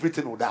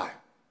 Everything will die.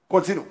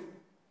 Continue.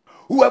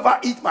 Whoever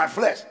eats my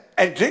flesh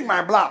and drink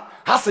my blood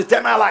has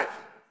eternal life.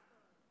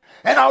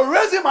 And I'll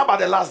raise him up at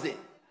the last day.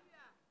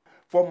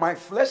 For my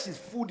flesh is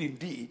food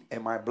indeed,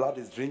 and my blood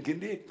is drink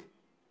indeed.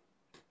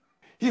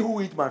 He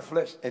who eats my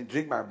flesh and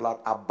drink my blood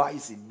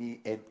abides in me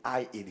and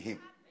I in him.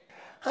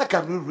 How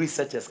can we read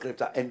such a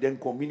scripture and then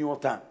communion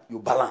time, you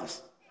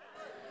balance?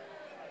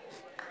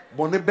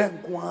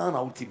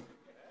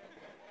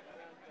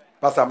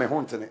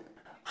 Pastor,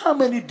 how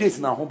many days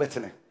now home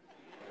better?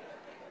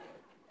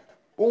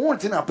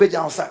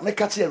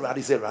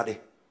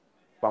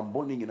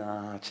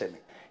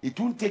 It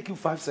won't take you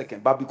 5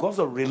 seconds, but because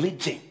of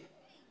religion.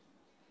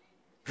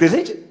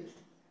 Religion.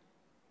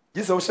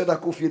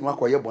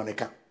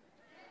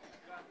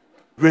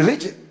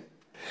 Religion.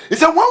 He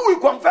said, when we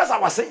confess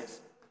our sins,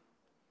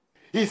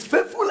 he's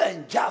faithful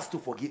and just to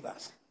forgive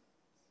us.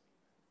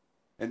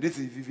 And this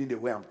is even the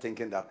way I'm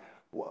thinking that,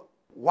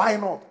 why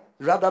not?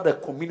 Rather the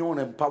communion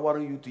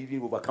empowering you to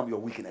even overcome your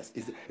weakness.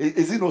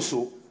 Is it not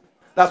so?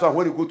 That's why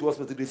when you go to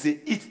hospital, they say,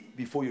 eat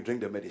before you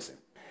drink the medicine.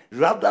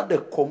 Rather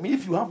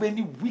if you have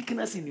any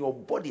weakness in your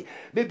body,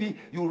 maybe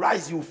you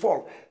rise, you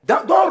fall.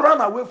 Don't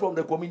run away from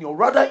the communion.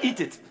 Rather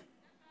eat it.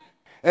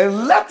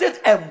 And let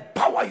it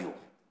empower you.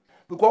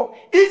 Because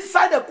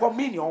inside the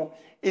communion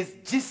is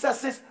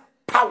Jesus'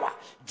 power,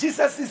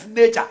 Jesus'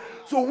 nature.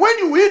 So when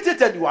you eat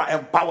it and you are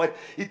empowered,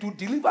 it will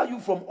deliver you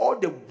from all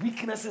the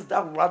weaknesses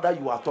that rather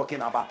you are talking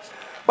about.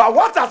 But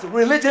what has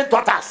religion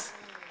taught us?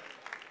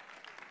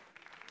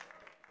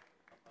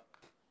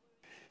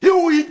 He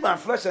who eat my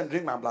flesh and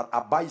drink my blood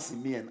abides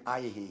in me and I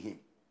in him.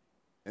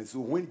 And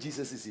so when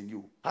Jesus is in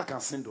you, how can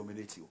sin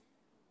dominate you?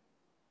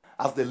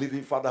 As the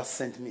living Father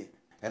sent me,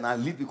 and I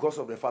live because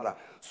of the Father.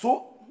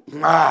 So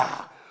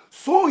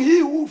so he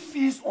who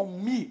feeds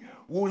on me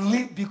will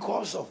live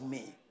because of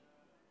me.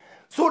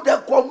 So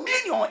the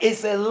communion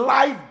is a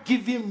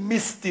life-giving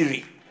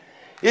mystery.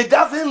 It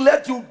doesn't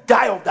let you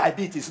die of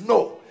diabetes.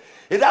 No.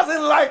 It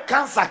doesn't let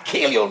cancer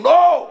kill you.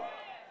 No.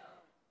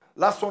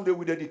 Last Sunday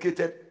we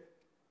dedicated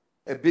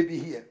a baby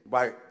here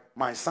by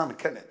my son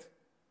Kenneth.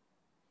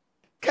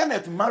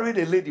 Kenneth married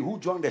a lady who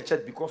joined the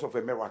church because of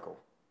a miracle.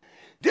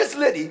 This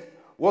lady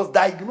was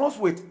diagnosed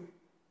with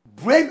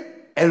brain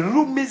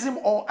rheumatism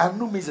or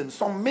aneurysm,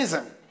 some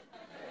mism.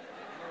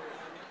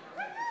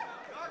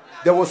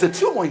 There was a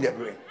tumor in the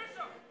brain.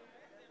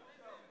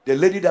 The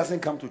lady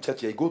doesn't come to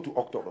church here, he go to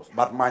Octopus.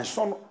 But my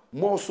son,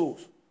 more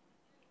souls,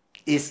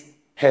 is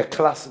her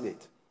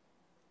classmate.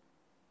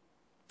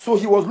 So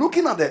he was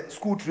looking at the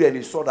school tree and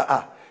he saw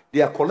that,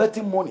 they are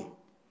collecting money.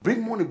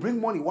 Bring money, bring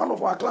money. One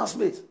of our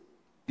classmates.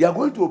 They are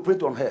going to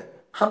operate on her.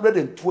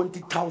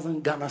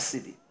 120,000 Ghana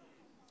cedi.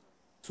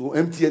 So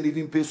MTN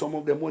even paid some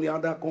of the money out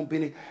of that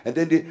company. And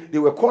then they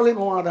were calling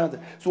on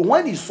other. So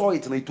when he saw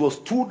it, it was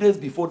 2 days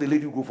before the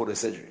lady go for the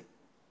surgery.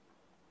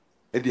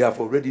 And they have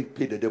already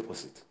paid the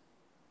deposit.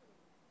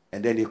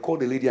 And then he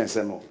called the lady and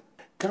said, no,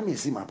 come and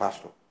see my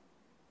pastor.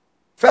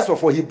 First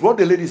of all, he brought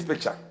the lady's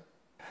picture.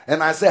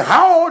 And I said,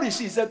 how old is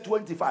she? He said,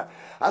 25.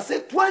 I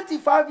said,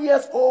 25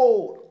 years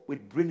old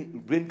with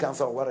brain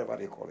cancer or whatever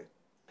they call it.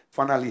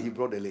 Finally, he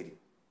brought the lady.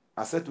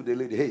 I said to the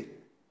lady, hey,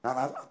 and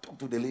I talked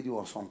to the lady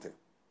or something.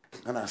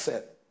 And I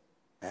said,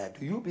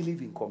 do you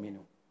believe in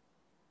communion?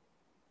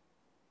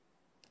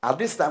 At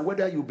this time,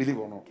 whether you believe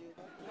or not,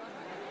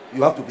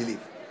 you have to believe.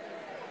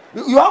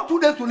 You have 2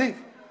 days to live.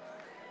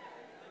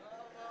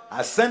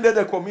 I sent her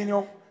the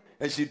communion,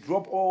 and she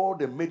dropped all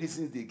the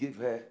medicines they gave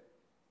her.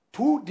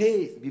 2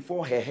 days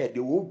before her head, they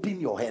will open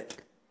your head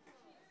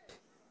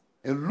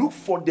and look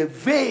for the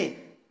vein,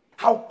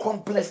 how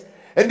complex.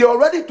 And they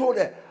already told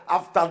her,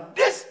 after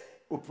this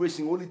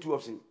operation, only 2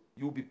 options.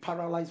 You'll be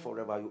paralyzed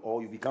forever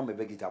or you become a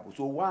vegetable.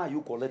 So why are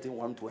you collecting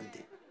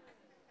 120?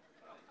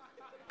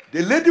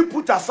 The lady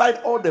put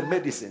aside all the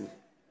medicine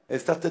and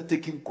started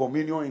taking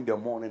communion in the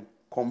morning,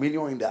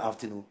 communion in the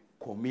afternoon,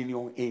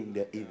 communion in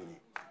the evening.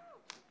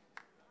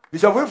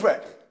 Bishop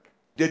Wilfred,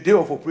 the day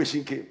of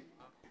operation came.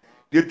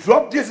 They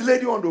dropped this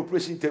lady on the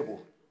operation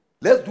table.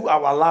 Let's do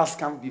our last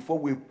scan before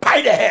we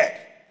bite the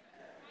head.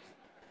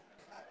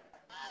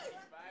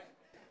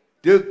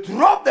 They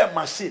dropped the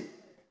machine.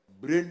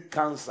 Brain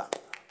cancer.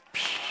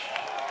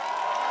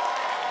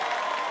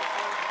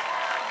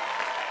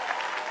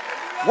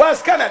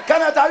 Where's Kenneth?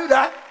 Kenneth, are you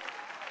there?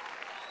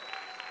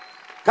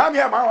 Come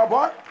here, my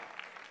boy.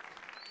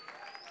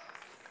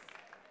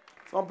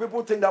 Some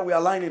people think that we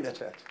are lying in the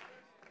church.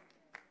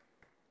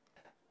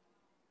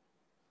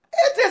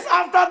 It is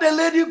after the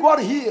lady got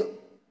healed,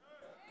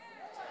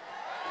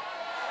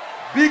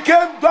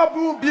 became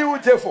double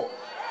beautiful.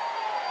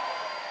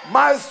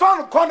 My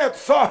son Kenneth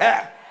saw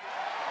her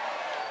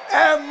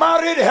and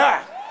married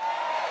her.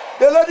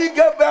 The lady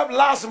gave birth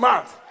last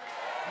month.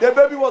 The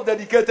baby was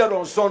dedicated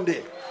on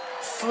Sunday.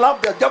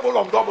 Slap the devil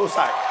on double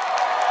side.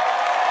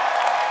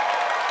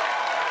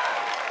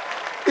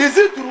 Is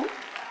it true?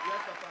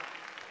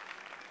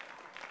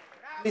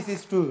 This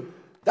is true.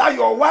 That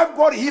your wife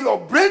got healed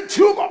of brain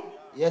tumor?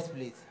 Yes,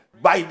 please.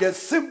 By the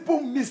simple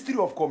mystery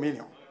of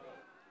communion.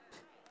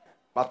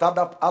 But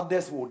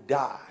others will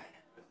die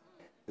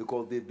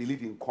because they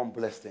believe in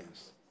complex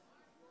things.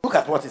 Look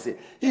at what he said.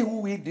 He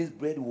who eats this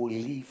bread will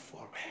live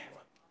forever.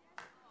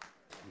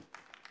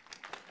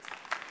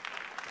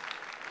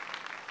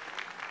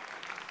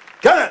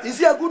 Kenneth, is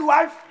he a good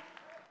wife?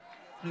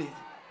 Please.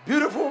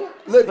 Beautiful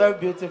lady. Very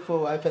beautiful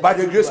wife. By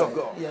the grace of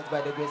God. Yes,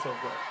 by the grace of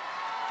God.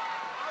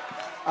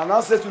 And I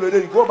said to the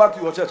lady, go back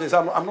to your church. He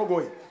said, I'm not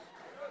going.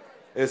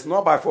 It's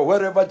not by for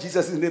wherever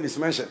Jesus' name is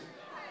mentioned.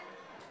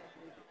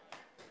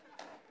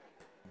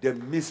 The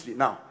mystery.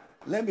 Now,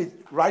 let me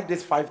write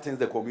these 5 things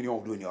the communion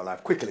will do in your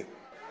life quickly.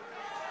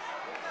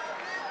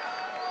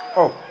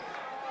 Oh,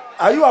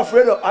 are you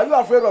afraid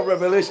of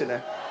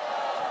revelation?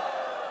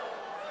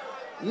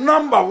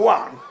 Number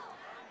 1,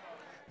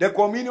 the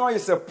communion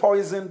is a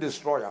poison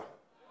destroyer.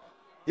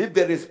 If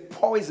there is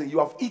poison, you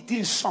have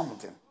eaten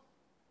something.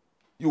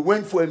 You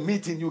went for a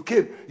meeting, you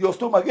came, your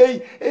stomach,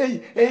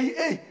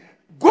 hey.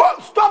 Go,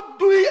 stop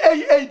doing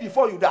hey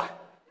before you die.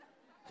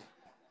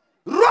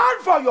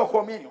 Run for your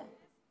communion.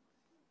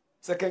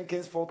 2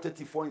 Kings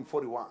 4:34 and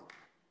 41.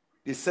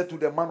 They said to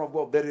the man of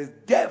God, there is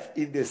death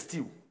in the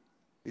stew.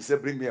 He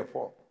said, bring me a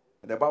pot.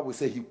 And the Bible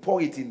says he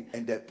poured it in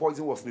and the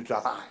poison was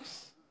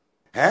neutralized.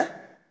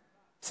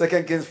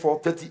 2 Kings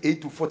 4:38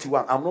 to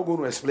 41. I'm not going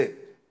to explain.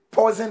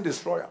 Poison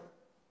destroyer.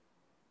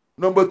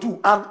 Number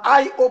 2, an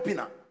eye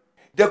opener.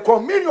 The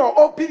communion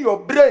open your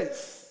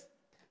brains.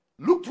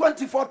 Luke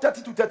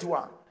 24:30 to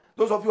 31.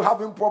 Those of you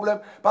having problem,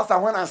 Pastor,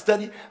 when I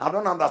study, I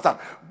don't understand.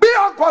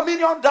 Beyond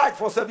communion died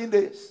for 7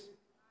 days.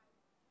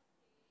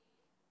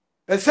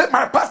 And said,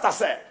 my pastor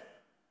said.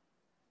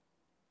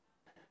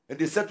 And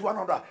they said to one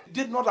another,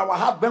 did not our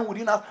heart burn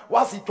within us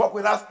whilst he talked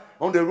with us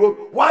on the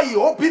road? Why he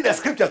opened the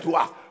scripture to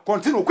us?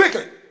 Continue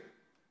quickly.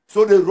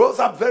 So they rose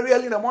up very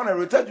early in the morning and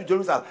returned to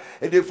Jerusalem.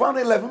 And they found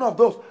 11 of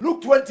those.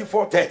 Luke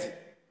 24:30.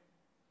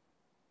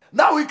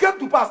 Now it came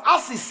to pass,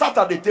 as he sat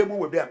at the table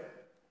with them,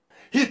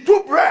 he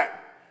took bread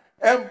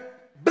and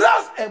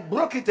blessed and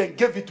broke it and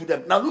gave it to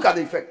them. Now look at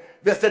the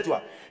effect. Verse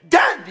 31.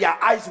 Then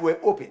their eyes were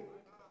open.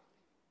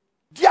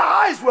 Their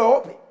eyes were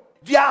open.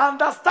 Their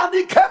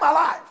understanding came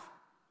alive.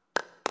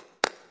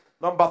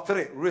 Number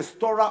 3,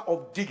 restorer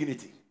of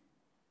dignity.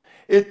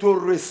 It will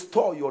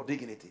restore your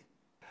dignity.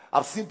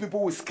 I've seen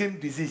people with skin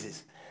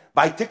diseases.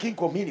 By taking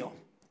communion,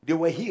 they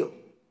were healed.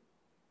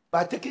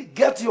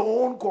 Get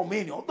your own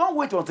communion. Don't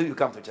wait until you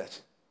come to church.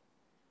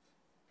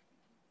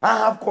 I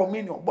have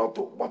communion.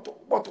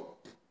 Bottle.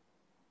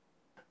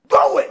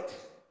 Don't wait.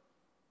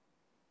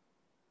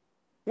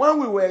 When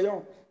we were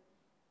young,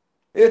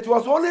 it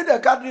was only the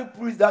Catholic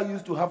priest that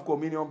used to have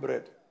communion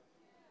bread.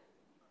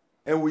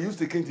 And we used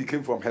to think he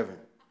came from heaven.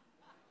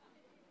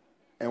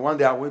 And one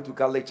day I went to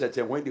Catholic church,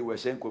 and when they were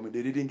sharing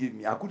communion, they didn't give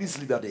me. I couldn't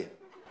sleep that day.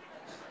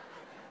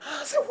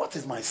 I said, what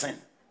is my sin?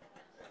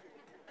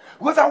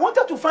 Because I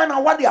wanted to find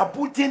out what they are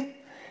putting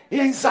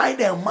inside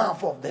the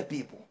mouth of the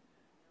people.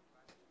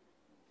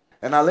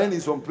 And I learned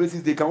in some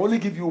places they can only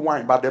give you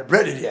wine, but the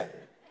bread is there.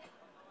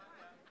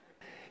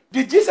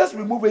 Did Jesus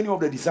remove any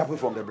of the disciples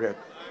from the bread?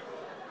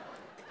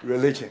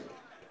 Religion.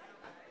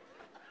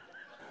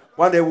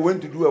 One day we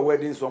went to do a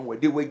wedding somewhere.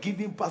 They were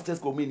giving pastors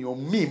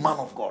communion. Me, man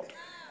of God.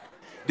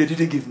 They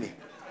didn't give me.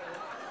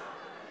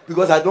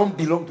 Because I don't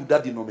belong to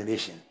that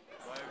denomination.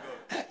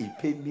 He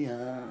paid me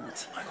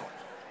out. My God.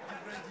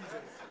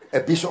 A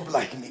bishop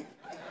like me.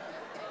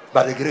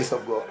 By the grace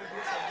of God.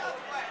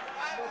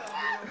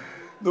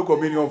 No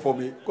communion for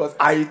me. Because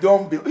I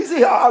don't belong. You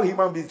see how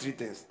human beings treat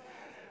things.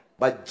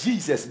 But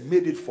Jesus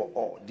made it for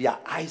all. Their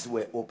eyes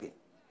were open.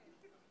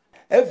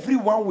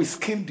 Everyone with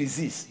skin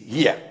disease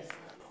here.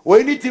 Or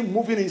anything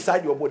moving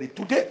inside your body.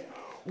 Today,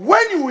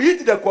 when you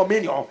eat the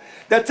communion,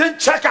 the thing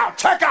check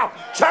out.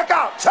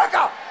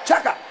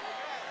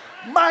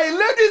 My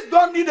ladies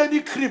don't need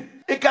any cream.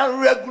 It can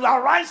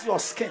regularize your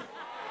skin.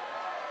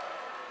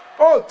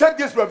 Oh, take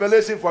this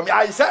revelation from me.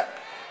 I said,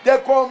 the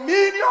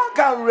communion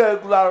can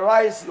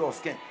regularize your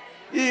skin.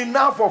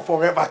 Enough for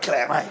forever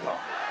clear, my God.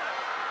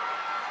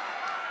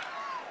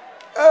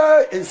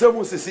 In some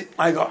ways,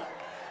 my God.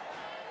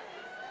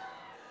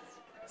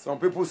 Some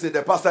people say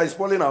the pastor is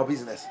spoiling our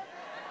business.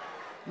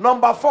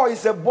 Number 4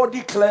 is a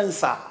body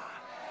cleanser.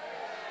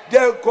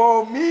 The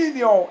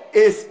communion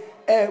is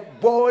a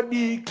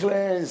body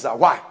cleanser.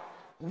 Why?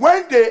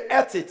 When they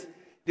ate it,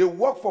 they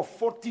worked for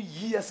 40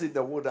 years in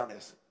the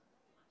wilderness.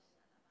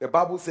 The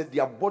Bible said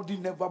their body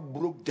never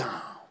broke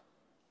down.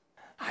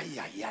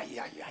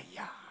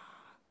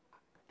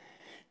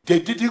 They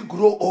didn't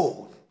grow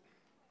old.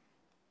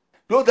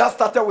 Those that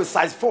started with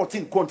size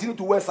 14 continue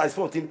to wear size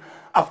 14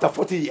 after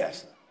 40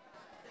 years.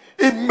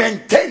 It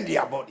maintained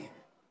their body.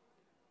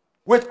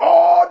 With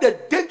all the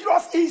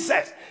dangerous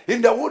insects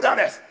in the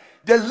wilderness,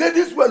 the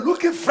ladies were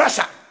looking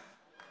fresher.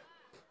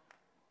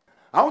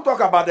 I won't talk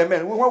about the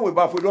men. When we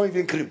bath, we don't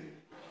even cream.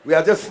 We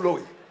are just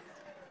flowing.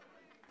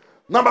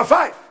 Number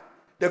 5,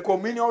 the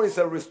communion is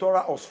a restorer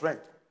of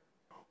strength.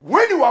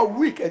 When you are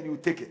weak and you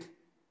take it,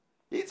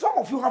 some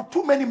of you have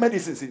too many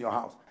medicines in your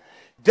house.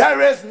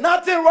 There is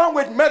nothing wrong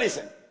with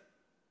medicine.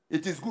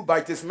 It is good, but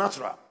it is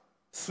natural.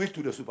 Switch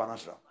to the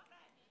supernatural.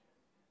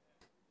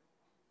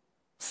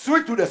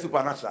 Switch to the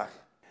supernatural.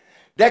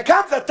 There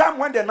comes a time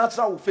when the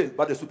natural will fail,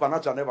 but the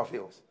supernatural never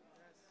fails.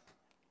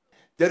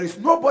 There is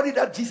nobody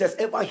that Jesus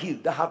ever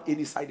healed that have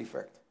any side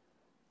effect.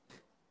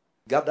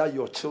 Gather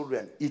your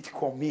children, eat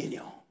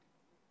communion.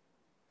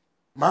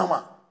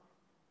 Mama,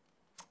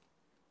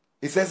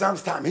 it's exam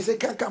time. He said,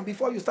 come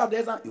before you start the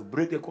exam. You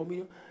break the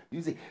communion.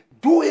 You say,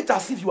 do it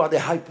as if you are the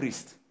high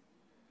priest.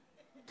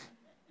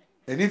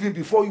 And even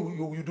before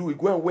you do it,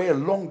 go and wear a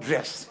long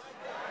dress.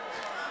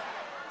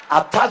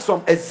 Attach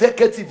some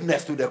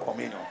executiveness to the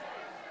communion.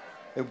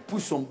 And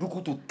put some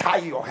duku to tie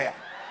your hair.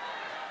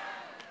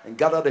 And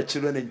gather the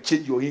children and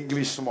change your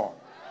English small.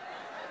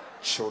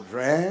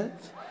 Children.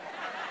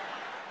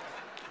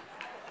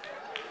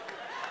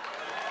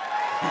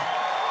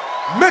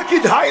 Make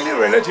it highly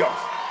religious.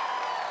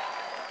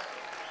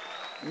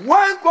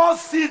 When God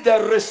sees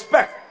the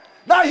respect.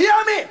 Now hear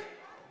me.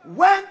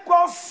 When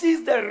God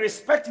sees the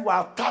respect you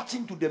are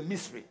attaching to the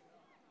mystery,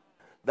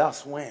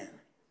 that's when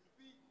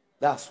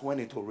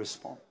it will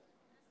respond.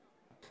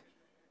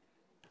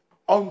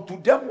 Unto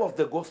them was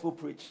the gospel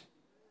preached,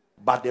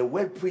 but the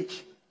word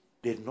preached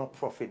did not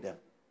profit them.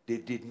 They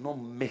did not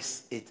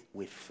mix it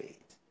with faith.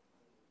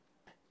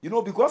 You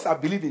know, because I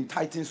believe in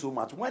tithing so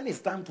much, when it's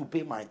time to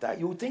pay my tithe,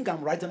 you think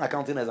I'm writing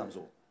accounting exams.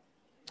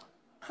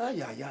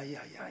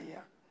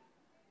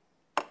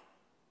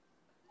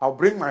 I'll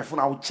bring my phone,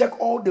 I'll check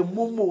all the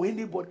momo,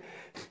 anybody.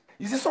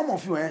 You see, some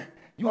of you,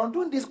 you are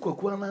doing this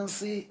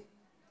kwekwanancy.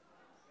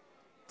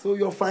 So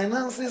your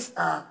finances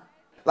are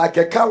like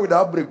a car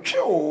without brake.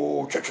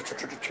 You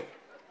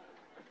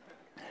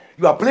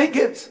are playing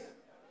games.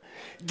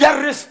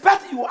 The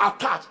respect you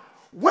attach,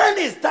 when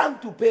it's time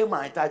to pay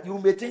my tithe, you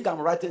may think I'm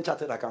writing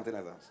chartered accounting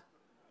exams.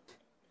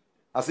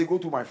 I say, go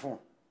to my phone.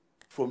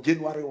 From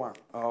January 1,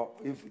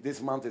 if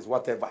this month is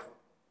whatever,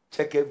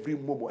 check every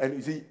Momo. And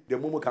you see, the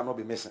Momo cannot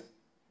be missing.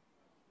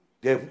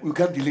 You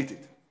can't delete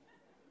it.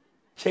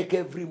 Check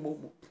every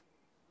Momo.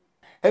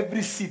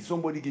 Every seed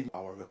somebody give me, I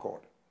will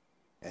record.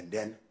 And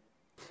then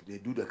they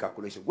do the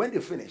calculation. When they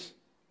finish,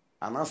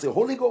 and I say,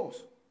 Holy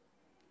Ghost.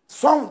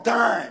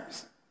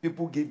 Sometimes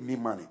people give me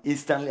money.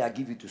 Instantly I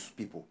give it to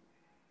people.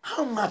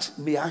 How much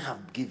may I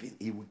have given?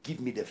 He will give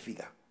me the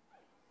figure.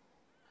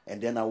 And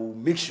then I will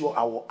make sure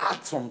I will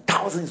add some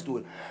thousands to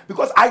it.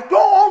 Because I don't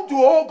want to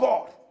owe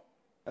God.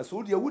 And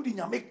so they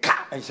would make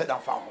car and shut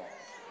down farm.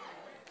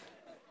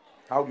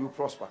 How do you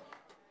prosper?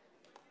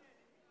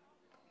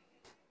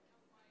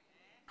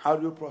 How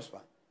do you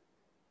prosper?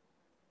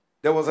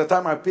 There was a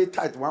time I paid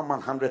tithe 1 man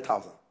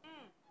 100,000.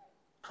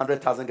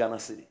 100,000 Ghana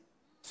city.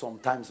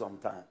 Sometime.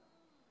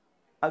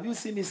 Have you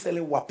seen me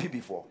selling wapi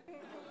before?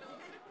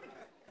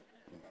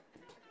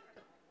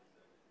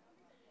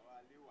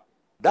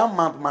 That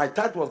month, my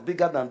tithe was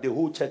bigger than the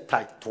whole church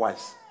tithe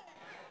twice.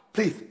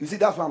 Please, you see,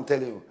 that's what I'm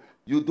telling you.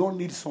 You don't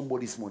need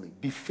somebody's money.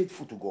 Be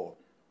faithful to God.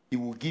 He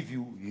will give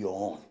you your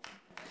own.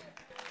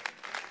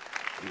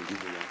 He will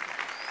give you your own.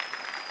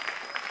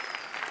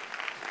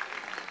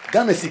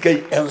 Ghana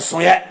Sikei and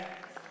Soya.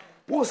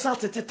 What's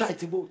that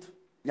tithe about?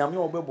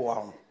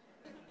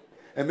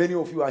 And many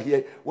of you are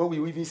here. When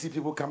we even see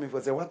people coming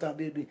for say, what are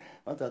they doing?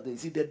 What are they?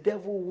 See, the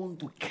devil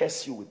wants to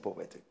curse you with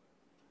poverty.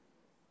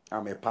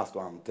 I'm a pastor,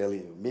 I'm telling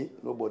you. Me,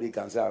 nobody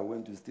can say I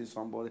went to steal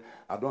somebody.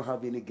 I don't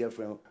have any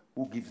girlfriend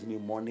who gives me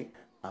money.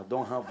 I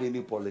don't have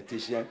any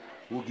politician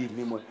who gives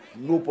me money.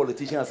 No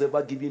politician has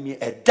ever given me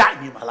a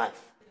dime in my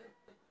life.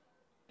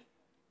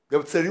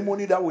 The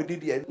ceremony that we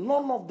did here,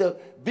 none of the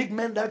big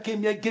men that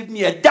came here gave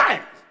me a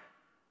dime.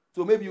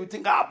 So maybe you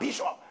think,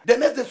 Bishop. The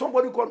next day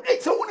somebody called, hey,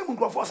 so when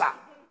you for sir?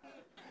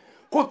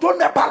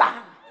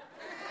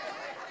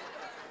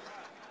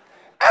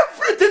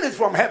 Everything is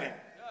from heaven.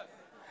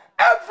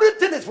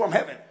 Everything is from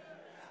heaven.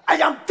 I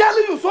am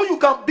telling you so you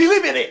can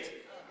believe in it.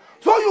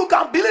 So you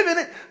can believe in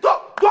it.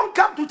 Don't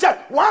come to church.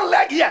 One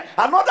leg here,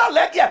 another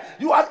leg here.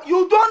 You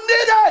don't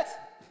need it.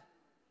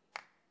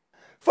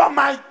 For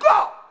my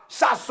God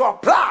shall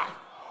supply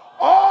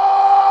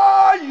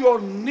all your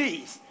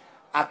needs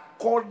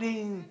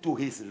according to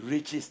his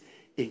riches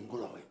in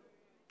glory.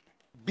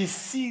 Be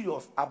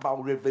serious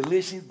about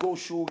revelations God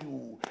show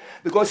you.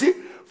 Because see,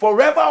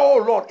 forever,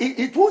 oh Lord,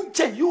 it won't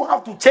change. You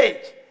have to change.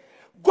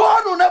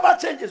 God will never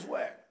change his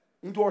word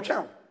into a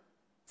channel.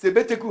 Say, it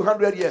may take you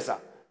 100 years, sir.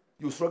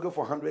 You struggle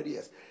for 100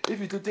 years.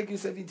 If it will take you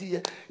 70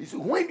 years, it's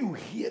when you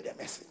hear the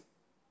message,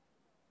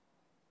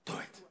 do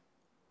it.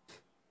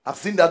 I've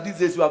seen that these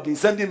days you have been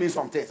sending me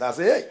some things. I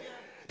say, hey,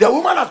 the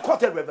woman has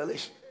quoted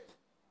revelation.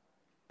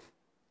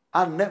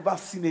 I've never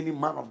seen any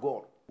man of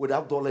God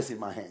without dollars in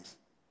my hands.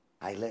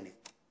 I learn it.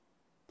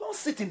 Don't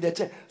sit in the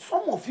chair.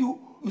 Some of you,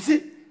 you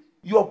see,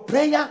 your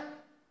prayer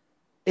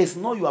is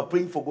not you are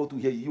praying for God to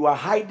hear you. You are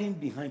hiding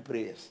behind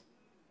prayers.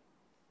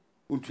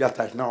 Would you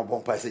attach now?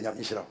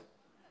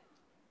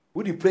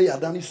 Would you pray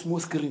at any small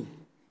screen?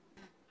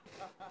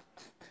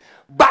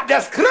 But the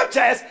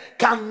scriptures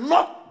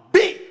cannot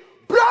be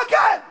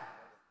broken.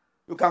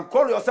 You can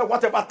call yourself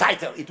whatever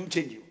title, it will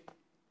change you.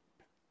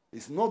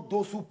 It's not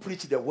those who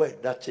preach the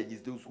word that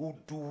changes, those who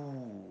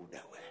do the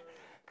word.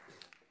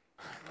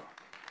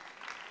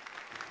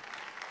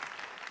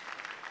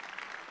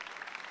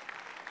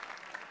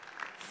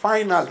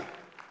 Finally,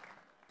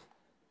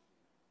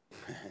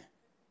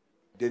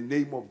 the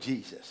name of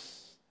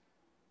Jesus.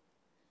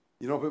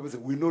 You know, people say,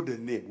 we know the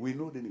name. We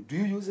know the name. Do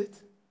you use it?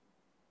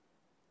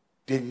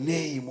 The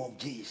name of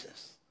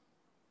Jesus.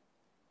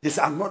 There's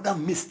another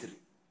mystery.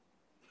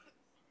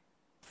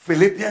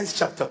 Philippians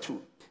chapter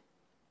 2.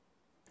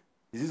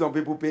 You see some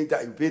people paying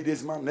that you pay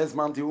this month, next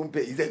month you won't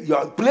pay. He said, you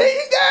are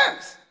playing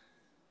games.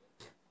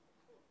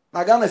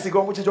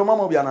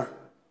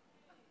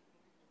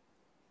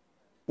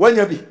 When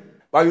you be.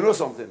 But you know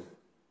something?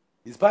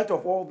 In spite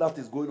of all that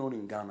is going on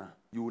in Ghana,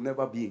 you will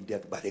never be in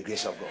debt by the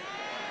grace of God.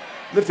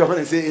 Lift your hand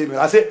and say amen.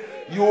 I say,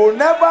 you will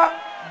never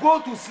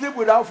go to sleep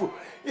without food.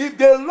 If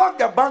they lock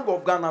the Bank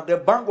of Ghana, the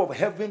Bank of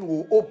Heaven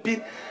will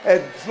open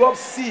and drop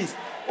seas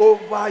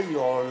over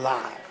your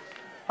life.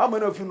 How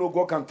many of you know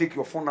God can take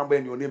your phone number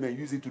and your name and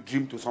use it to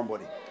dream to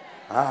somebody?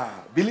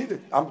 Believe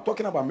it. I'm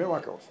talking about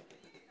miracles.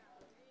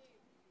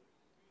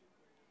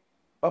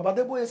 But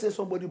the boy said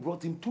somebody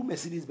brought him 2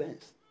 Mercedes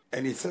Benz.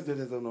 And he said,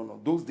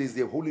 no. Those days,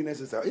 the holiness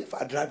is, if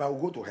I drive, I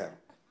will go to hell.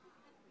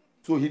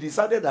 So he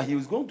decided that he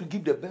was going to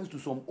give the Benz to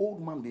some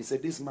old man. They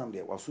said, this man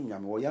there,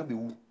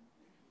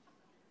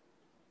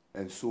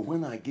 and so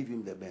when I give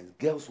him the Benz,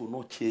 girls will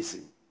not chase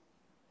him.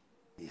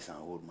 He's an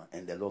old man.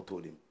 And the Lord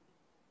told him,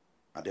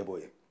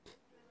 Adeboye,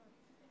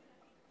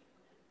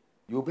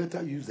 you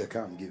better use the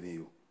car I'm giving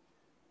you.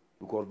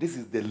 Because this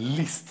is the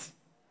least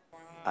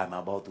I'm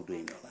about to do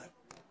in your life.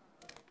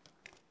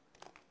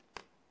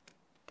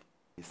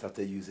 He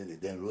started using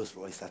it. Then Rolls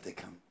Royce started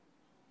coming.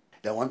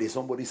 Then one day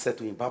somebody said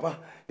to him, Papa,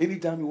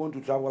 anytime you want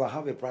to travel, I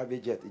have a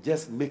private jet.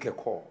 Just make a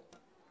call.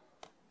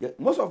 Yeah,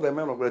 most of the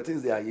men of the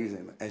things they are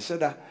using, and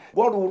said that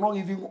God will not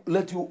even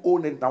let you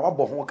own it. Now,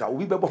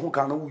 we be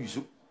no use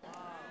you,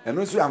 and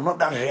also I'm not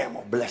that realm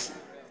of blessing.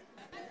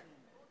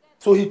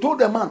 So he told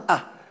the man,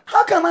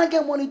 how can I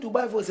get money to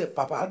buy for? He said,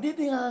 Papa, I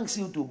didn't ask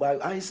you to buy.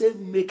 I said,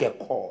 make a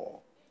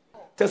call.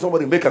 Tell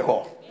somebody, make a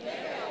call.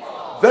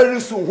 Very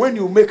soon, when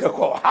you make a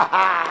call,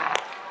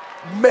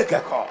 make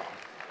a call.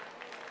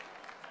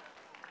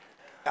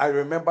 I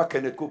remember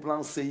Kenneth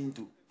Copeland saying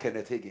to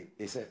Kenneth Hagin,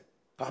 he said,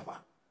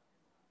 Papa,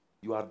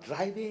 you are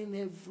driving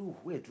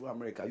everywhere to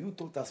America. You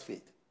taught us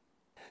faith.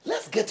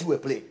 Let's get you a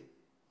plane.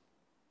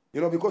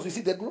 You know, because you see,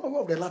 the glory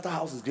of the latter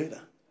house is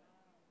greater.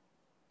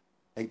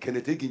 And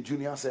Kenneth Hagin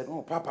Jr. said,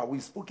 oh, Papa,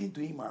 we've spoken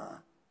to him.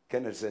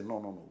 Kenneth said,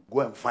 no. Go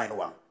and find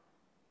one.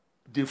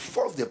 They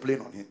forced the plane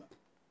on him.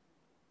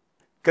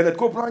 Kenneth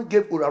Copeland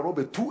gave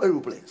Urarobe 2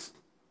 aeroplanes.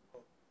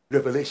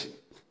 Revelation.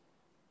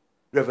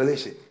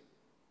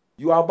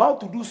 You are about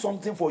to do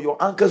something for your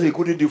uncle he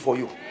couldn't do for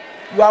you.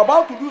 You are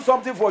about to do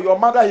something for your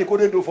mother he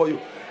couldn't do for you.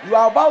 You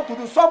are about to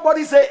do,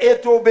 somebody say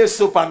it will be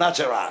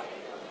supernatural.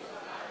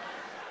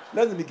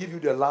 Let me give you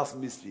the last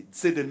mystery.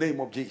 Say the name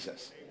of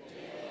Jesus.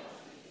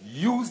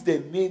 Use the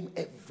name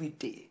every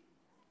day.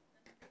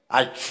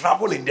 I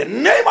travel in the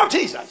name of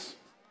Jesus.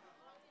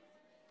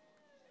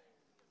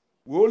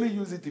 We only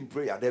use it in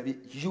prayer. Debbie,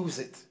 use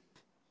it.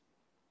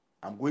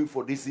 I'm going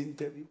for this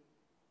interview.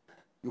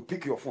 You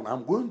pick your phone.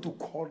 I'm going to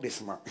call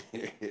this man.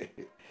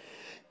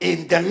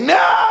 In the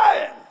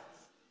name.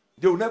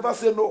 They will never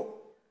say no.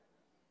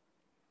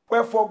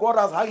 Wherefore God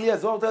has highly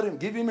exalted him.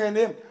 Give him a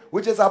name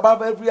which is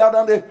above every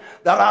other name.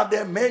 That are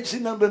they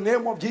mentioned in the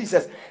name of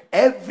Jesus.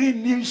 Every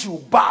knee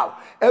should bow.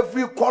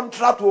 Every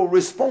contract will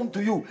respond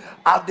to you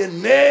at the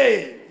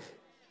name.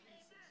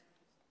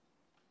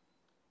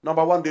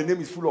 Number 1, the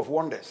name is full of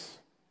wonders.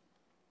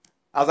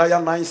 Isaiah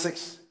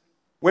 9:6.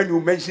 When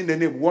you mention the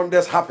name,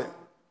 wonders happen.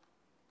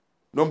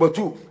 Number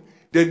 2,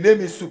 the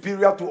name is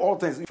superior to all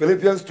things.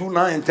 Philippians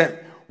 2:9 and 10.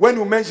 When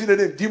you mention the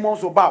name,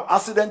 demons will bow,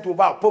 accident will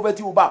bow,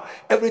 poverty will bow,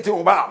 everything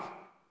will bow.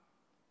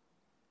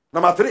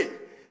 Number 3,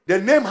 the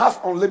name has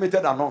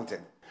unlimited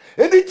anointing.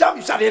 Anytime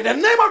you shout in the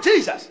name of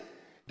Jesus,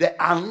 the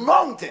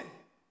anointing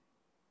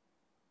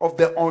of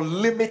the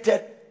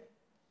unlimited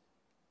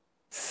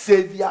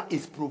Savior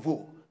is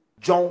provoked.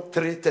 John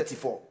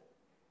 3:34.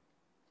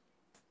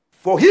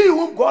 For he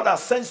whom God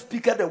has sent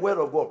speaketh the word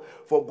of God.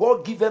 For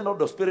God giveth not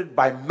the Spirit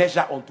by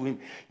measure unto him.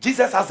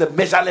 Jesus has a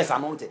measureless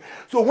anointing.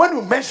 So when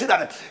you mention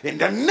that in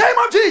the name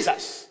of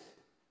Jesus.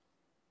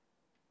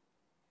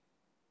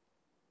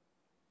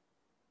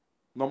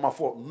 Number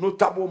 4,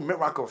 notable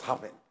miracles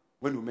happen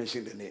when you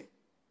mention the name.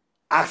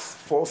 Acts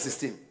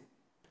 4:16.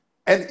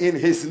 And in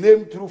his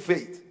name through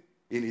faith,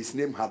 in his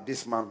name had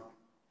this man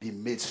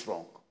been made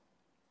strong.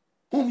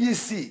 Whom ye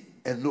see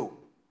and know.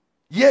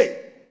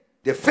 Yea,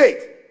 the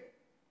faith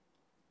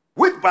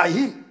which by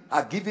him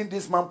are given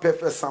this man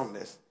perfect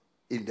soundness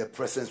in the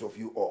presence of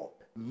you all.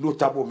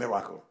 Notable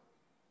miracle.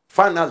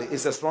 Finally,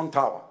 it's a strong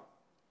tower.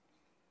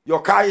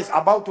 Your car is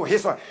about to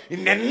hit one.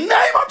 In the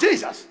name of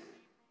Jesus,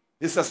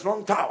 it's a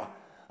strong tower.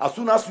 As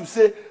soon as you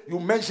say, you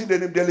mention the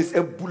name, there is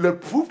a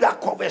bulletproof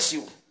that covers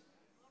you.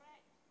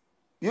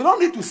 You don't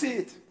need to see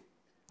it.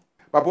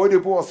 But boy, the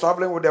boy was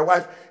traveling with their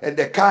wife, and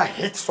the car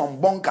hit some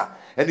bunker,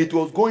 and it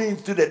was going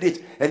into the ditch.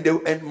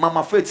 And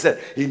Mama Faith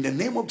said, "In the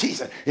name of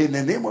Jesus, in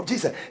the name of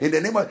Jesus, in the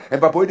name of." And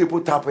Papa, they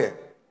put tap here.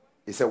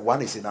 He said,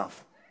 "One is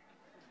enough."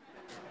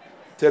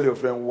 Tell your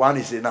friend, one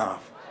is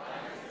enough.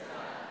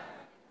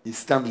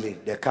 Instantly,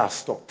 the car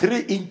stopped. 3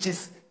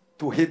 inches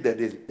to hit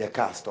the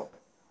car stopped.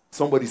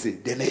 Somebody say,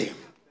 "The name."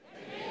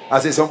 I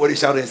say, somebody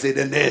shout and say,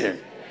 "The name."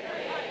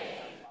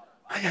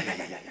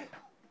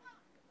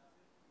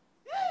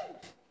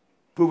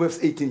 Proverbs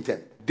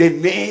 18:10. The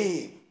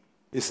name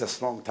is a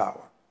strong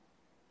tower.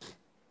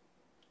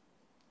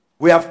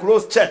 We have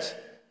closed church.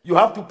 You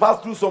have to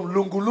pass through some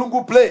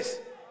lungu place.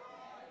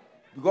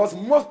 Because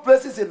most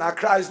places in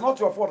Accra, it's not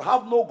your fault,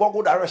 have no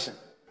Google direction.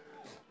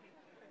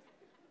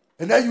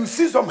 And then you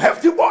see some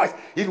hefty boys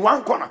in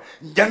one corner.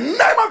 In the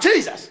name of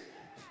Jesus.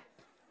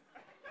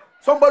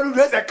 Somebody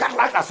raise a cat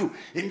like us.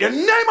 In the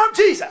name of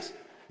Jesus.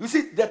 You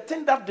see, the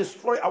thing that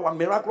destroys our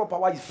miraculous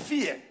power is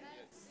fear.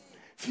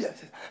 Fear.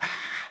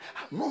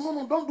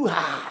 No, don't do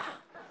that.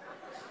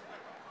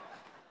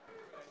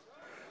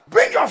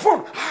 Bring your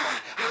phone.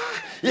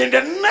 In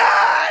the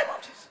name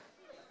of Jesus.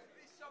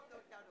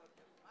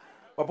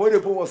 Papa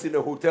Depo was in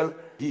the hotel.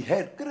 He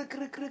heard,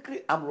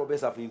 armed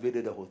robbers have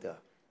invaded the hotel.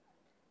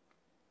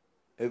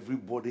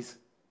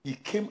 He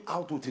came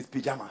out with his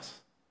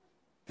pajamas.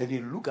 And he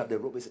looked at the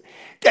robbers and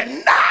said, "The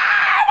name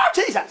of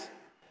Jesus."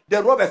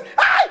 The robbers,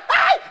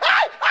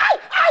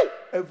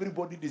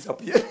 everybody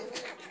disappeared.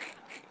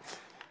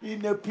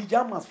 In a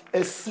pajamas,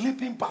 a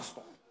sleeping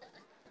pastor.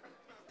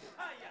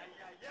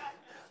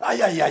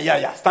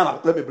 Stand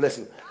up, let me bless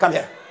you. Come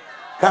here.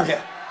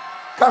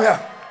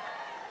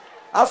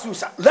 As you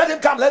shout, let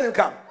him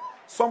come.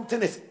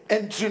 Something is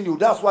entering you.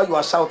 That's why you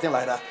are shouting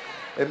like that.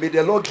 And may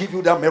the Lord give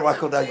you that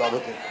miracle that you are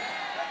looking for.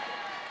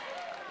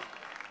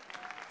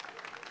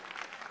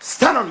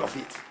 Stand on your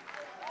feet.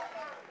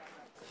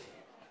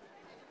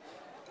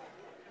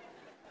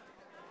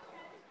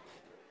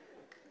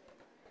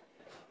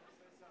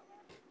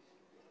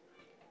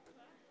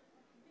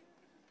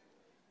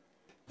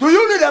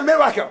 a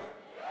miracle?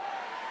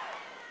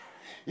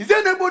 Is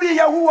there anybody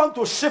here who wants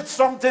to shift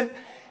something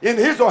in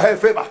his or her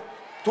favor?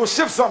 To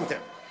shift something?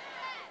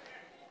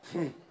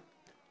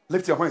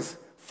 Lift your hands.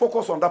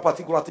 Focus on that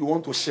particular thing you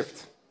want to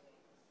shift.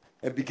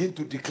 And begin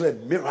to declare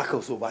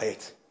miracles over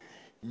it.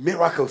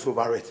 Miracles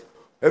over it.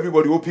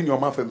 Everybody open your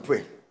mouth and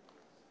pray.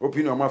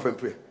 Open your mouth and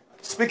pray.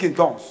 Speak in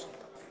tongues.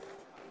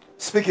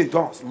 Speak in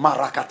tongues.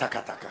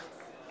 Marakatakataka.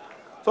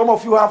 Some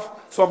of you have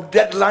some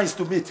deadlines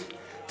to meet.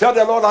 Tell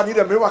the Lord, I need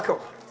a miracle.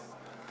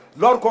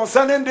 Lord,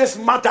 concerning this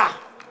matter,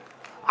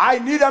 I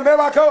need a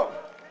miracle.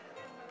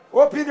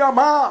 Open your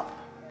mouth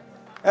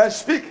and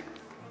speak.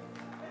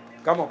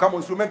 Come on,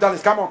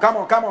 instrumentalists. Come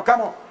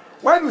on.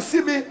 When you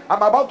see me,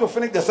 I'm about to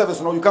finish the service.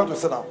 No, you come to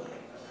sit down.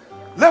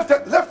 Lift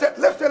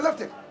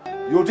it.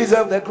 You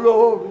deserve the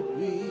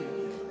glory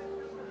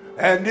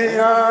and the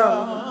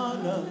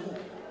honor.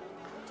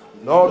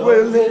 Lord,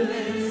 we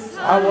lift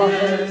our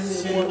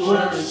hands in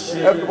worship.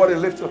 Everybody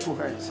lift your two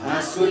hands.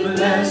 As we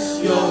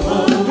bless your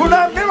holy.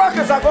 Tonight,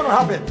 miracles are going to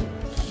happen.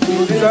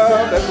 You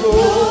deserve the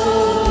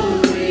glory.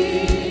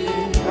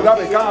 Come on,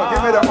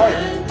 give me the oil.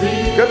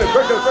 Give me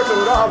quickly. We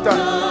don't have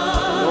time.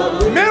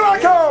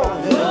 Miracle.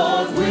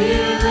 Lord, we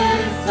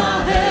lift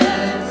our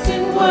hands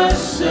in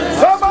worship.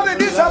 Somebody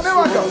needs a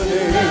miracle.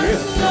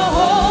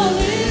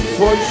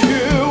 For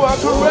you are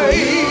great.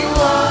 You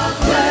are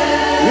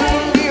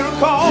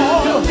miracle.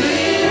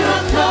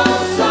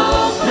 So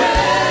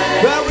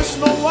great. There is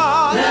no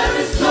one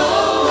else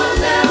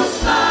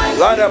like you.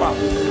 Line them up.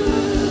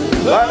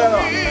 There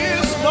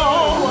is no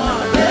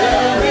one.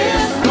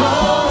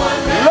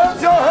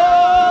 Lift your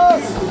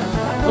hands.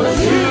 For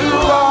you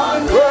are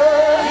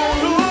great.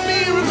 You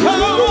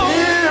are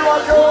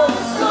miracle.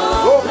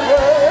 So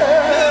great.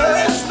 There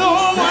is no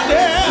one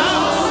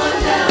else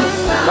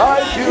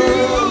like you.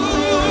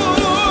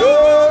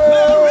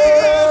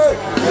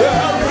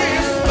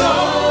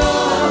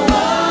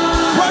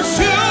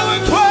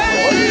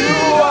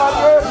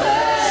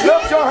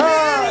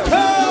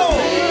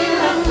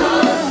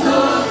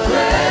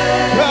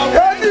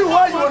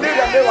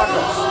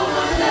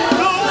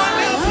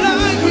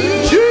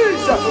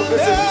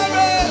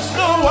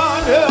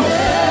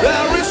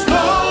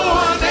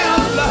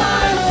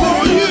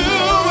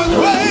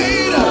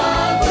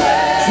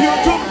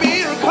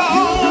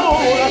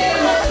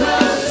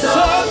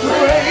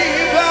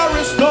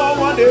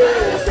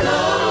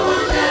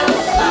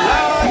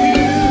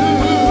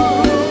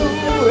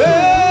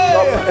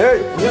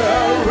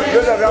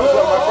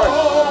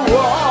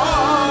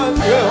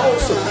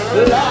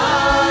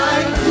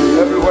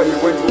 Everywhere you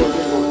went to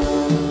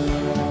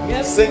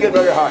people. Sing it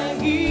very high.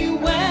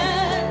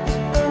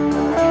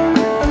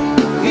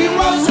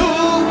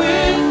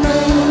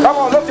 Come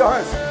on, lift your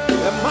hands.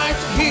 The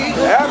mighty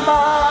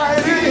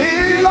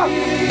healer.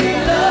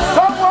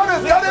 Someone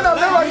is getting a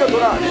miracle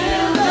tonight.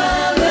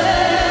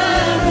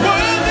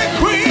 When the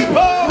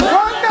creeper,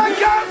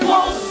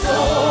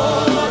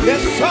 they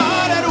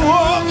started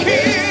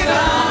walking.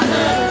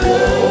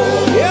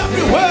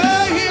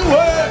 Everywhere he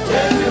went.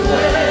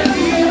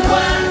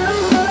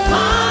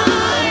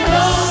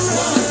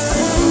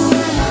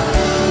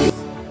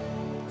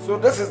 So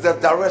this is the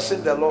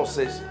direction the Lord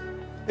says.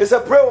 It's a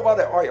prayer over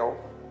the oil.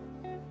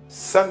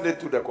 Send it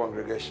to the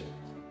congregation.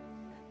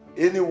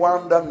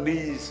 Anyone that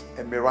needs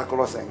a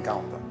miraculous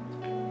encounter,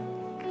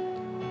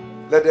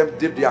 let them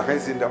dip their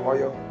hands in the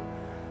oil.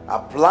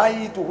 Apply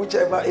it to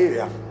whichever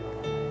area.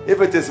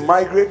 If it is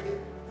migraine,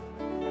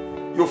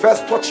 you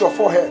first touch your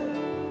forehead.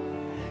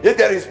 If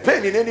there is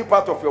pain in any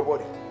part of your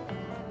body,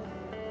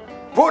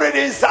 put it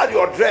inside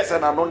your dress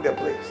and anoint the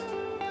place.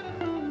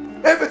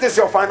 If it is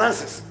your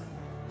finances,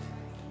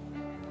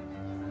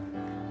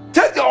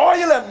 take the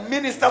oil and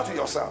minister to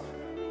yourself.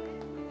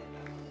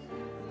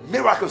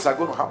 Miracles are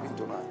going to happen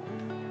tonight.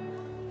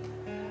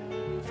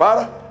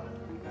 Father,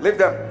 lift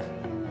them.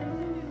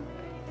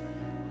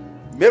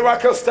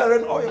 Miracle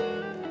stirring oil.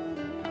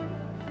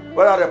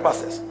 Where are the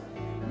pastors?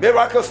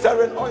 Miracle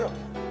stirring oil.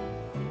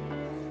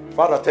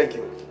 Father, thank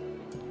you.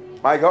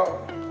 My God,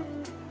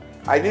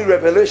 I need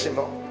revelation,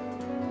 Lord.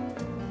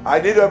 I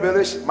need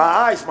revelation. My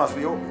eyes must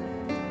be open.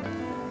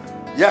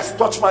 Yes,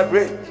 touch my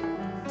brain.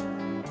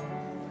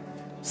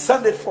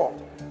 Send it forth.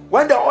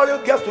 When the oil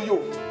gets to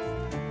you,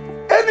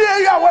 any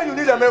area where you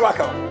need a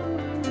miracle.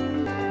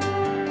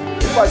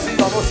 If I see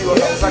you, I don't see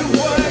what I'm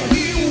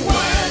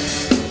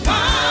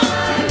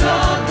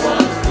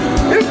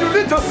If you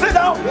need to sit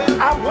down,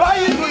 apply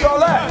it to your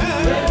leg.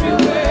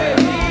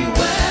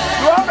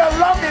 You have a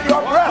lump in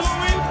your breast.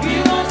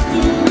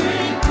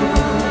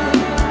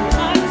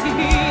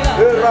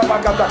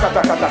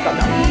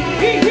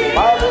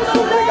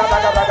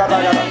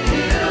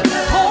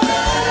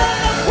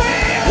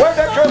 When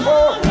they come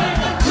on,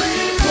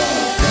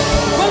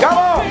 come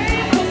on.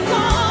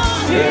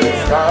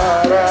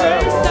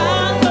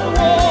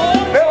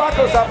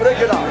 Miracles are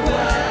breaking out.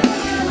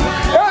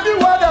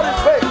 Anywhere there is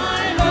faith,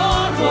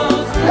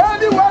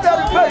 anywhere there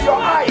is faith, your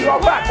eye, your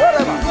back,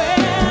 wherever.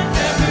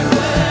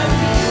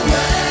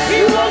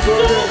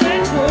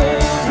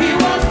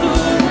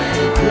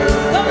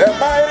 A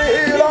mighty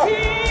healer.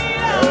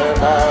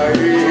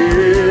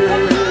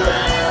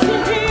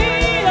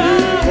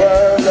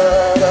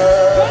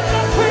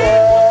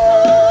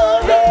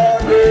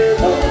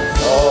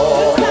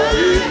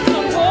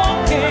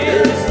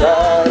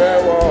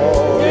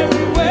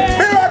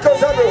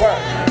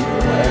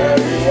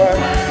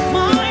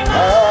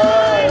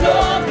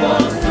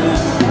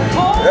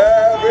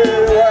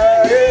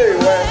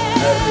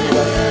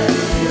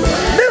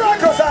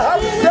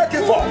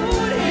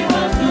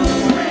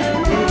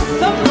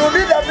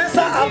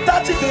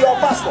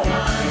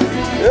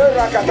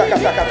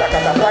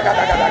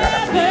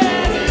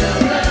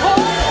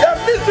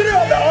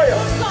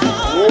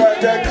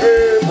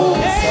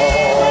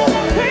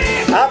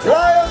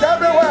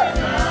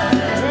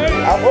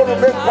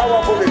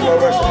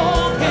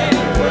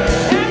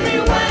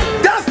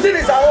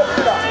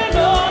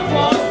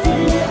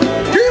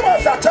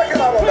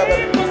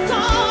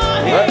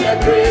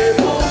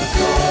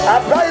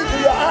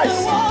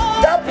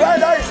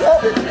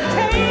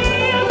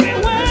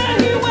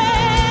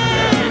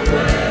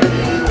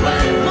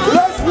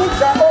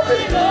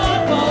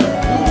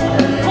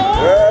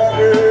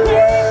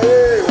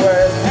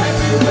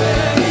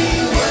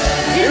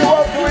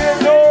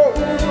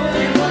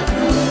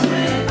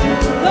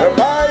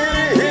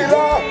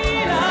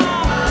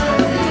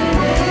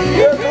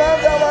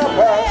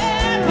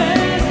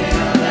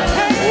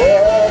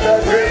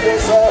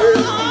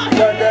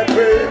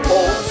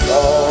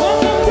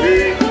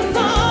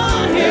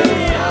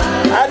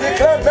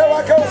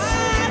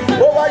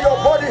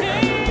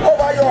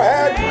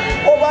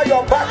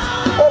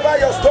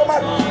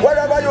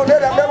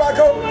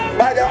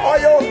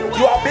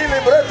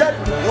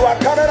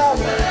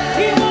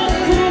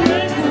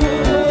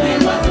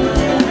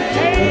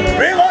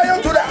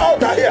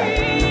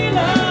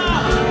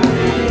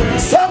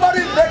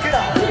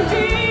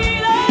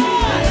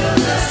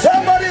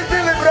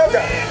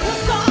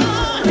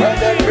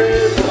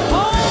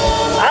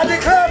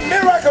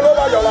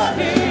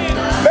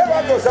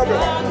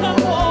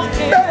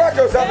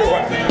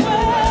 everywhere.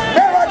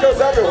 Miracles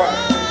everywhere.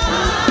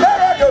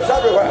 Miracles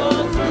everywhere.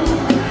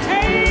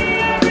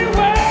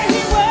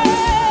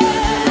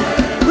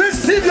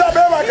 Receive your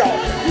miracle.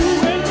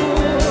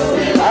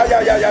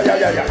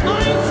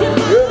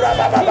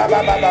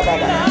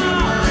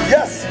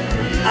 Yes.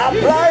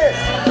 Apply it.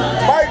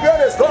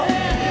 Migraine is gone.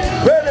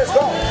 Pain is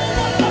gone.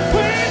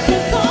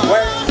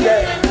 When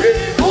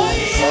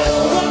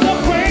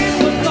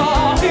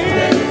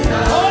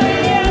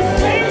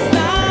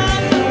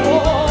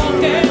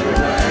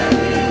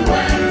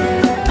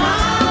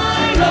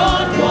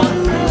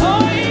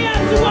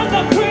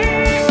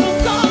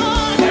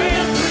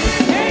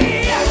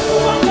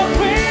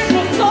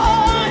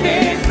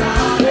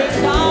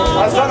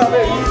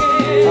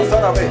the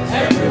son of it.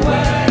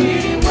 Everywhere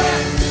he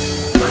went,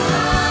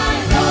 my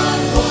God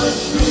was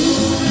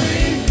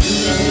truly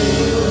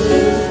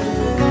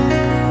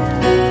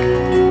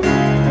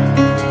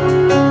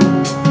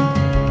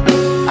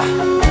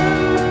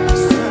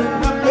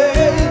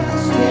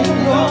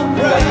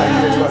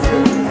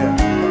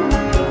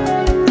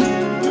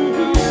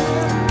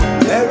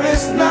There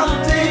is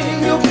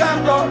nothing you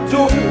cannot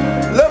do.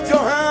 Lift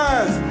your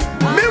hands.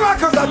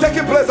 Miracles are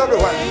taking place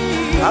everywhere.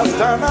 I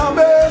stand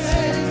amazed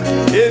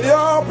in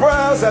your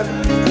presence.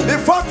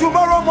 Before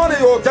tomorrow morning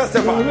you will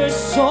testify.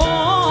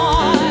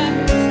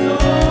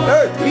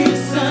 Hey.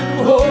 peace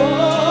and hope.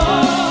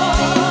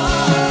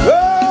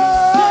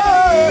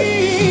 Hey.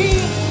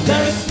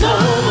 There is no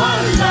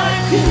one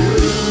like you.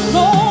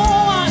 No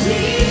one.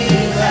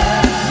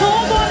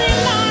 Nobody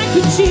like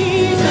you,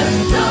 Jesus.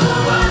 No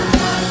one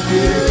like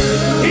you.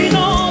 In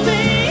all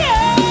the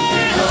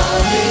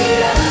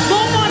earth.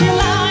 Nobody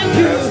like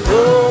you. There's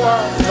no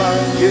one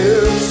like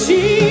you.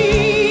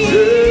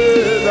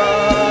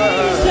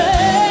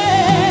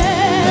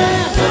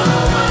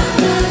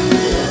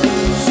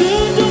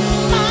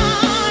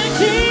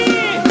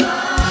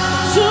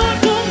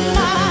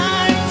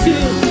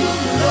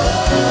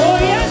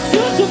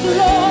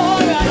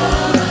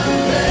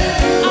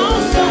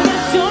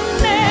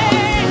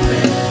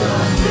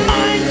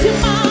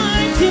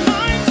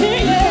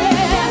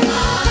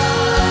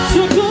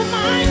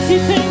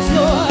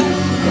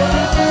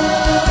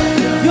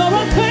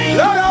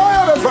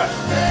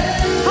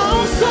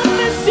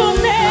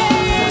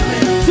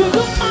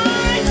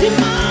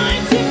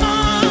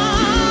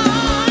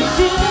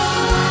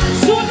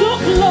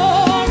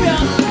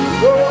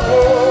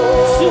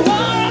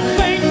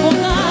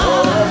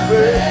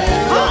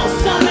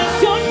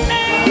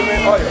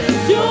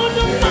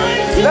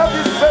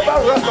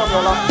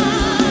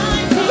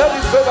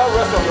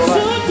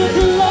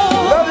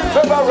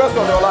 Rest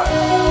of your life.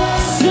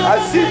 I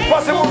see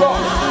possible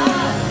Lord.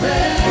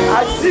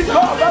 I see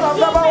God that I've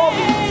never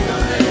opened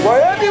for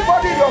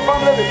anybody in your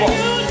family before.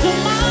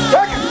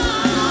 Take it.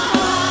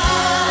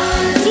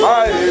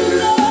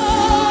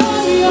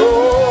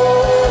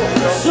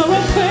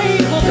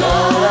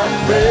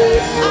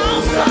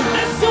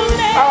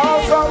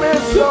 Awesome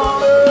is your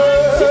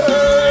name.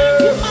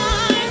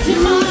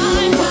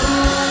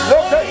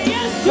 Lift it.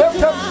 Lift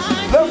it.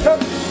 Lift it.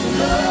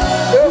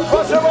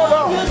 Impossible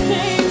Lord.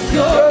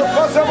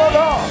 Impossible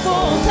Lord.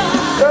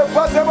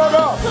 Impossible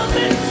Lord.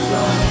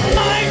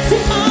 Mighty,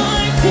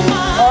 mighty,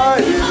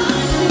 mighty,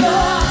 mighty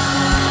Lord.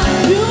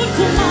 You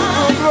do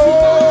mighty,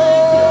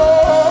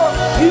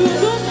 you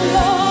do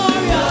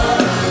glorious.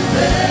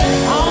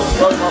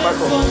 Awesome is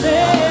your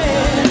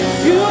name.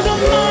 You do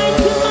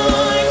mighty,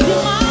 mighty,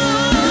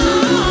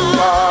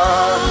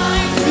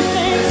 mighty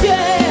things,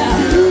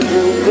 yeah. You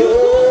do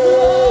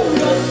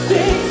glorious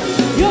things.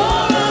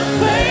 You're a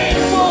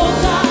faithful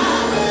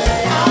God.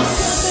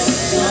 Awesome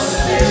is your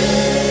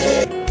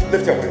name.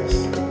 Lift your hands.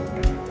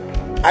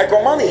 I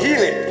command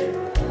healing.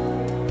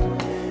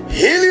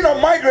 Healing of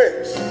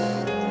migraines.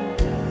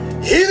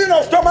 Healing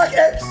of stomach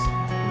aches.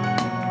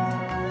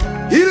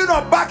 Healing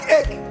of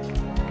backache.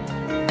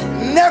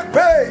 Neck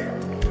pain.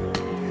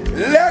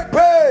 Leg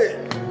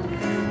pain.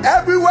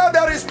 Everywhere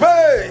there is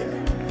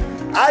pain,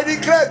 I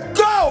declare,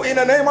 go in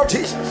the name of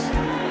Jesus.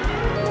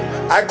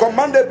 I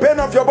command the pain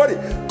of your body.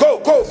 Go,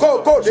 go,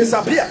 go, go.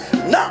 Disappear.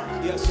 Now.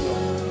 Yes, Lord.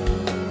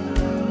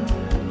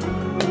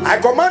 I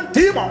command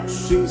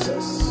demons.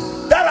 Jesus.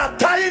 That are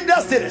tying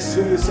destinies.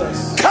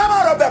 Jesus. Come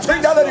out of them.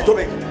 Bring that lady to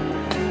me.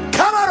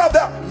 Come out of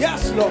them.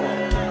 Yes, Lord.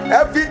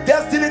 Every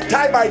destiny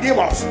tied by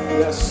demons.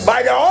 Yes.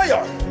 By the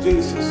oil.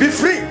 Jesus. Be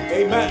free.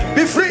 Amen.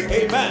 Be free.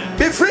 Amen.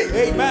 Be free.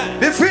 Amen.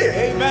 Be free.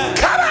 Amen.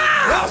 Come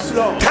out. Yes,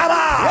 Lord. Come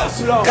out.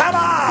 Yes, Lord. Come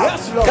out.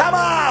 Yes, Lord. Come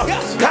out.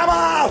 Yes, Lord. Come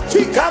out.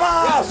 Jesus. Come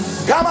out.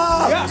 Yes. Come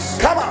out.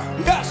 Yes. Come out.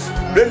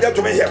 Yes. Bring them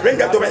to me here. Bring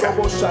them to me here.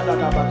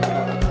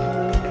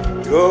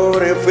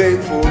 You're a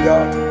faithful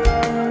God.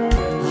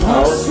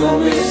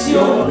 Awesome is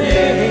your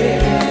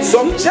name.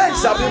 Some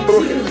chains have been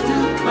broken.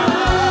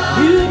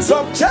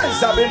 Some chains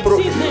have been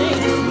broken.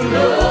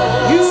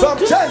 Some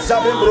chains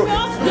have been broken.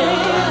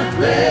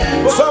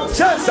 Some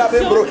chains have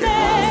been broken.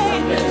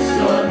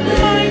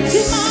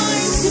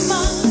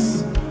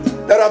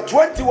 There are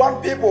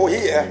 21 people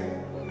here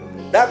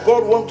that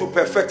God wants to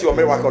perfect your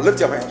miracle. Lift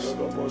your hands.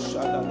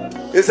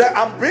 He said,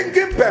 I'm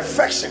bringing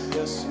perfection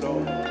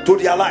to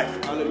their life.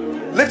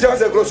 Lift your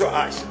hands and close your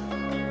eyes.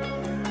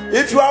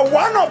 If you are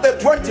one of the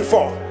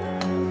 24,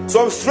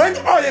 some strange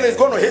oil is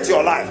going to hit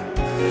your life.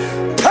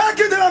 Take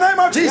it in the name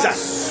of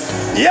Jesus.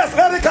 Yes,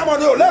 let it come on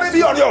you. Let it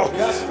be on you.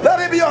 Let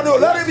it be on you.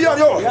 Let it be on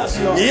you.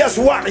 Yes,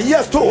 1.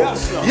 Yes, 2.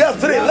 Yes,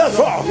 3. Let's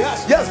 4.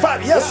 Yes,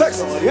 5. Yes, 6.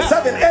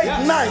 7,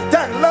 8, 9,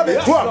 10,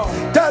 11,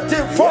 12,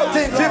 13,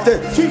 14,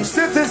 15,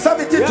 16,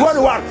 17,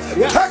 21.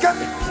 Take it.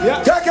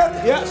 Take it.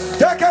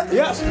 Take it.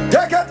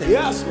 Take it.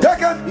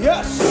 Take it.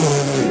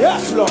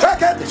 Yes, Lord.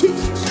 Take it.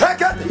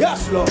 Take it.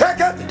 Yes, Lord. Take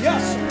it.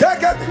 Yes.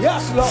 Take it.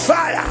 Yes, Lord.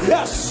 Fire.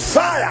 Yes.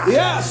 Fire.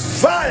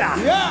 Yes. Fire.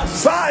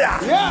 Yes. Fire.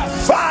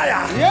 Yes.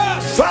 Fire.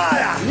 Yes.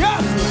 Fire.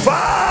 Yes.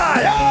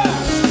 Fire.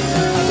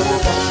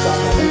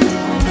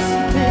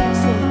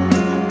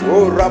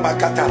 Oh,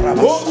 Rabakata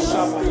Rabba.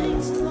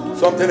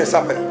 Something is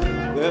happening.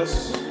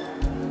 Yes.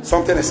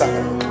 Something is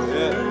happening.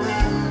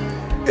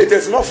 Yes. It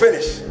is not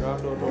finished.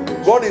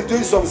 God is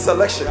doing some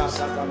selections.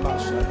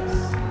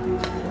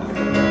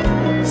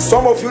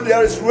 Some of you,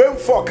 there is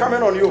rainfall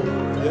coming on you.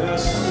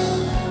 Yes.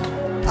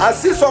 I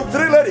see some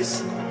 3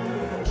 ladies.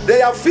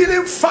 They are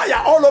feeling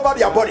fire all over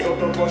their body.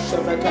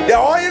 The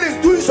oil is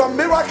doing some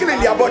miracle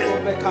in their body.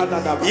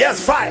 Yes,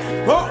 fire.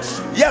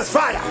 Yes,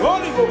 fire.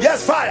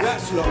 Yes, fire.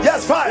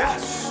 Yes, fire.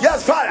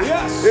 Yes, fire.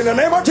 In the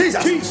name of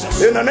Jesus.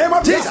 In the name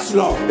of Jesus. In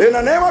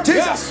the name of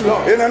Jesus.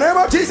 In the name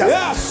of Jesus.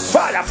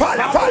 Fire,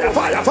 fire, fire,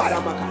 fire,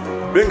 fire.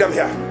 Bring them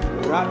here.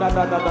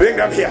 Bring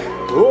them here.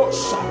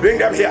 Bring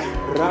them here.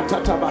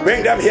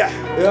 Bring them here.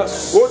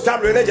 Yes. Old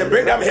time religion,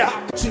 bring them here.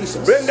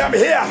 Jesus. Bring them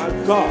here.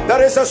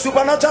 There is a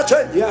supernatural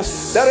change.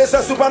 Yes. There is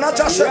a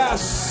supernatural change.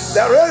 Yes.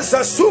 There is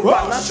a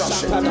supernatural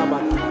change.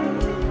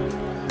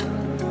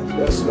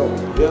 Yes, Lord.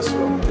 Yes,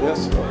 Lord.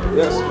 Yes, Lord.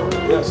 Yes, Lord.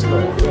 Yes,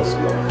 Lord. Yes,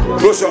 Lord.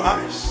 Close your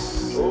eyes.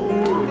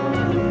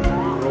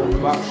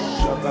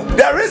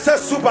 There is a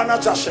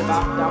supernatural shift.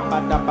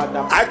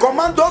 I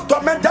command those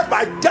tormented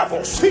by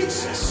devils,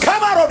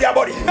 come out of their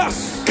body.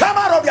 Yes. Come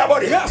out of their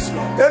body. Yes.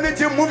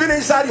 Anything moving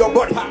inside your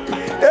body,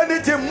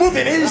 anything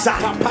moving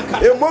inside,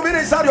 moving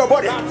inside your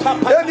body,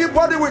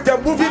 anybody with a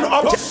moving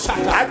object,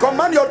 I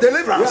command your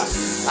deliverance.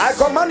 Yes. I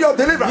command your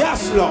deliverance.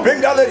 Yes, Lord.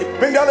 Bring that lady.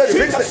 Bring that lady.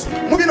 Bring Jesus.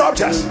 that moving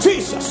objects.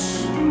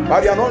 Jesus.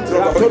 By the anointing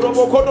of the Holy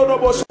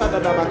Ghost.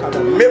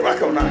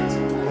 Miracle night.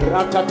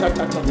 Miracle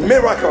night.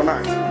 Miracle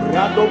night.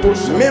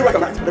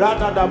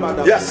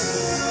 Yes.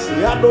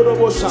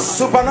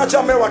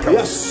 Supernatural miracle.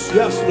 Yes.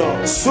 Yes,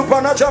 Lord.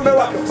 Supernatural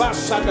miracle.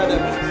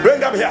 Bring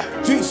them here.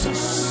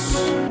 Jesus.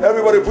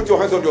 Everybody put your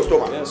hands on your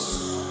stomach.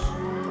 Yes.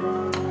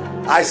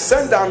 I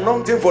sense the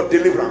anointing for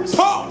deliverance.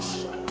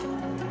 Pause.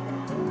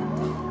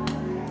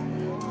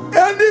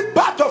 Any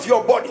part of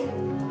your body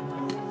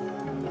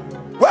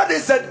where there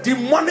is a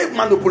demonic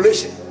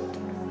manipulation,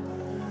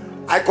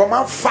 I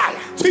command fire.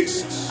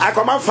 Jesus. I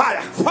command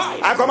fire. Fire.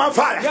 I command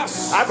fire.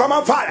 Yes. I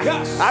command fire.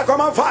 Yes. I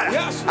command fire.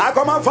 Yes. I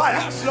command fire.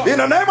 Yes, Lord. In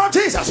the name of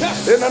Jesus.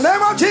 Yes. In the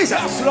name of Jesus.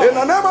 Yes, Lord. In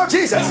the name of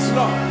Jesus. Yes,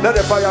 Lord. Let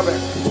the fire burn.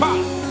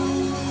 Fire.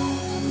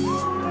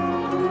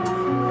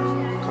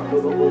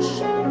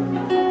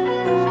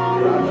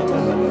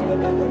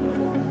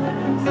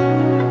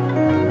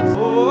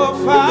 Oh,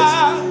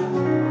 fire.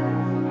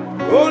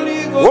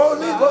 Holy Ghost.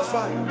 Holy Ghost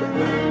fire.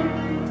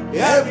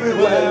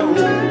 Everywhere.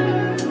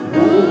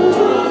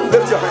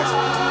 Lift your hands.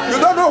 You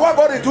don't know what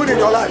God is doing in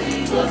your life.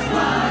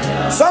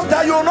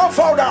 Sometimes you will not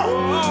fall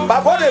down,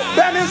 but God is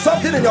burning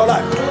something in your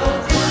life.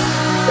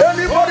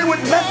 Anybody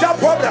with mental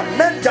problem,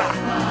 mental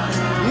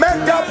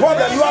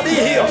problem, you are being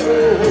healed.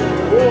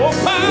 Oh,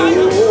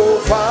 fire. Oh,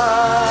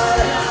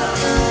 fire.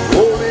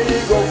 Holy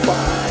Ghost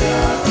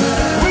fire.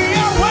 We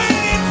are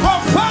waiting for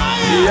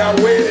fire. We are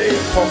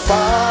waiting for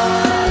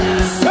fire.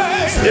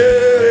 Say,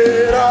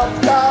 Spirit of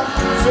God.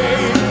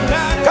 say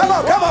that.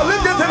 Come on,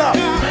 lift it up.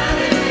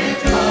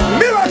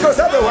 Miracles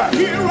everywhere.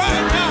 Here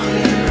right now.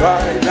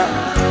 Right now.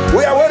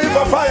 We are waiting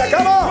for fire.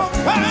 Come on. We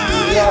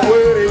Fire. are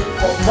waiting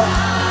for fire.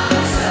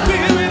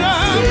 Spirit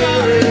of God.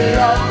 Spirit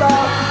of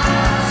God.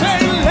 Say,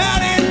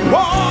 let it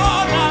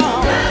pour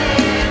now.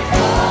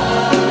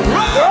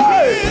 Right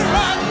Hey. here,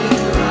 right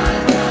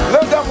now.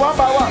 Lift them one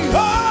by one. Oh,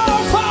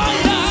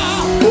 fire.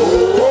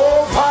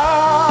 Oh,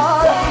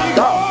 fire.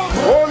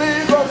 Holy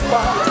Ghost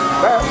fire.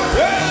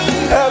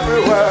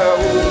 Everywhere.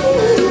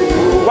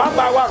 One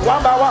by one,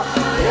 one by one.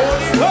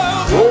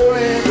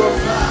 Holy Ghost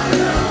fire.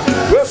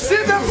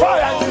 Receive the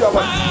fire into your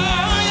body.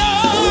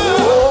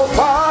 Oh,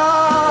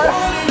 fire.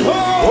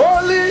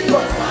 Holy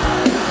Ghost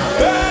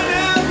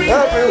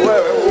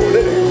everywhere.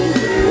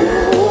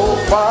 Oh,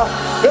 fire.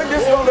 Take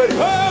this one, lady.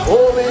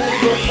 Holy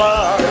Ghost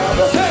fire.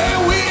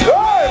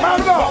 Hey, man,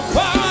 go.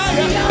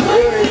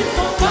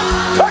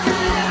 Take it.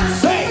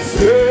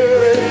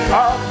 Spirit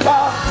of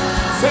God.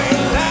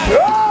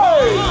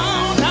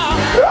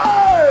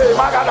 Hey,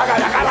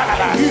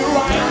 magadagadagadagada.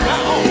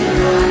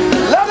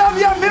 Let there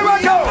be a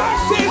miracle.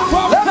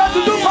 Let us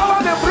do power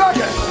the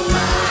broken.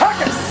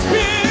 Take it.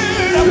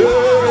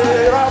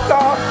 Spirit of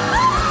God.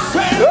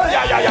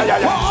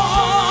 Yeah.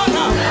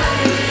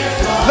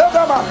 Let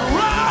them up.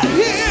 Right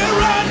here,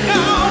 right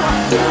now.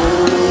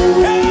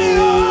 Hey,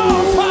 oh,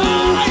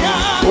 fire.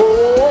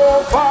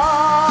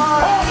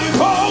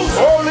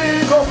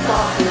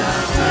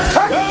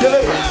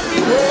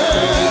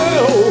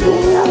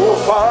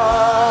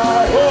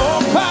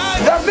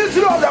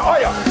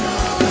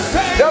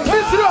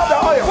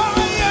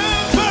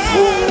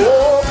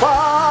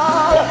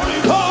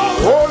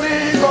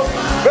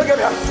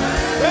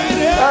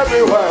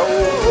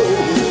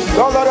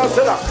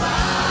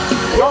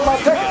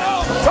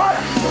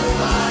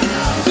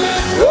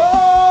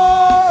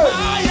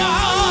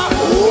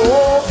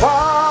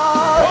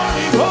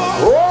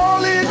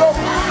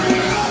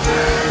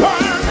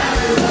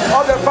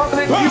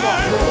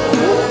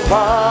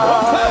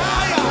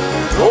 fire.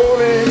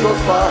 Holy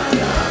Ghost fire.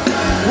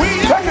 We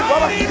Take are it,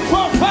 brother. waiting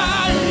for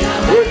fire.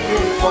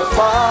 Waiting for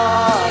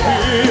fire.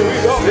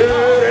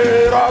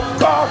 Spirit of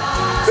God.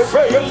 Be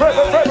free, be free,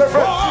 be free, be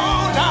free.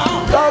 Fall down.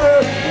 That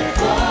is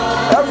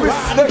every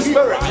snake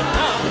spirit.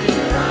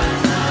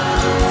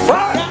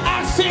 Fire. We are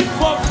asking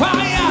for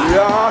fire. We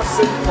are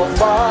asking for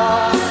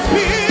fire.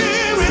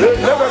 Spirit Live,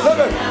 of live it,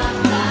 live it.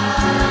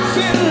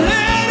 say,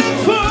 let it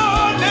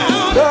fall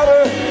down. That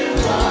is.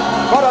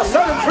 Father,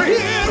 set him free.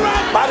 Here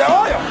right By the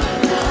oil.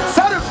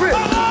 Set him free.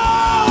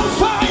 now.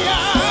 Fire.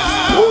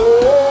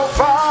 Oh,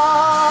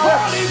 fire.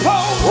 Holy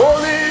Ghost.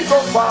 Holy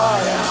Ghost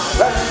fire.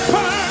 Let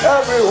Burn.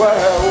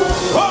 everywhere.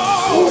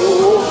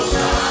 Oh,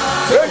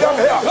 Bring them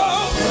here.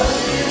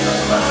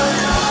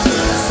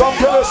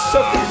 Something is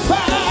shifting.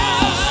 fire.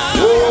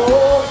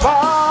 Oh,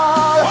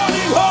 fire.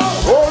 Holy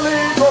Ghost. Holy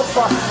Ghost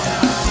fire.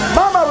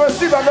 Mama,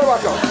 receive a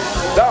miracle.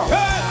 Down.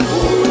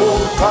 Oh,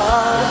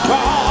 fire.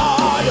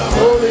 Fire.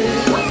 Holy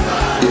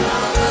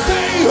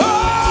Say,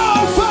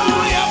 oh,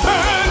 fire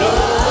burn.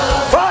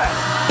 fire.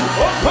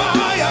 Oh,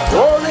 fire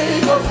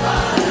Holy Ghost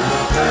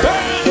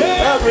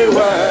burn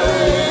everywhere.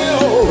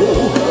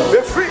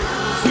 Be free.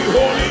 See,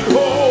 Holy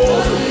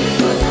Ghost.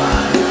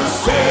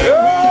 Say, we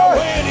are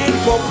waiting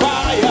for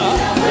fire.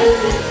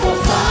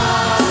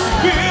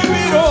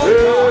 Spirit of God.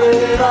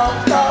 Spirit of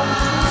God.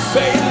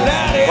 Say,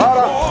 let it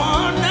Father,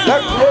 burn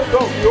let now. close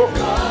doors be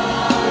open.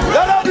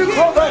 Let her be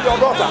close on your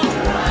daughter.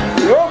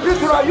 You open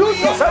to her. Use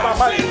yourself and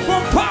money. Asking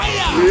for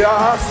fire. We are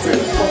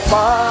asking for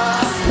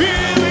fire.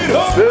 Spirit of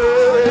God.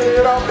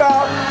 Spirit of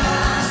God.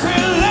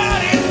 Say,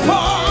 let it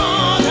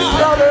burn now.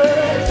 That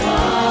is.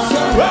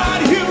 Say,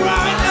 right here,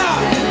 right now.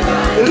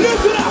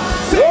 Lift it up.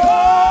 Say,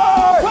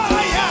 Oh,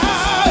 fire.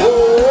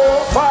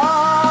 oh,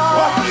 fire.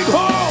 Holy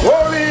Ghost.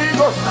 Holy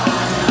Ghost.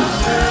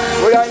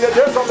 We are in the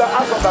days of the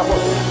act of the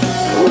Apostle.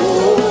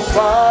 Oh,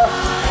 fire.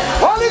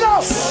 Holy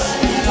Ghost.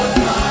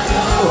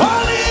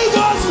 Holy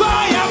Ghost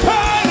fire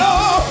burn.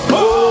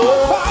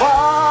 Oh, fire.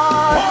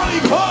 Fire. Holy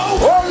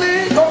Ghost Holy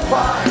Ghost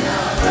fire.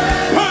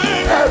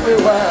 burn.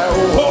 Everywhere.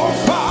 Oh,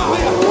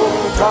 fire.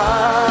 Oh,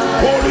 fire.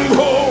 Holy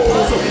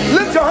Ghost.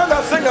 Lift your hand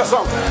and sing a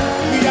song.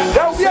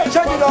 There will be a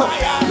change in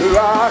us. We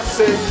are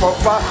asking for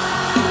fire.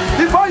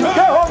 Before you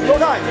get home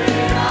tonight,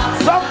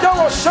 something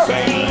will shift.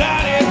 Say,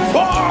 let it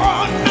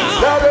fall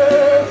now. Let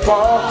it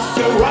fall.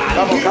 Say, right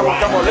Come on, here, come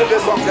on, come on. Lift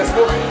this song. Let's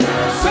go.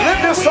 Say,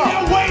 Lift this we song.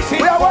 are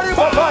waiting We are waiting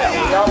for fire.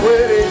 We are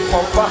waiting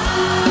for fire.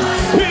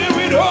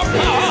 Spirit of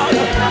God.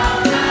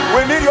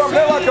 We need your Say,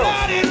 miracle.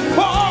 let it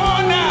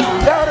fall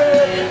now. Let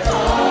it.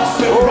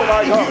 Say, Oh, my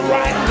right God. here,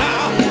 right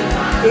now.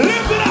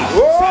 Lift it up.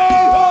 Oh. Say,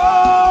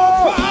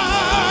 oh, fire.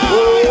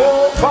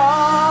 Oh,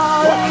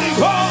 fire. Holy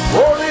Ghost.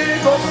 Holy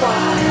Ghost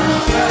fire.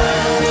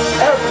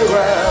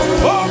 Everywhere.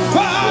 Oh,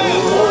 fire.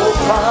 Oh,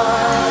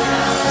 fire.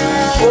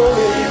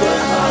 Holy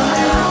Ghost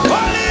fire.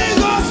 Holy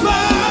Ghost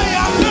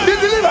fire. Be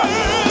delivered.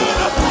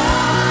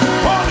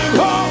 Holy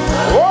Ghost.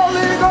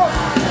 Holy Ghost.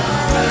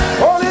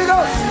 Holy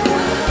Ghost.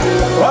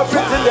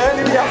 Everything the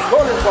enemy has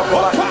stolen from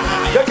your life.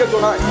 Take it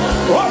tonight.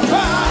 Oh,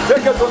 fire.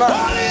 Take it tonight.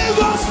 Holy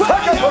Ghost Take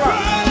fire. it tonight.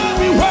 Burn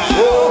everywhere.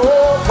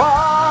 Oh,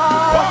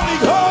 fire. Holy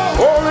Ghost.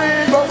 Holy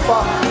Ghost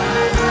fire.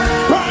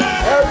 Burn.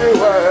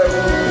 Everywhere.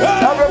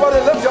 Everybody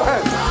lift your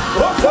hands.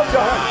 Lift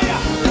your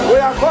hands. We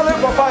are calling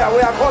for fire.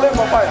 We are calling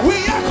for fire. We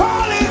are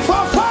calling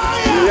for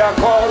fire. We are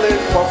calling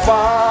for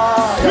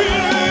fire.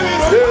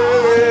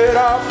 Spirit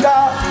of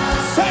God.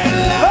 Say,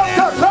 let Lift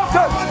it it, lift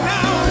it. fall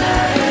now.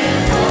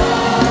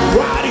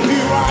 Right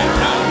here, right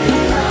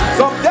now.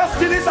 Some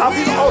destinies have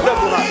been altered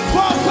tonight.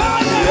 For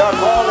fire. We are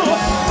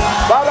calling.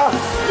 Father,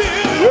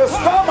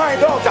 restore my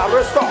daughter.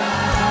 Restore.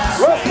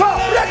 Restore.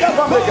 Break her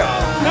from the gate.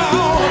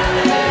 Now.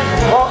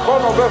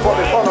 Come over for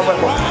me. Come over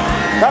for me.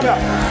 Come here.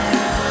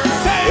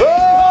 Say,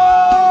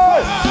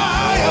 Hey!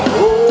 fire.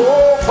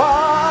 Oh,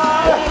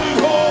 fire. Holy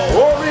Ghost.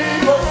 Holy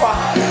Ghost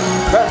fire.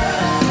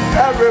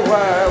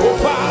 Everywhere. Oh,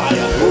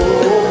 Fire.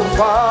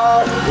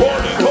 fire.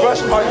 Holy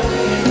Ghost. Fresh oil.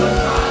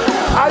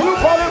 Are you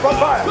calling for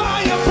fire?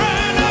 Fire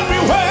burn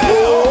everywhere.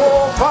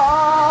 Oh,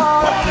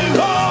 fire. Holy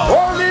Ghost.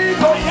 Holy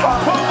Ghost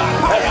fire.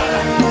 Fire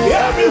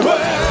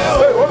everywhere.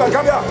 Hey, hold on.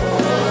 Come here.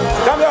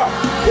 Come here.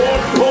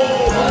 Holy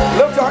Ghost.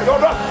 Lift your hand.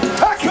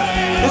 Take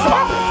it. It's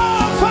about.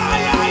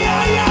 Fire.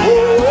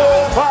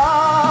 Oh,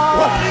 fire.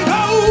 Holy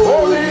Ghost.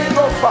 Holy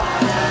Ghost fire.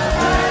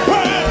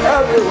 Burn.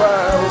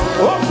 Everywhere.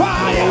 Oh,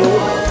 fire.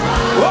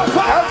 Oh,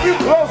 fire. Every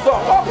closed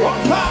door. Open.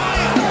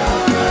 Fire.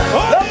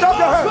 Lift up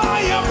your hand.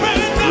 Fire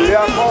burn. We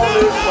are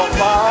calling for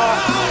fire.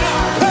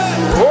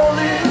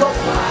 Holy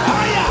Ghost fire.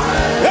 Fire.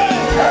 Hey.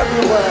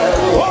 Everywhere.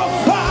 Oh,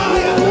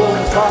 fire. Oh,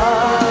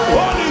 fire.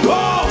 Holy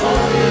Ghost.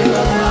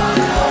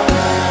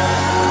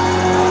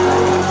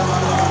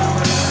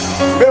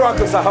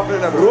 Miracles are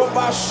happening everywhere.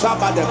 Roba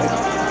Shabadebe.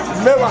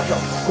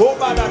 Miracles.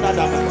 Koba da da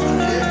da.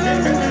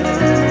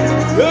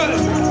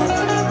 Yes.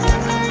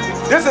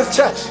 This is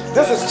church.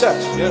 This is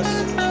church. Yes.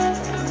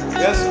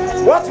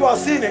 Yes. What you are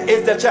seeing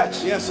is the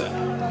church. Yes, sir.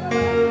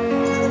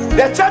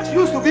 The church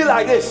used to be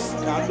like this.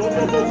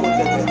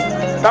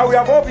 Now we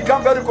have all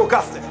become very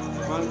caucastic.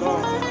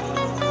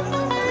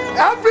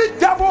 Every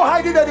devil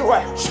hiding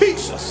anywhere,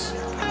 Jesus.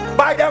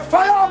 by the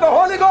fire of the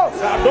Holy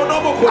Ghost,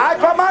 I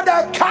command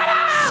them, come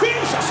out.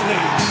 Jesus' name.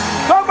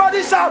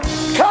 Somebody shout,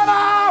 come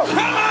out.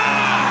 Come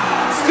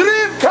out.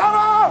 Scream, come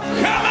out.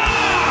 Come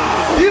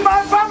out. In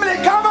my family,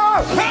 come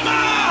out. Come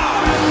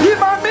out. In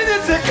my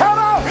ministry, come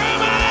out.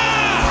 Come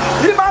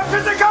out. In my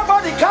physical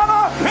body, come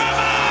out. Come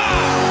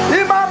out.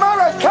 In my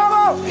marriage, come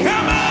out.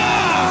 Come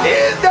out.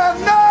 In the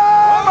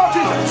name of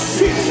Jesus.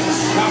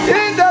 Jesus.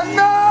 In the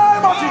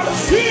name of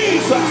Jesus.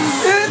 Jesus.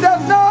 In the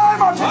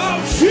name of Jesus. Oh,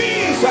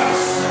 Jesus.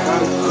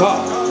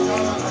 God.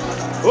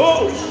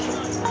 Oh.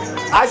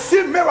 I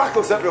see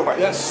miracles everywhere.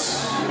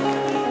 Yes.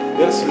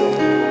 Yes, Lord.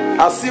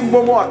 I see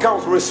Momo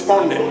accounts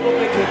responding.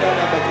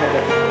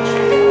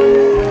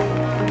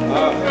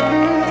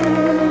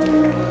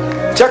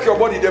 Check your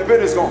body, the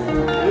pain is gone.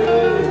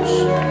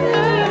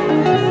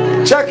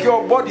 Check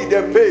your body,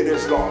 the pain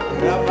is gone.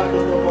 Yeah.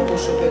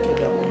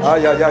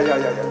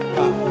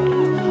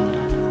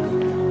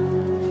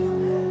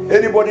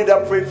 Anybody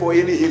that prayed for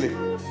any healing,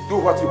 do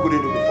what you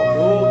couldn't do before.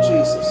 Oh,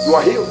 Jesus. You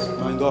are healed.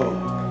 My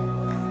God.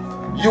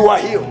 You are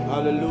healed.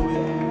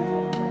 Hallelujah.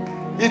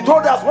 He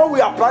told us when we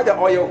apply the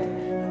oil,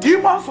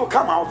 demons will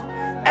come out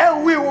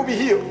and we will be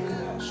healed.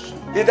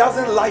 He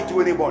doesn't lie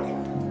to anybody.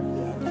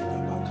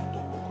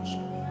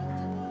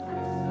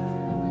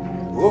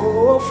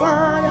 Oh,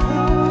 fire,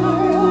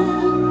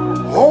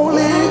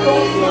 Holy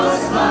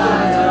Ghost,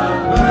 fire,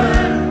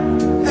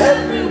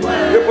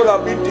 everywhere. People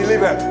have been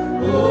delivered.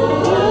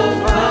 Oh,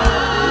 fire,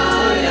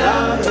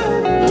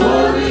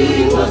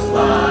 Holy Ghost,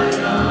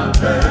 fire,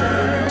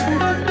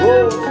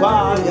 oh,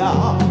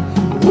 fire,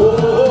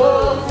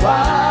 oh,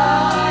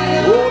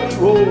 fire,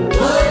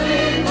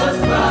 Holy Ghost,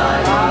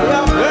 fire,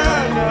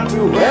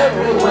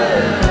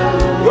 everywhere.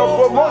 Your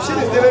promotion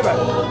is delivered.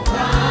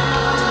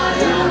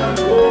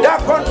 That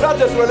contract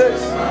is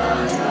released.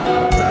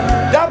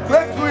 That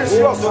breakthrough is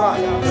yours tonight.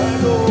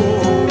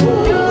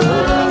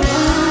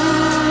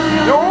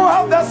 You won't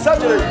have that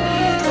surgery.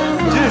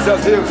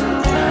 Jesus heals you.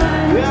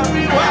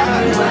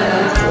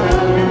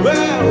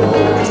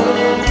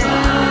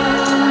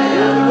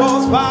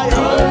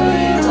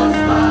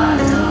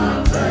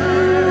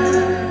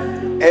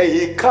 And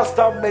he cast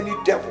out many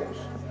devils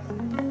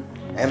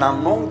and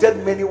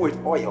anointed many with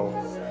oil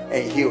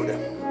and healed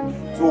them.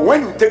 So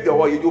when you take the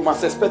oil, you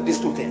must expect these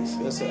two things.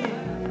 Yes, sir.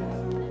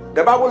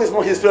 The Bible is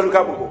not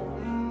historical book.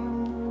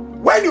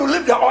 When you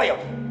leave the oil,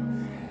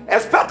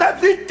 expect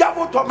every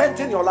devil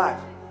tormenting your life.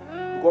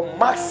 Because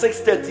Mark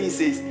 6:13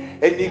 says,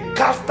 and he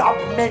cast out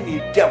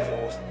many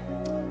devils.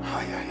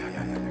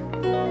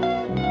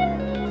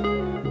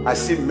 I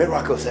see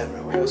miracles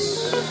everywhere.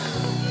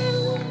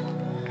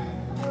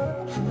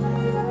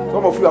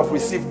 Some of you have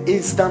received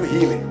instant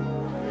healing.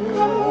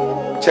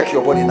 Check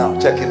your body now.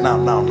 Check it now.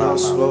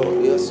 Yes,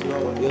 Lord. Yes,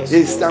 Lord. Yes.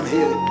 Instant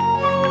healing.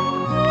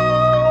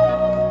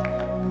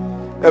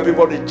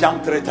 Everybody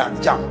jump 3 times.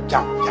 Jump.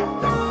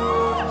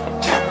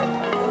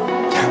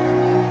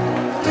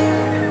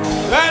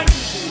 Thank you,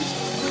 Jesus.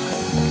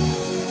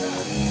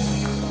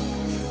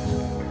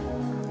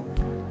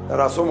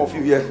 There are some of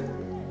you here.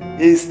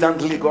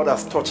 Instantly, God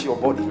has touched your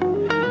body.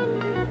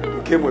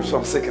 You came with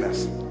some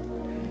sickness.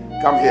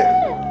 Come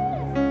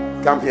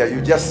here.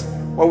 You just,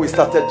 when we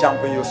started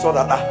jumping, you saw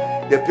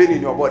that the pain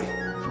in your body.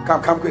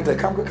 Come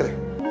quickly.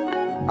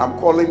 I'm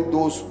calling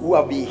those who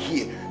have been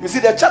healed. You see,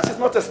 the church is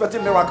not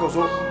expecting miracles.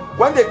 So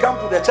when they come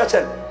to the church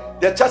and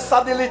the church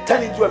suddenly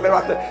turn into a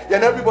miracle,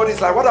 then everybody's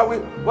like, what are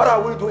we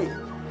doing?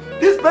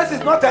 This place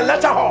is not a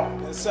lecture hall.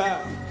 Yes, sir.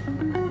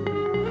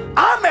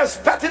 I'm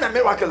expecting a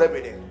miracle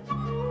every day.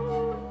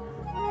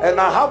 And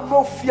I have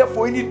no fear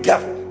for any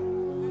devil.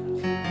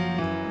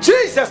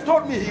 Jesus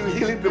told me he will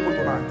heal people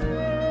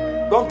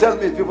tonight. Don't tell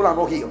me people are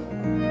not healed.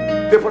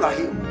 People are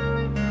healed.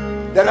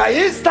 There are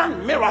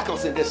instant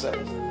miracles in this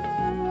service.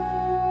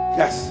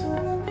 Yes.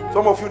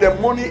 Some of you, the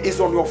money is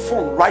on your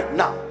phone right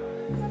now.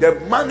 The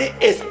money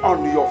is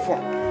on your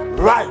phone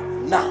right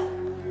now.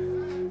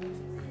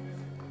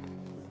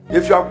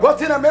 If you have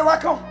gotten a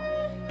miracle,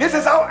 this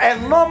is how a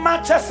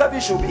normal church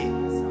service should be.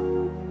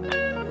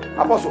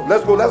 Apostle,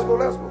 let's go.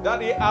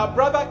 Daddy, our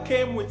brother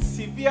came with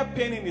severe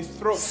pain in his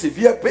throat.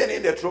 Severe pain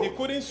in the throat. He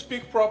couldn't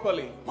speak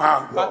properly.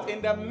 Wow. But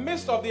in the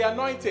midst of the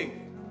anointing,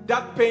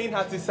 that pain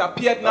has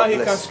disappeared. Now he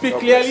can speak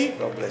God clearly.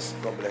 God bless.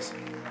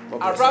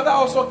 Our brother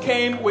also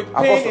came with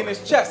pain Apostle. in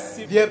his chest.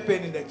 Severe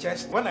pain in the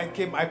chest. When I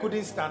came, I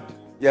couldn't stand.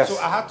 Yes. So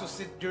I had to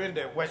sit during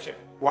the worship.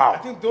 Wow. I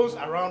think those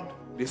around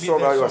They me, saw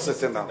that you were me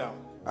sitting down.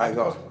 I And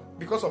got.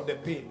 because of the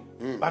pain.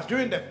 But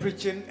during the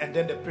preaching and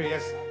then the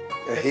prayers,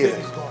 A the healing.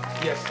 pain is gone.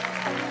 Yes.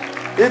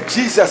 If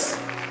Jesus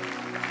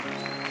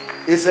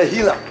is a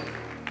healer,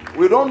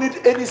 we don't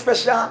need any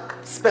special.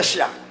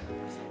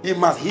 He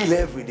must heal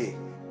every day.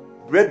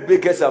 Bread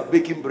bakers are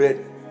baking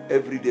bread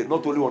every day,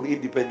 not only on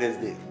Independence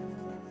Day.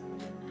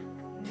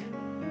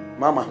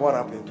 Mama, what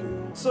happened to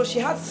you? So she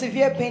had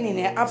severe pain in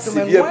her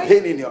abdomen. Severe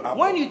pain in your abdomen.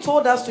 When you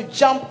told us to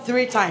jump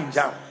 3 times,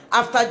 Jump.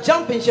 after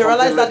jumping, she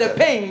realized that the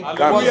pain was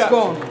Hallelujah.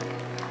 gone.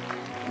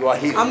 You are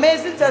healed.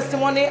 Amazing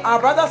testimony. Our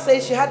brother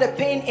says she had a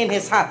pain in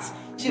his heart.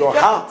 Your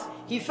heart.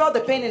 He felt the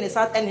pain in his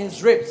heart and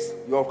his ribs.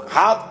 Your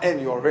heart and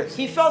your wrist.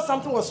 He felt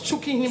something was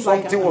choking him.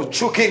 Something was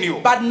choking you.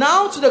 But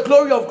now, to the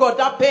glory of God,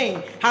 that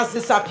pain has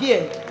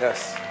disappeared.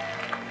 Yes.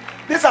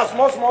 These are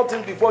small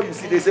things before you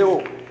see. They say,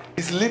 oh,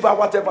 his liver,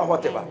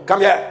 whatever.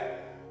 Come here.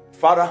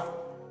 Father,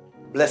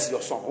 bless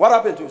your son. What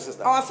happened to your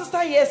sister? Our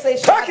sister here says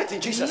she Check had it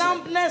in Jesus'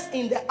 numbness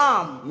in the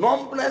arm.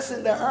 Numbness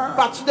in the arm.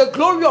 But to the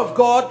glory of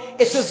God,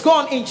 it is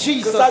gone in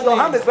Jesus' name. Your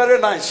hand is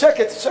very nice. Shake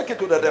it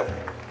to the devil.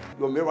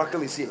 Your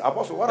miracle is healed.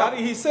 Apostle, what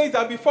happened? He says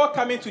that before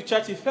coming to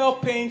church, he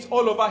felt pains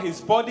all over his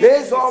body.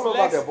 Pains all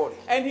over the body.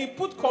 And he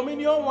put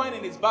communion wine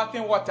in his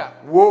bathing water.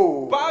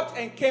 Whoa. Bathed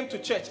and came to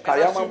church.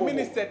 And as you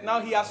ministered,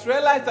 now he has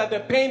realized that the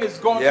pain is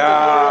gone to the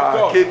glory of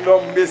God.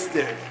 Kingdom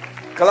mistake.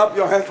 Clap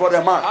your hands for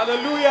the man.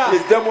 Hallelujah.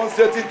 He's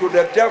demonstrating to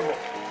the devil.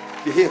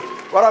 Be healed.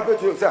 What happened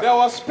to you, sir? There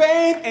was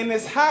pain in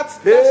his heart.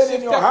 Pain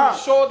in your hand.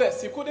 His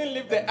shoulders. He couldn't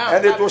lift the arm.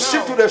 And it will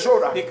shift to the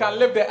shoulder. He can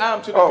lift the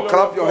arm to the glory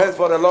clap of your God. hands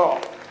for the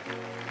Lord.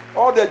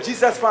 All the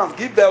Jesus fans,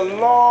 give the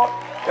Lord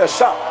a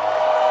shout.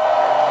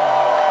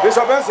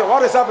 Bishop Benson,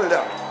 what is happening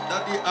there?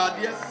 That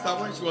dear sister,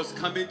 when she was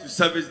coming to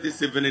service this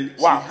evening,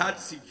 Wow. she had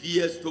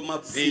severe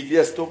stomach pain.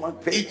 Severe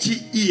stomach pain. Itchy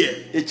ear.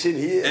 Itching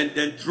here. And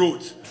then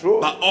throat.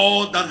 But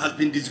all that has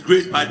been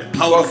disgraced by the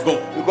power of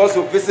God. Because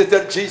you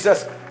visited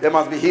Jesus, there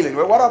must be healing.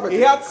 Well, what happened? He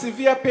had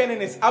severe pain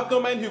in his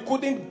abdomen. He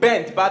couldn't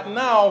bend, but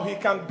now he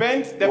can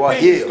bend. The You are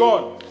pain is healed.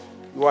 gone.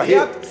 You are He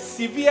healed. had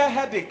severe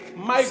headache,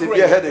 migraine.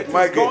 Severe headache, It is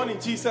migraine. gone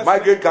in Jesus'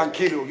 Migraine name. can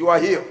kill you. You are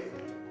healed.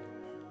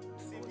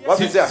 What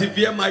is that?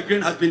 Severe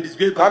migraine has been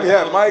disgraced by Come the here.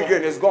 power of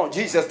Migraine is gone.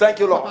 Jesus, thank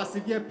you, Lord. Papa,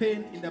 severe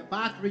pain in the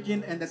back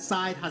region and the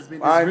side has been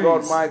My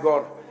disgraced. God, my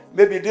God.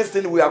 Maybe this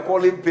thing we are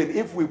calling pain,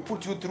 if we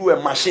put you through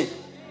a machine,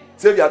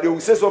 Savior, they will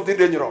say something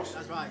dangerous.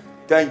 That's right.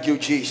 Thank you,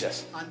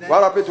 Jesus. And then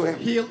What happened to him?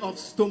 Heal of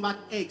stomach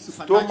aches.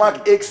 supernaturally.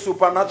 Stomach aches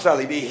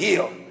supernaturally. Be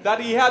healed.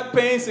 That he had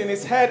pains in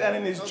his head and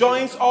in his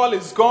joints, all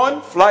is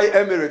gone. Fly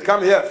Emirate.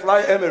 Come here.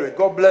 Fly Emirate.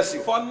 God bless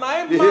you. For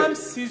 9 Be healed.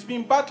 months, he's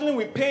been battling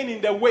with pain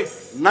in the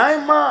waist.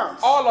 9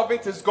 months. All of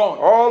it is gone.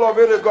 All of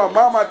it is gone.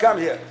 Mama, come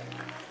here.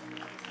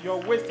 Your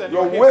waist and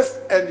Your your waist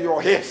and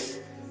your hips.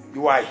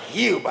 You are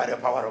healed by the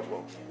power of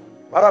God.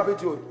 What happened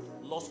to you?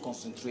 Lost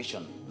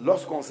concentration.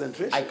 Lost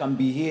concentration. I can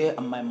be here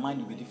and my mind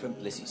will be different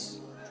places.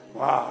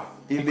 Wow.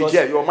 In Because-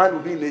 Niger. Your mind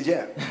will be in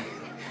Niger.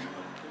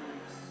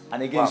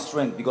 And again, Wow.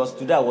 strength, because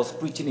today I was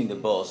preaching in the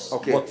bus.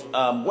 Okay.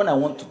 But when I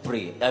want to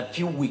pray, I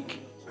feel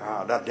weak.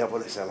 Ah, that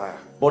devil is a liar.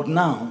 But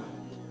now,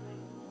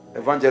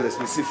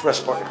 Evangelist, we see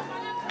fresh oil.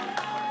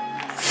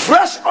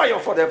 Fresh oil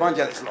for the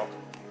evangelist, Lord.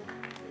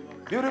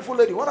 Beautiful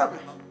lady, what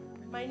happened?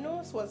 My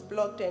nose was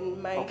blocked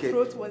and my Okay.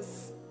 throat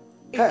was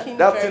Hey, aching.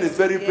 that thing is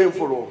very severely.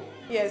 painful. Oh.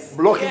 Yes.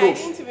 Blocking yeah, I nose.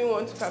 didn't even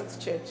want to come to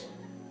church.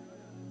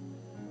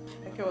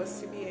 Like it was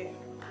severe.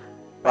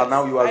 But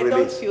now you are I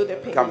released. don't feel the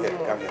pain Come here,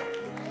 anymore. come here.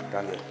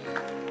 Come here.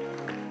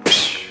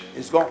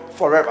 It's gone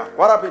forever.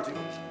 What happened to you?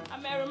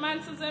 I'm a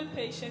rheumatism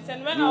patient,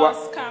 and when You I are-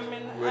 was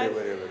coming, Wait.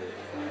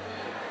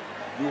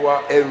 You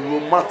are a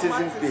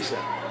rheumatism patient.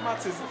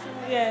 Rheumatism.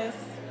 yes,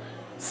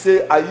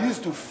 Say, I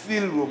used to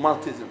feel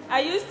rheumatism.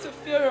 I used to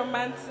feel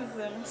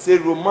rheumatism. Say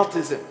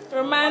rheumatism.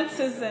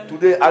 Romanticism.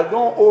 Today I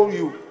don't owe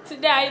you.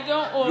 Today I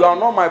don't own. You are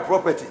not my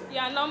property. You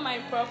are not my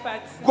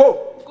property.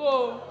 Go.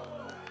 Go.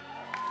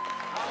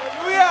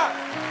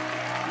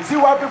 Hallelujah. You see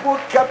why people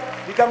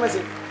kept becoming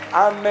saying,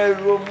 I'm a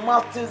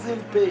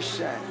rheumatism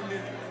patient.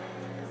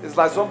 It's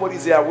like somebody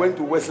say, I went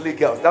to Wesley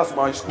Girls. That's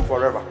my school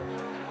forever.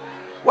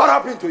 What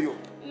happened to you?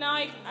 Now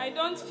I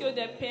don't feel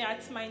the pain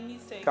at my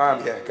knees again.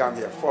 Come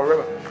here,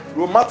 forever.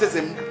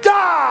 Rheumatism,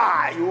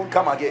 die! You won't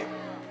come again.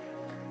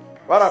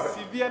 What happened?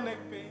 Severe neck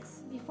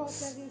pains. Before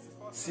service.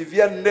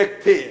 Severe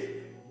neck pain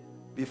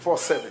before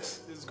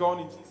service. It's gone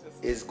in Jesus'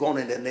 name. It's gone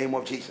in the name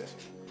of Jesus.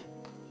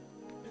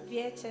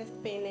 Severe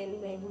chest pain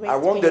and waist I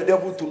want the pain.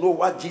 devil to know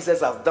what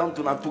Jesus has done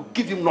tonight to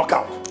give him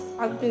knockout.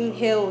 I've been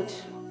healed.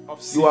 Of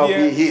You have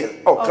been severe healed.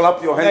 Oh,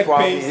 clap your hands neck for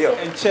having pains healed.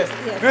 and chest.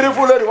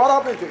 Beautiful lady, what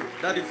happened to you?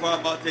 Daddy, for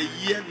about a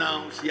year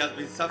now, she has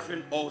been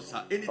suffering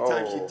ulcer.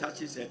 Anytime Oh. she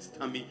touches her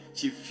tummy,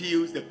 she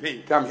feels the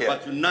pain. Come here.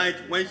 But tonight,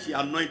 when she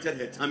anointed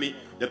her tummy,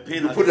 the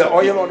pain You has put the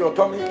disappeared. oil on your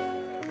tummy,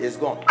 it's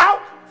gone. Out!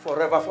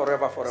 Forever,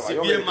 forever, forever.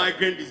 Severe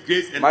migraine,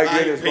 disgrace, and Migraine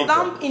eye is pain. gone.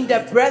 Lump in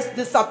the breast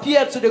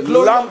disappeared to the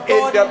glory Lump of in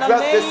God the in the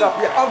breast name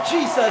disappeared. of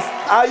Jesus.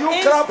 Are you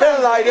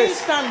clapping like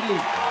this?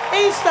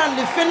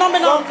 Instantly,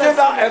 phenomenal Something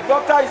that a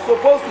doctor is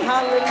supposed to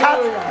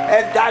cut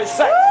and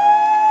dissect.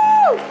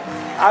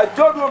 I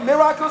told you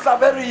miracles are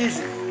very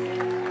easy.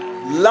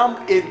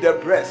 Lump in the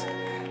breast.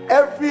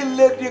 Every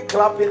lady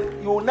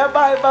clapping, you will never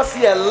ever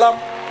see a lump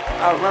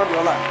around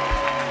your life.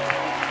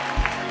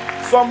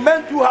 Some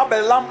men do have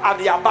a lump at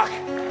their back.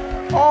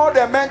 All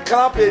the men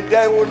clapping,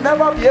 there will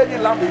never be any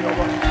lump in your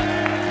body.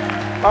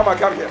 Mama,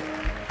 come here.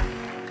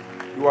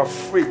 You are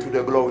free to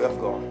the glory of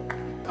God.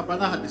 A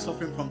brother had been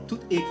suffering from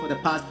toothache for the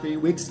past 3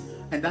 weeks,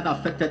 and that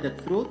affected the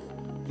throat,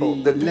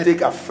 The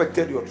toothache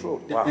affected your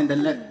throat. Wow. and the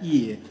left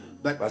ear.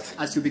 But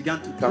as you began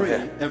to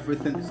pray,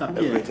 everything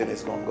disappeared. Everything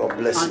is gone. God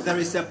bless you. And there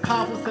is a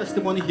powerful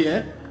testimony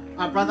here.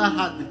 Our brother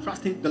has been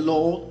trusting the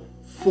Lord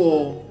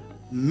for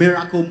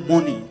miracle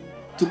money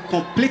to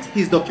complete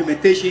his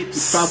documentation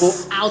to travel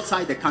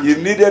outside the country.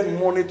 He needed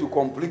money to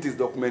complete his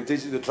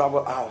documentation to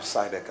travel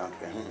outside the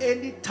country.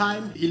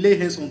 Anytime he lay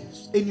hands on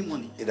any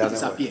money, it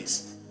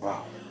disappears.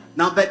 Wow.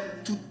 Now,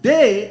 but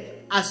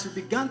today, as we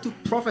began to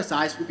prophesy,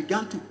 as we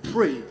began to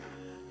pray,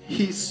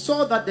 he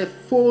saw that the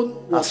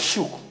phone was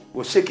shook,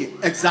 was shaking.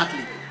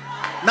 Exactly.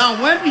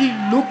 Now, when he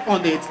looked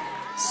on it,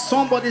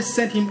 somebody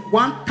sent him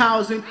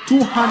 $1,200.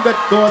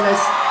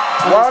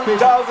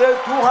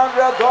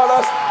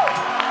 $1,200,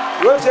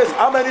 which is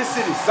how many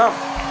cities? Sam,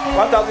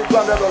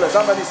 $1,200.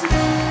 How many cities?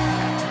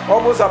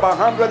 Almost about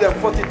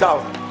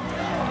 140,000.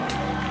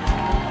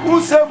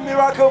 Who said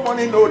miracle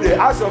money no day?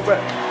 Ask your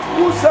friend.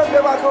 Who said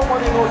miracle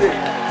money no day?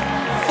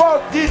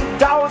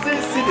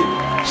 14,000 cities.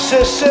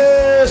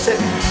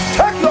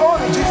 Take your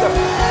own in Jesus.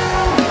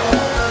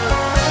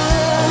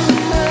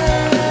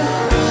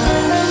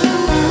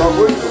 You are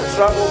going to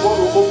travel. God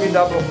will open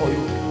that door for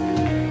you.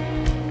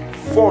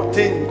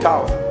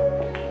 14,000.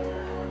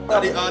 The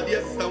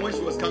dear sister, when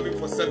she was coming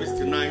for service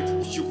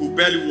tonight, she could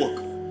barely walk.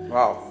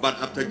 Wow. But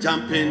after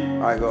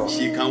jumping,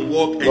 she can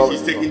walk and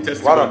she's taking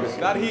testimony.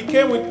 That he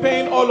came with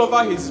pain all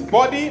over his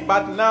body,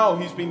 but now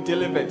he's been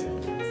delivered.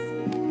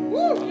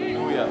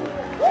 Hallelujah.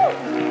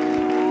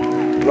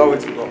 Glory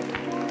to God.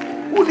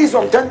 Who needs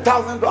some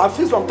 $10,000? I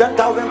feel some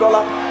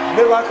 $10,000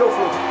 miracle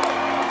food.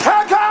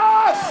 Take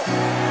us!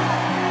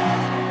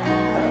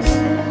 Yes.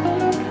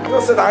 I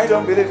just said I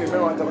don't believe in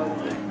miracle.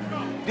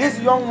 This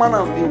young man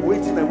has been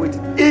waiting and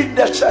waiting in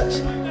the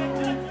church.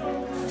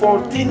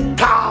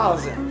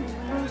 14,000.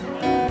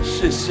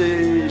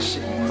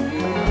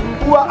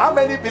 How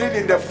many believe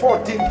in the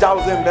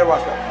 14,000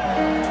 miracle?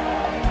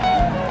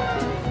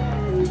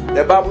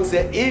 The Bible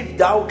says, if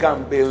thou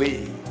can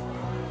believe,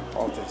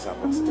 all things are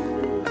possible.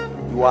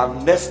 You are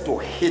next to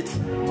hit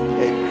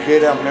a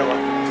greater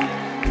miracle.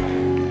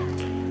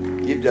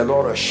 Give the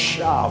Lord a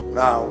shout.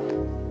 Now,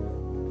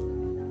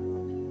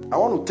 I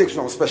want to take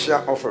some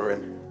special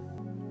offering.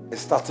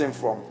 It's starting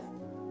from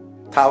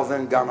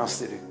 1,000 Ghana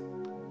city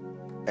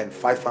and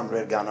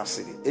 500 Ghana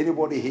city.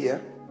 Anybody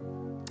here?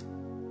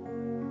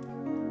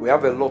 We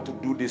have a lot to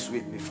do this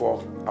week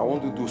before. I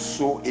want to do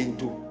so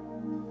into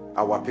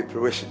our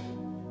preparation.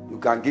 You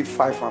can give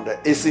 500.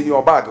 It's in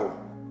your bag.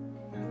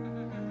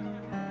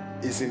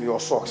 It's in your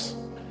socks.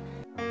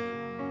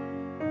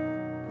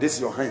 This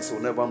your hands will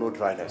never know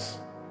dryness.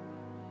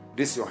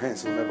 This your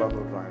hands will never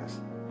know dryness.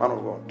 Man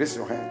of God, this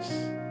your hands.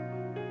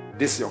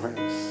 This your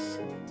hands.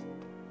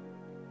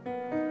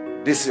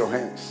 This your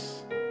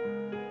hands.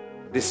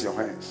 This your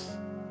hands.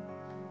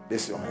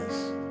 This your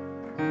hands.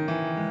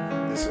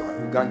 This your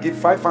hands. You can give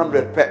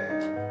 500 per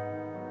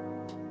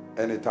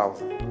and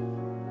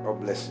 1,000. God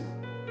bless you.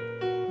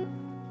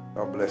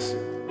 God bless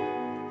you.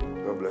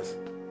 God bless you.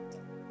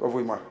 God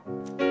bless you.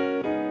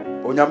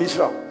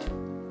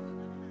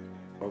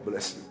 God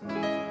bless you.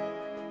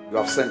 You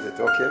have sent it,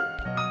 okay?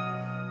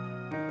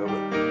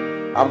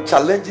 I'm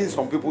challenging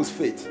some people's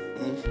faith.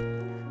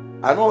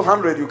 I know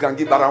 100 you can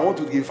give, but I want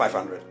to give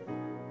 500.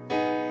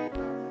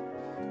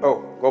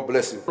 Oh, God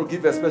bless you.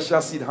 Give a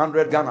special seed,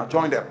 100 Ghana.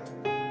 Join them.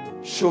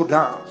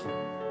 Showdown.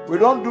 We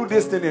don't do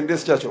this thing in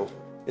this church. Oh.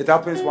 It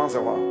happens once in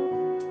a while.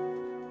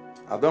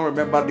 I don't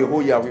remember the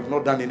whole year. We've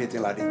not done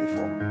anything like this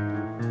before.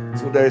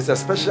 So there is a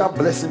special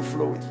blessing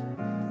flowing.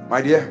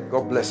 My dear,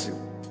 God bless you.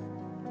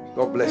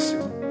 God bless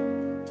you.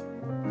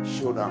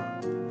 Showdown.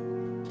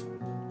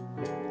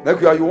 Make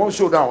sure you won't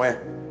showdown. Eh?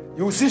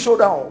 You will see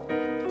showdown.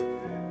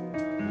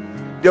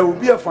 There will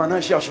be a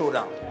financial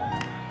showdown.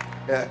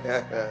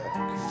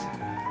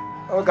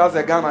 Oh, guys,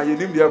 Ghana, you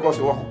need to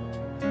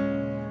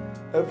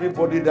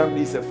everybody that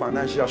needs a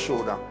financial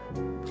showdown.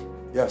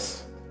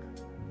 Yes.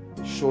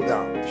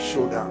 Showdown,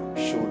 showdown,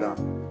 showdown.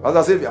 As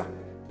a savior,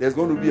 there's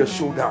going to be a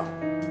showdown.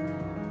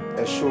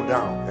 A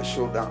showdown, a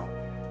showdown,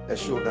 a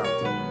showdown.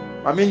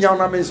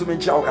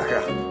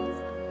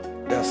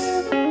 Yes.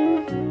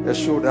 A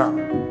showdown.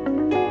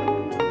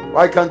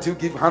 Why can't you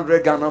give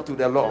 100 Ghana to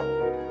the Lord?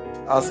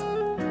 As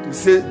to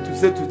say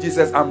to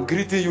Jesus, I'm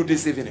greeting you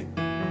this evening.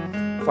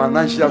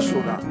 Financial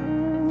showdown.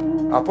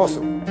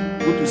 Apostle,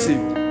 good to see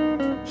you.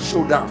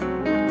 Showdown.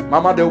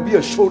 Mama, there will be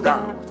a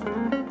showdown.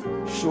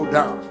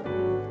 Showdown.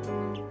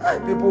 Hey,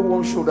 people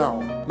won't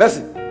showdown.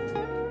 Mercy.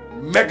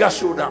 Mega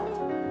showdown.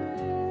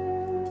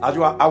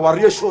 Our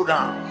real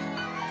showdown.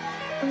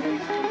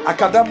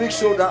 Academic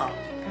showdown.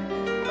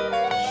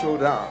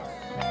 Showdown.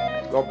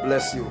 God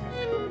bless you.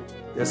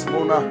 Yes,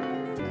 Mona.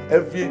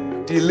 Every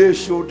delay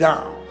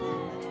showdown.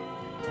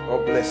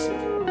 God bless you.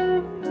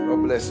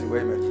 God bless you.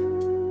 Amen.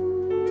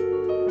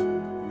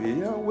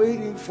 We are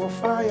waiting for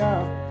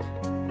fire.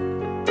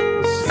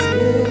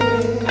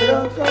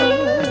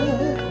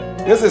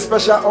 This is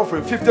special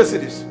offering, 50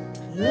 cities.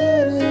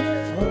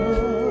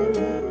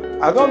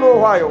 I don't know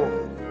why.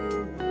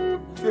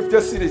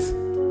 50 cities.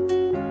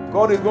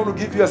 God is going to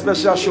give you a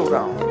special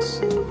showdown.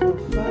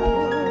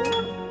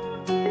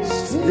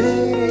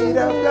 Spirit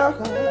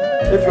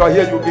If you are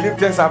here, you believe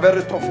things are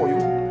very tough for you,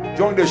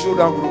 join the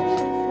showdown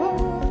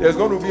group. There's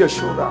going to be a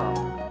showdown.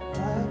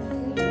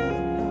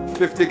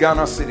 50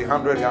 Ghana city,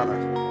 100 Ghana.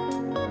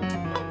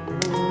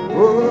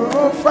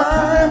 Oh,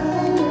 fire.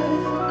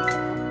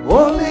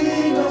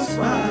 Holy Ghost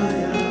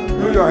fire.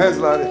 Do your hands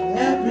like it.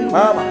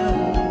 Mama,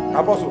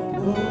 Apostle,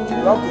 you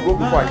have to go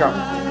before I come.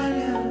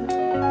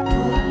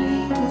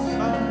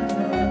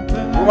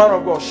 Woman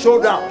of God,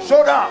 showdown,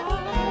 showdown,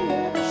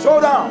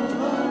 showdown,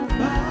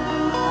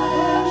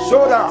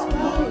 showdown.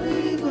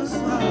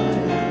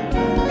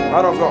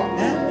 Man of God,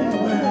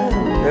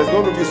 there's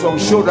going to be some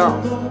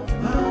showdown,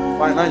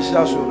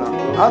 financial showdown.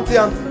 Auntie.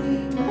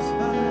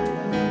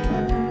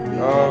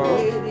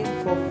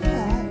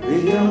 We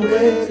are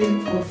waiting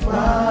for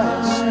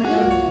fire,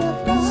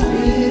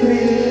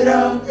 Spirit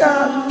of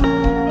God.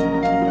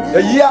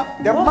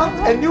 The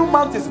month, a new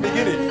month is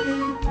beginning.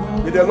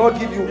 May the Lord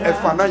give you a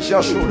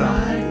financial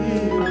showdown.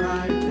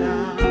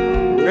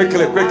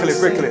 Quickly.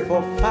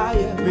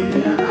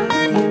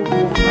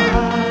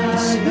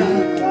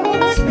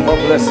 God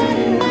bless you.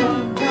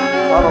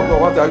 Man of God,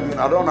 what are you doing?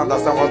 I don't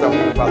understand what I'm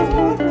doing, but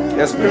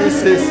the Spirit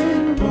says,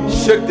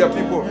 shake the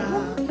people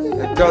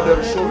and tell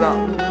them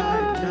showdown.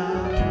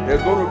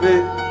 There's going to be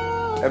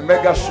a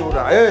mega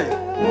showdown. Hey!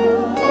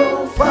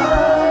 Oh,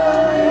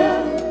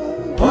 fire,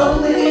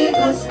 Holy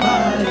Ghost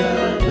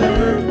fire,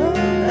 burn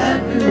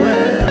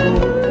everywhere.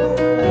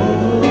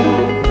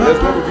 There's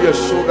going to be a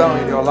showdown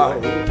in your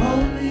life.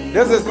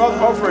 This is not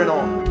offering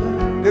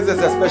on. This is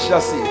a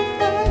special seed.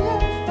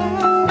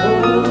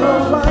 Oh,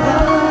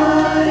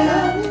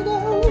 fire,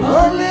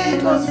 Holy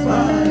Ghost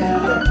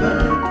fire,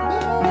 burn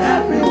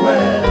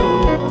everywhere.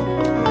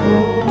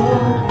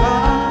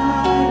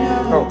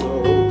 Oh.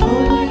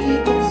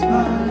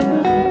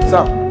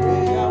 Sam.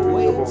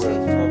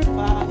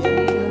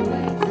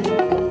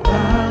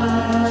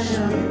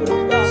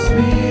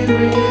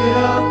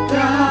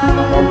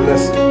 God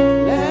bless you.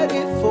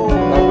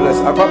 God bless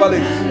you.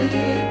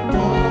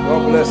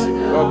 God bless you.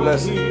 God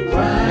bless you.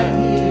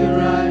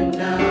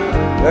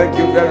 Thank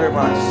you very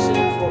much.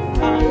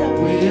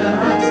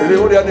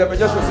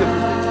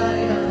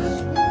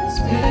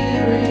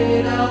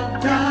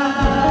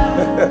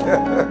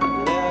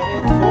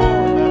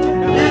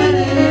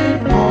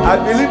 I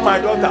believe my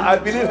daughter. I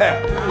believe her.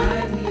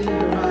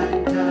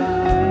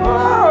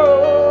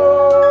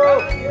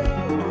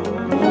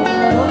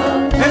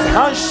 This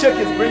handshake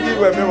is bringing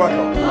you a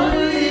miracle.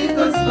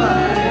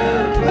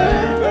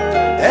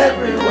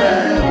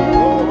 Everywhere.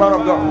 Oh, man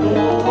of God.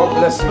 God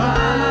bless you.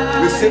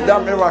 Receive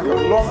that miracle.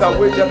 Long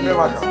awaited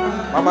miracle.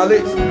 Mama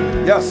Liz.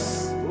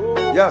 Yes.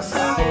 Yes.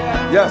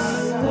 Yes.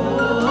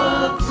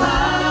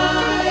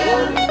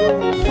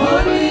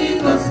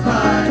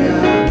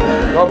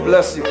 God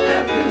bless you.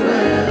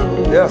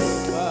 Yes.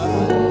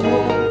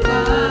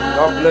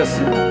 God bless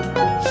you.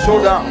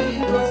 Showdown.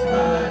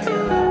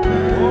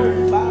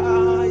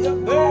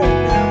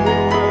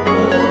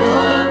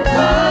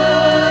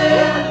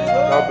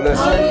 God bless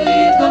you.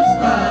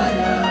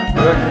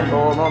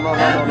 Oh, no.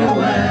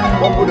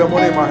 Don't put the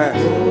money in my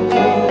hands.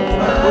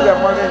 Put the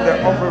money in the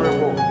offering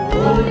bowl.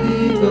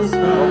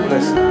 God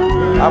bless you.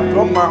 I've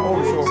dropped my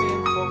own soul.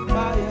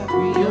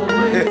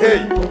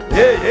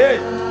 Hey.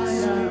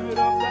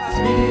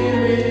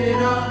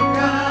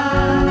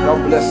 God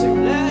bless you. You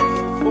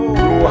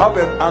will have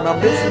an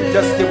amazing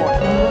testimony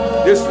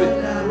this week.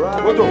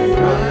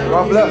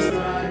 God bless.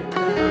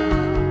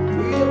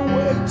 We are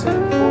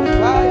waiting for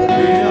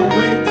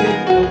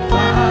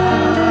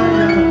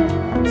fire.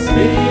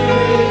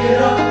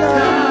 Spirit of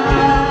God.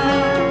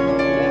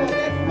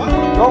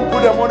 Don't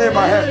put the money in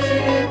my hands.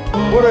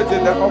 Put it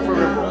in the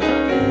offering bowl.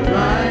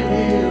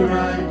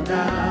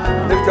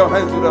 Lift your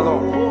hands to the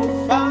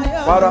Lord.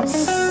 Father,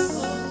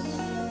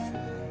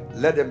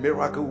 let the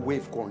miracle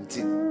wave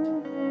continue.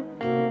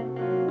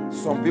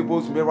 Some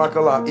people's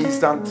miracle are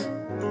instant,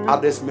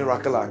 others'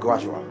 miracle are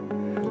gradual.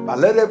 But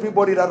let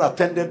everybody that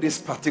attended this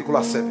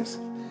particular service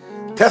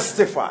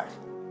testify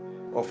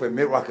of a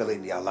miracle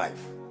in their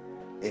life.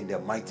 In the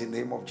mighty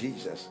name of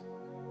Jesus,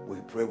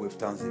 we pray with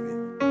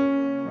thanksgiving.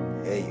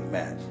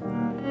 Amen.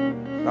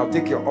 Now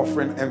take your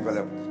offering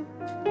envelope.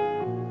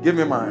 Give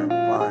me my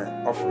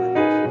offering.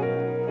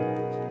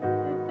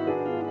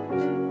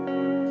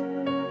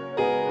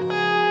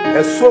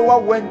 A sower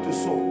went to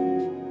sow.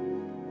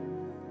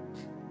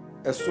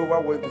 A sower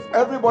went to sow.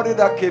 Everybody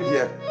that came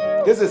here,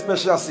 this is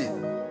special seed.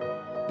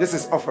 This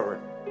is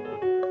offering.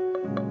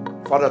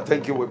 Father,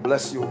 thank you. We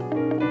bless you.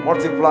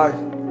 Multiply.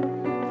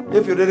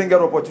 If you didn't get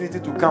opportunity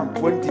to come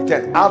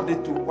 2010, add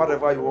it to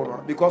whatever you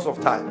want because of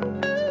time.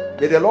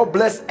 May the Lord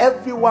bless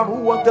everyone who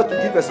wanted to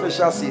give a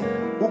special seed,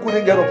 who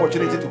couldn't get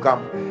opportunity to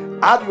come.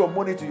 Add your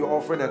money to your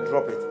offering and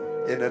drop it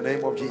in the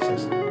name of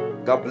Jesus.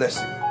 God bless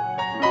you.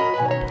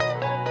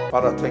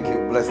 Father, thank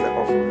you. Bless the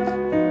offering.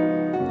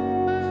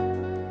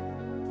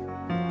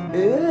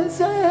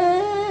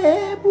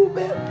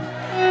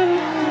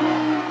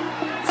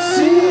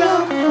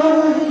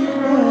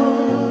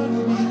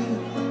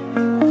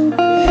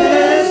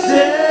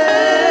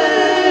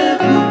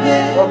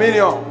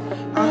 Dominion.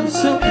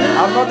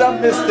 Another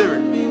mystery.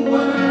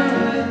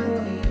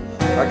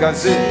 I can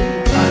see.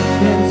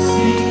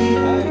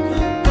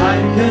 I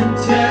can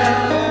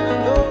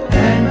tell,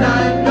 and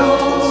I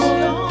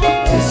know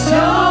it's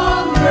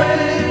your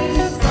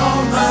grace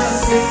on my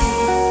feet.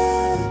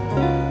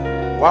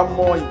 One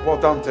more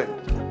important thing.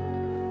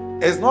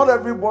 It's not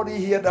everybody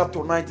here that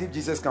tonight, if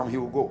Jesus comes, he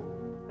will go.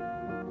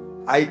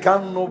 I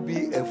cannot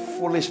be a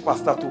foolish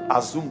pastor to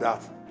assume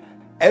that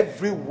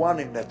everyone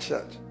in the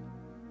church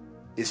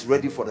is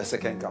ready for the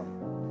second coming.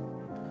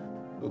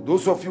 So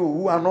those of you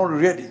who are not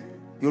ready,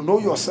 you know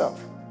yourself.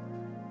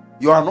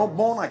 You are not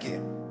born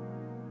again.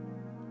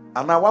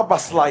 And now what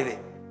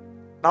backsliding?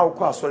 Now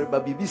sorry,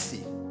 but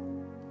BBC.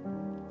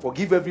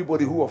 Forgive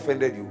everybody who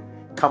offended you.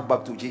 Come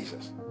back to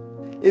Jesus.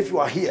 If you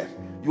are here,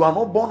 you are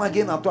not born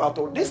again at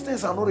all. These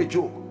things are not a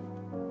joke.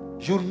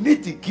 You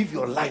need to give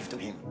your life to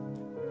Him.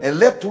 And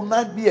let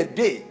tonight be a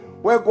day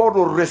where God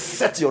will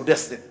reset your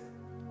destiny.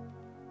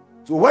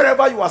 So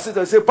wherever you are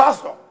sitting, say,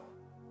 Pastor,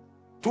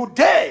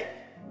 today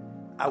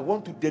I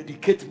want to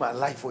dedicate my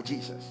life for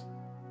Jesus.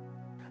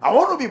 I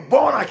want to be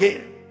born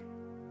again.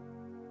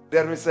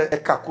 There is a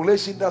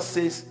calculation that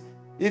says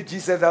if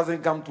Jesus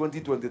doesn't come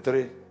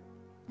 2023,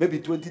 maybe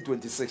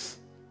 2026,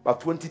 but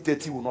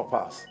 2030 will not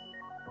pass.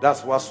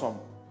 That's what some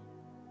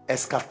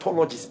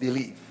eschatologists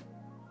believe.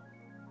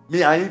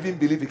 Me, I even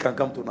believe he can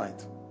come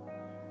tonight.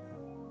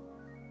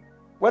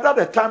 Whether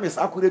the time is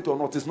accurate or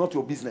not, it's not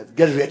your business.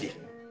 Get ready.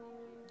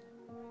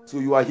 So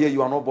you are here,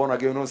 you are not born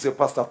again. You don't say,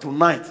 Pastor,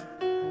 tonight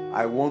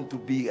I want to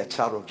be a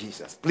child of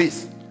Jesus.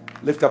 Please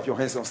lift up your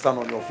hands and stand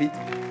on your feet.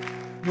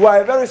 You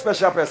are a very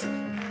special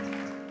person.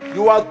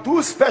 You are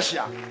too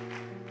special.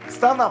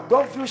 Stand up.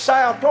 Don't feel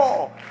shy at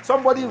all.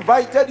 Somebody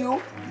invited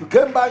you. You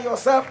came by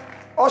yourself.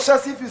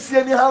 Ushers, if you see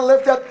any hand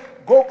lifted,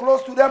 go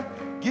close to them.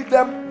 Give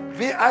them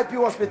VIP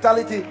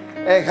hospitality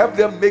and help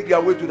them make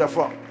their way to the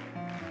front.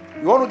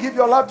 You want to give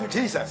your life to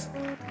Jesus.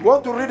 You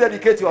want to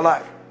rededicate your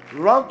life.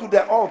 Run to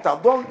the altar.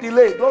 Don't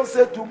delay. Don't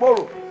say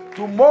tomorrow.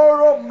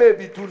 Tomorrow may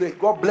be too late.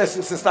 God bless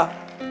you, sister.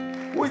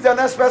 Who is the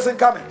next person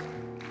coming?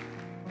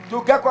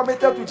 To get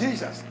committed to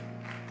Jesus.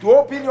 To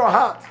open your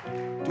heart.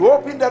 To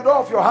open the door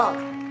of your heart.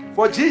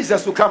 For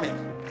Jesus to come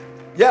in.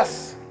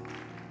 Yes.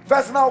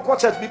 First now,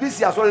 coach at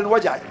BBC as well in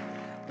Wajai.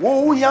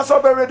 Who has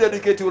already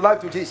dedicated your life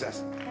to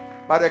Jesus?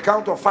 By the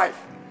count of 5.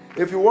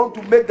 If you want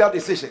to make that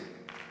decision,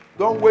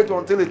 don't wait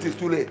until it is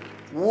too late.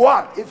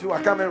 1. If you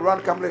are coming,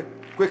 run, come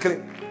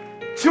quickly.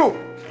 2.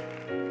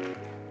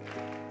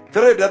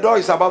 3. The door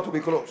is about to be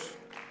closed.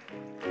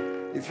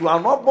 If you are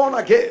not born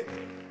again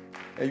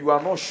and you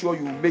are not sure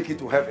you will make it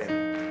to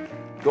heaven,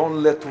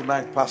 don't let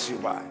tonight pass you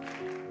by.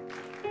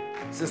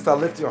 Sister,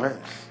 lift your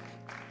hands.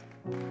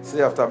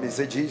 Say after me,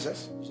 say,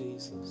 Jesus,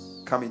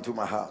 come into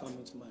my heart.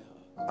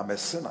 I'm a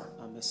sinner.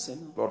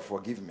 Lord,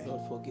 forgive me.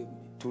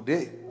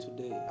 Today,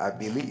 I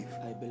believe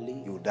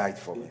you died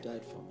for me.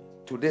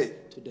 Today,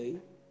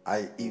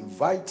 I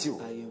invite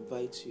you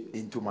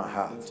into my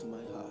heart.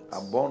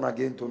 I'm born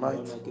again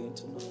tonight.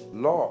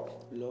 Lord,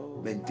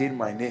 maintain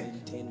my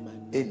name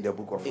in the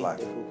book of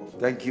life.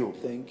 Thank you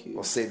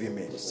for saving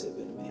me.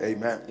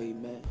 Amen.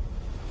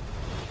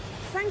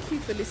 Thank you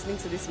for listening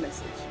to this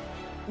message.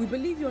 We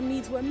believe your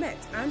needs were met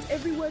and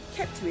every word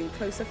kept you in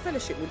closer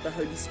fellowship with the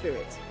Holy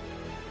Spirit.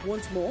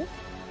 Want more?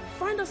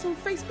 Find us on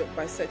Facebook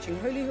by searching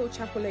Holy Hill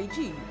Chapel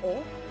AG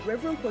or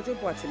Reverend Kojo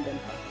Boateng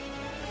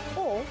Bempah.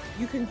 Or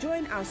you can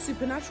join our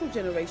Supernatural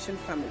Generation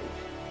family.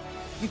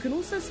 You can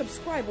also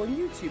subscribe on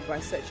YouTube by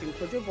searching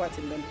Kojo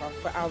Boateng Bempah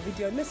for our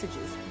video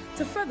messages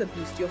to further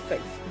boost your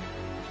faith.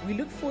 We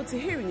look forward to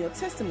hearing your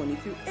testimony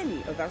through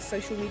any of our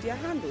social media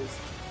handles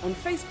on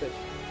Facebook,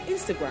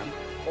 Instagram,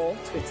 or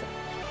Twitter.